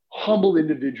educated, humble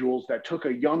individuals that took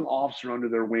a young officer under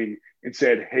their wing and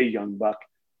said, hey, young buck,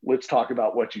 let's talk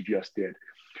about what you just did.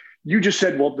 You just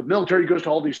said, well, the military goes to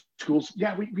all these schools.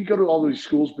 Yeah, we go to all these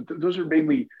schools, but those are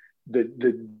mainly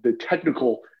the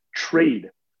technical trade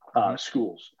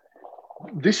schools.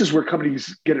 This is where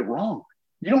companies get it wrong.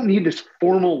 You don't need this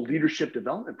formal leadership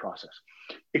development process.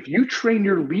 If you train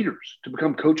your leaders to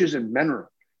become coaches and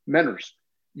mentors,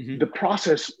 the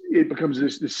process, it becomes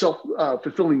this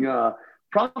self-fulfilling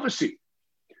prophecy.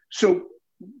 So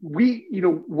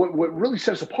what really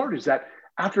sets us apart is that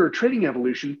after a training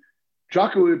evolution,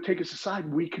 Jocko would take us aside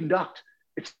and we conduct.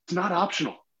 It's not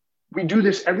optional. We do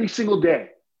this every single day.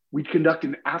 We conduct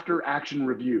an after-action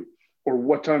review, or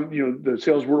what time, the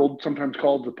sales world sometimes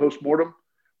called the post-mortem.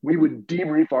 We would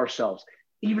debrief ourselves.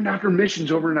 Even after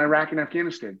missions over in Iraq and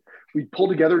Afghanistan, we'd pull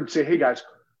together and say, hey guys,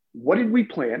 what did we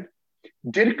plan?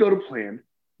 Did it go to plan?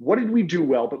 What did we do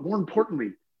well? But more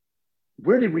importantly,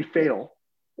 where did we fail?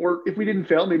 Or if we didn't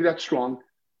fail, maybe that's strong.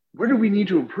 Where do we need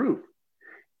to improve?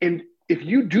 And if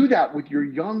you do that with your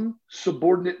young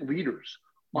subordinate leaders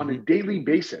on a daily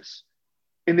basis,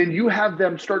 and then you have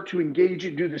them start to engage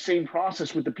and do the same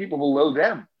process with the people below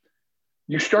them,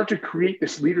 you start to create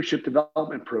this leadership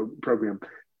development program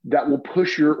that will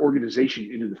push your organization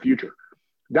into the future.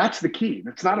 That's the key.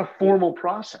 It's not a formal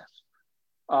process.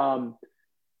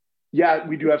 Yeah,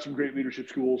 we do have some great leadership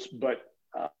schools, but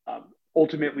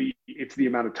ultimately it's the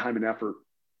amount of time and effort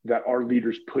that our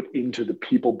leaders put into the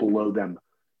people below them.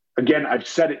 Again, I've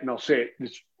said it and I'll say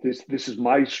it. This is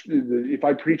if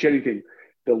I preach anything,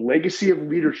 the legacy of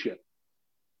leadership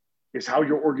is how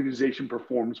your organization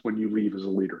performs when you leave as a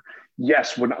leader.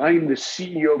 Yes, when I'm the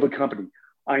CEO of a company,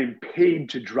 I am paid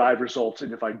to drive results.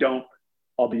 And if I don't,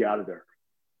 I'll be out of there.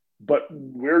 But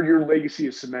where your legacy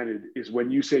is cemented is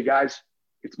when you say, guys,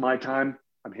 it's my time.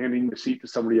 I'm handing the seat to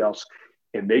somebody else.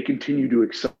 And they continue to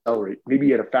accelerate,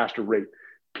 maybe at a faster rate.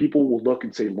 People will look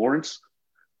and say, Lawrence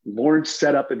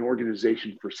set up an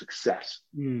organization for success.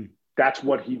 That's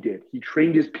what he did. He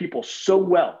trained his people so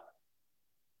well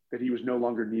that he was no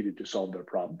longer needed to solve their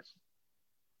problems.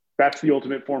 That's the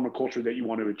ultimate form of culture that you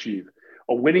want to achieve.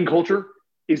 A winning culture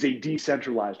is a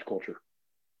decentralized culture.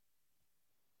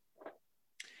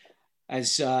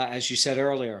 As you said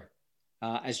earlier,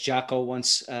 as Jocko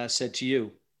once said to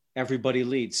you, everybody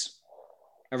leads.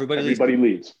 Everybody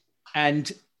leads.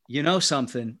 And you know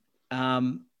something,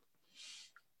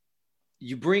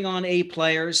 you bring on A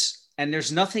players, and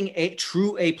there's nothing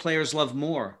true A players love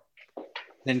more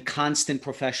than constant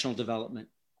professional development.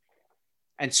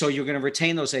 And so you're going to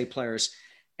retain those A players.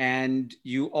 And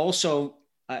you also,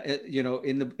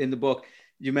 in the book,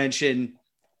 you mentioned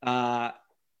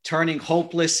turning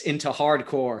hopeless into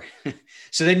hardcore.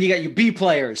 So then you got your B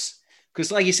players,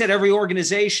 because like you said, every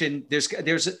organization there's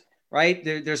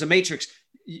a matrix.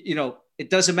 It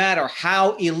doesn't matter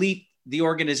how elite the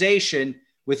organization.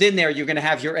 Within there, you're going to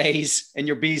have your A's and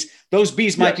your B's. Those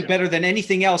B's might be better than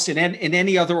anything else in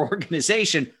any other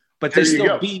organization, but there's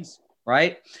still B's,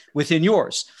 right, within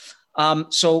yours.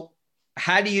 So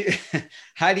how do you,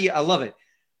 I love it.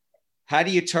 How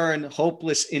do you turn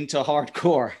hopeless into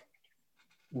hardcore?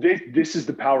 This is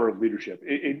the power of leadership.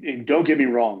 And don't get me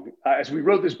wrong. As we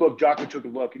wrote this book, Jocko took a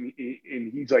look and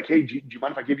he's like, hey, do you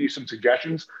mind if I give you some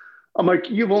suggestions? I'm like,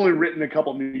 you've only written a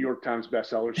couple New York Times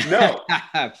bestsellers. No,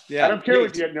 yeah, I don't care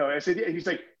what you had. No, I said, he's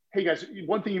like, hey guys,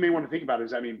 one thing you may want to think about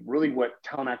is, really what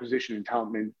talent acquisition and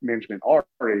talent management are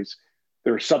is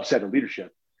they're a subset of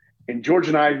leadership. And George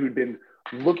and I, who'd been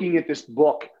looking at this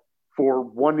book for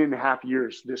 1.5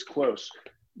 years, this close,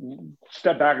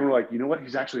 step back and we're like, you know what?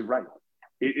 He's actually right.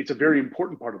 It's a very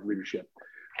important part of leadership.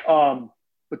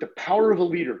 But the power of a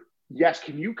leader, yes,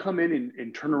 can you come in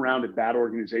and turn around a bad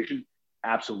organization?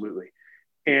 Absolutely.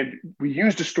 And we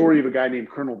used a story of a guy named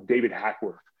Colonel David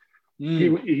Hackworth.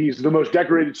 He's the most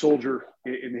decorated soldier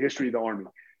in the history of the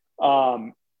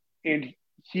Army. And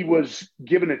he was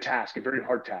given a task, a very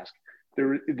hard task.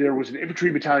 There was an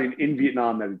infantry battalion in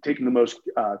Vietnam that had taken the most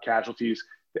casualties.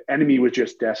 The enemy was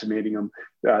just decimating them.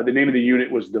 The name of the unit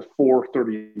was the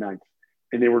 439th,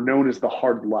 and they were known as the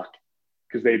Hard Luck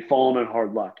because they had fallen on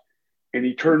hard luck. And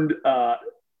he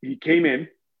came in,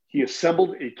 he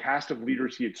assembled a cast of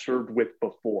leaders he had served with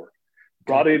before,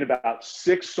 brought in about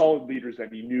 6 solid leaders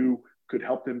that he knew could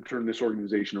help them turn this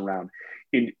organization around.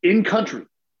 And in country,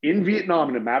 in Vietnam,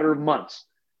 in a matter of months,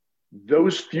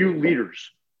 those few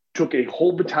leaders took a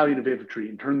whole battalion of infantry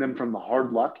and turned them from the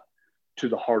hard luck to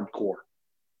the hardcore.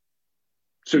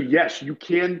 So yes, you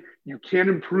can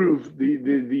improve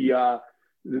the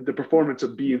performance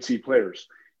of B and C players.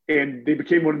 And they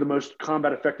became one of the most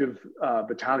combat effective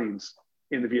battalions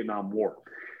in the Vietnam War.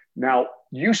 Now,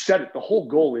 you said it, the whole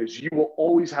goal is you will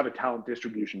always have a talent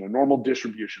distribution, a normal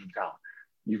distribution of talent.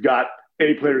 You've got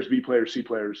A players, B players, C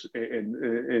players,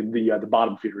 and the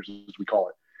bottom feeders, as we call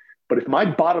it. But if my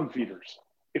bottom feeders,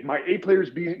 if my A players,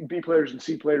 B players, and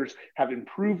C players have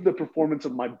improved the performance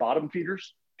of my bottom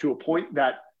feeders to a point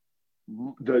that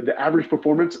the average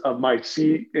performance of my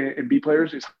C and B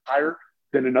players is higher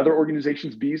than another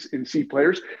organization's B's and C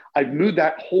players, I've moved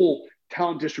that whole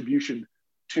talent distribution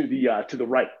to the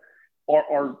right.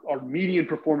 Our median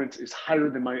performance is higher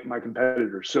than my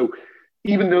competitors. So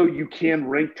even though you can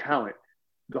rank talent,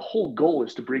 the whole goal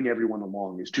is to bring everyone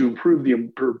along, is to improve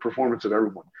the performance of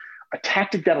everyone. A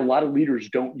tactic that a lot of leaders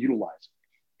don't utilize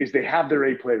is they have their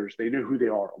A players. They know who they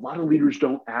are. A lot of leaders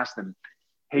don't ask them,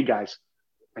 hey guys,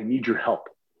 I need your help.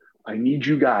 I need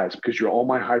you guys, because you're all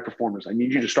my high performers. I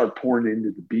need you to start pouring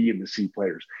into the B and the C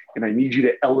players. And I need you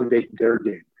to elevate their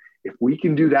game. If we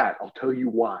can do that, I'll tell you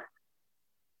why.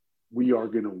 We are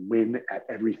going to win at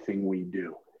everything we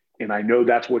do. And I know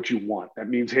that's what you want. That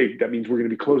means we're going to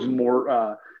be closing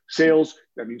more sales.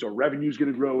 That means our revenue is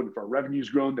going to grow. And if our revenue is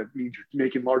growing, that means you're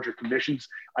making larger commissions.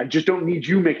 I just don't need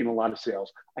you making a lot of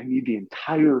sales. I need the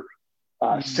entire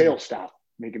sales staff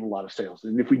making a lot of sales.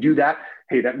 And if we do that,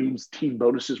 hey, that means team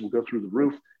bonuses will go through the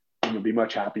roof and you'll be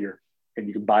much happier. And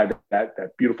you can buy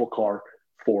that beautiful car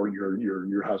for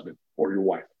your husband or your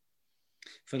wife.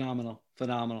 Phenomenal.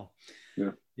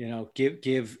 Yeah.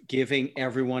 Giving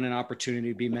everyone an opportunity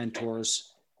to be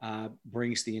mentors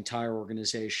brings the entire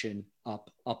organization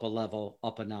up a level,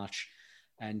 up a notch.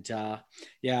 And I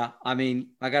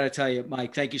got to tell you,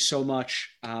 Mike, thank you so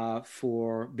much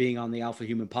for being on the Alpha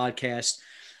Human podcast.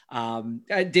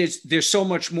 There's so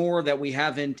much more that we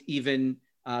haven't even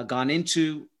gone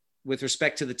into with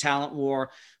respect to the talent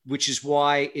war, which is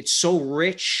why it's so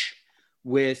rich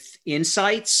with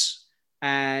insights.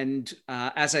 And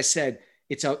as I said,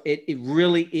 it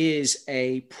really is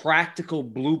a practical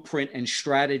blueprint and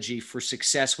strategy for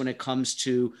success when it comes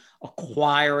to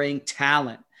acquiring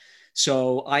talent.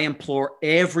 So I implore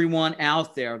everyone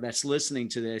out there that's listening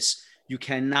to this, You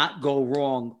cannot go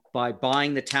wrong by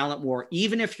buying the Talent War,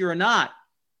 even if you're not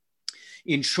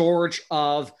in charge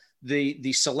of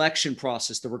the selection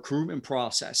process, the recruitment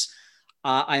process.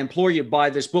 I implore you to buy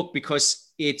this book because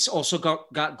it's also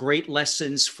got great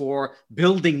lessons for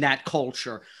building that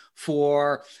culture,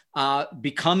 for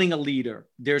becoming a leader.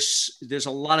 There's a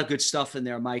lot of good stuff in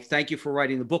there, Mike. Thank you for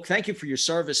writing the book. Thank you for your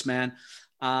service, man.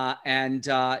 Yeah,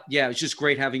 it's just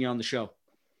great having you on the show.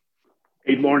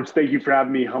 Hey, Lawrence, thank you for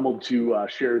having me. Humbled to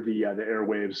share the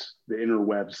airwaves, the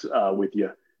interwebs with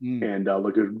you. And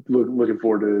looking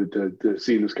forward to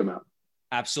seeing this come out.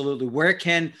 Absolutely. Where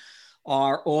can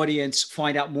our audience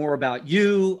find out more about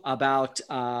you, about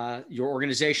your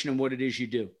organization and what it is you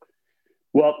do?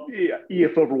 Well,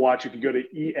 EF Overwatch, if you go to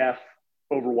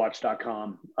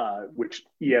efoverwatch.com, which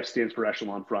EF stands for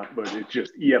Echelon Front, but it's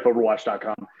just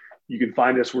efoverwatch.com. You can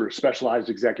find us. We're a specialized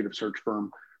executive search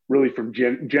firm, really from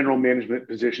general management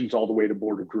positions all the way to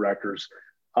board of directors.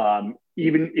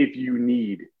 Even if you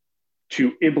need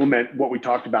to implement what we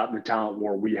talked about in the Talent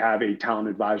War, we have a talent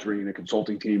advisory and a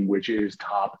consulting team, which is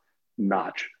top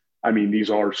notch. I mean, these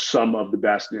are some of the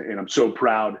best, and I'm so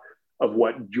proud of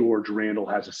what George Randall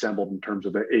has assembled in terms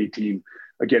of the A team.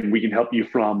 Again, we can help you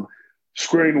from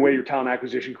squaring away your talent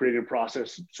acquisition, creating a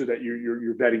process so that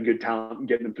you're vetting good talent and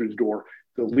getting them through the door,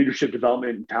 the leadership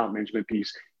development and talent management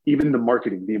piece, even the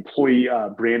marketing, the employee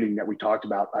branding that we talked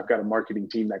about. I've got a marketing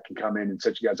team that can come in and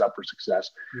set you guys up for success.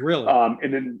 Really?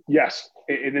 And then, yes.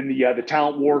 And then the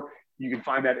Talent War, you can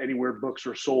find that anywhere books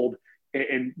are sold.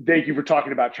 And thank you for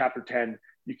talking about chapter 10.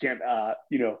 You can't,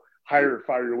 hire or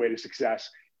fire your way to success.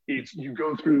 It's you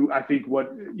go through, I think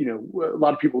what, a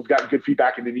lot of people have gotten good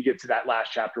feedback, and then you get to that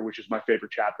last chapter, which is my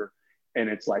favorite chapter. And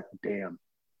it's like, damn,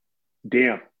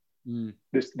 the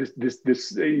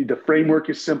framework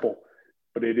is simple,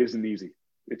 but it isn't easy.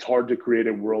 It's hard to create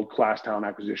a world-class talent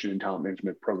acquisition and talent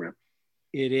management program.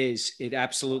 It is. It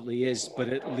absolutely is. But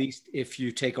at least if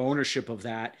you take ownership of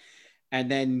that, and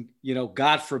then,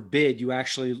 God forbid, you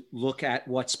actually look at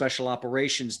what special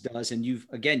operations does, and you've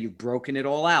broken it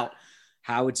all out,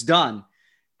 how it's done.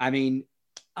 I mean,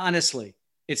 honestly,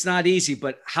 it's not easy,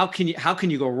 but how can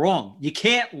you go wrong? You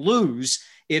can't lose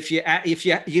if you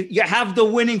have the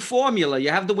winning formula, you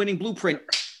have the winning blueprint,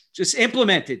 just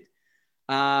implement it.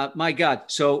 My God.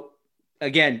 So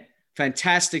again,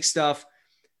 fantastic stuff.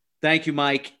 Thank you,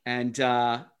 Mike. And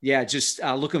just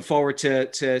looking forward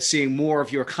to seeing more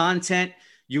of your content.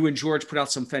 You and George put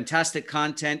out some fantastic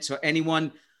content. So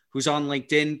anyone who's on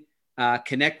LinkedIn,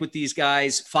 connect with these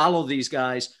guys, follow these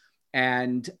guys,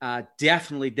 and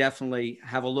definitely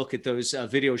have a look at those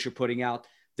videos you're putting out.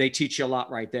 They teach you a lot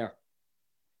right there.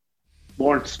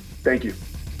 Lawrence, thank you.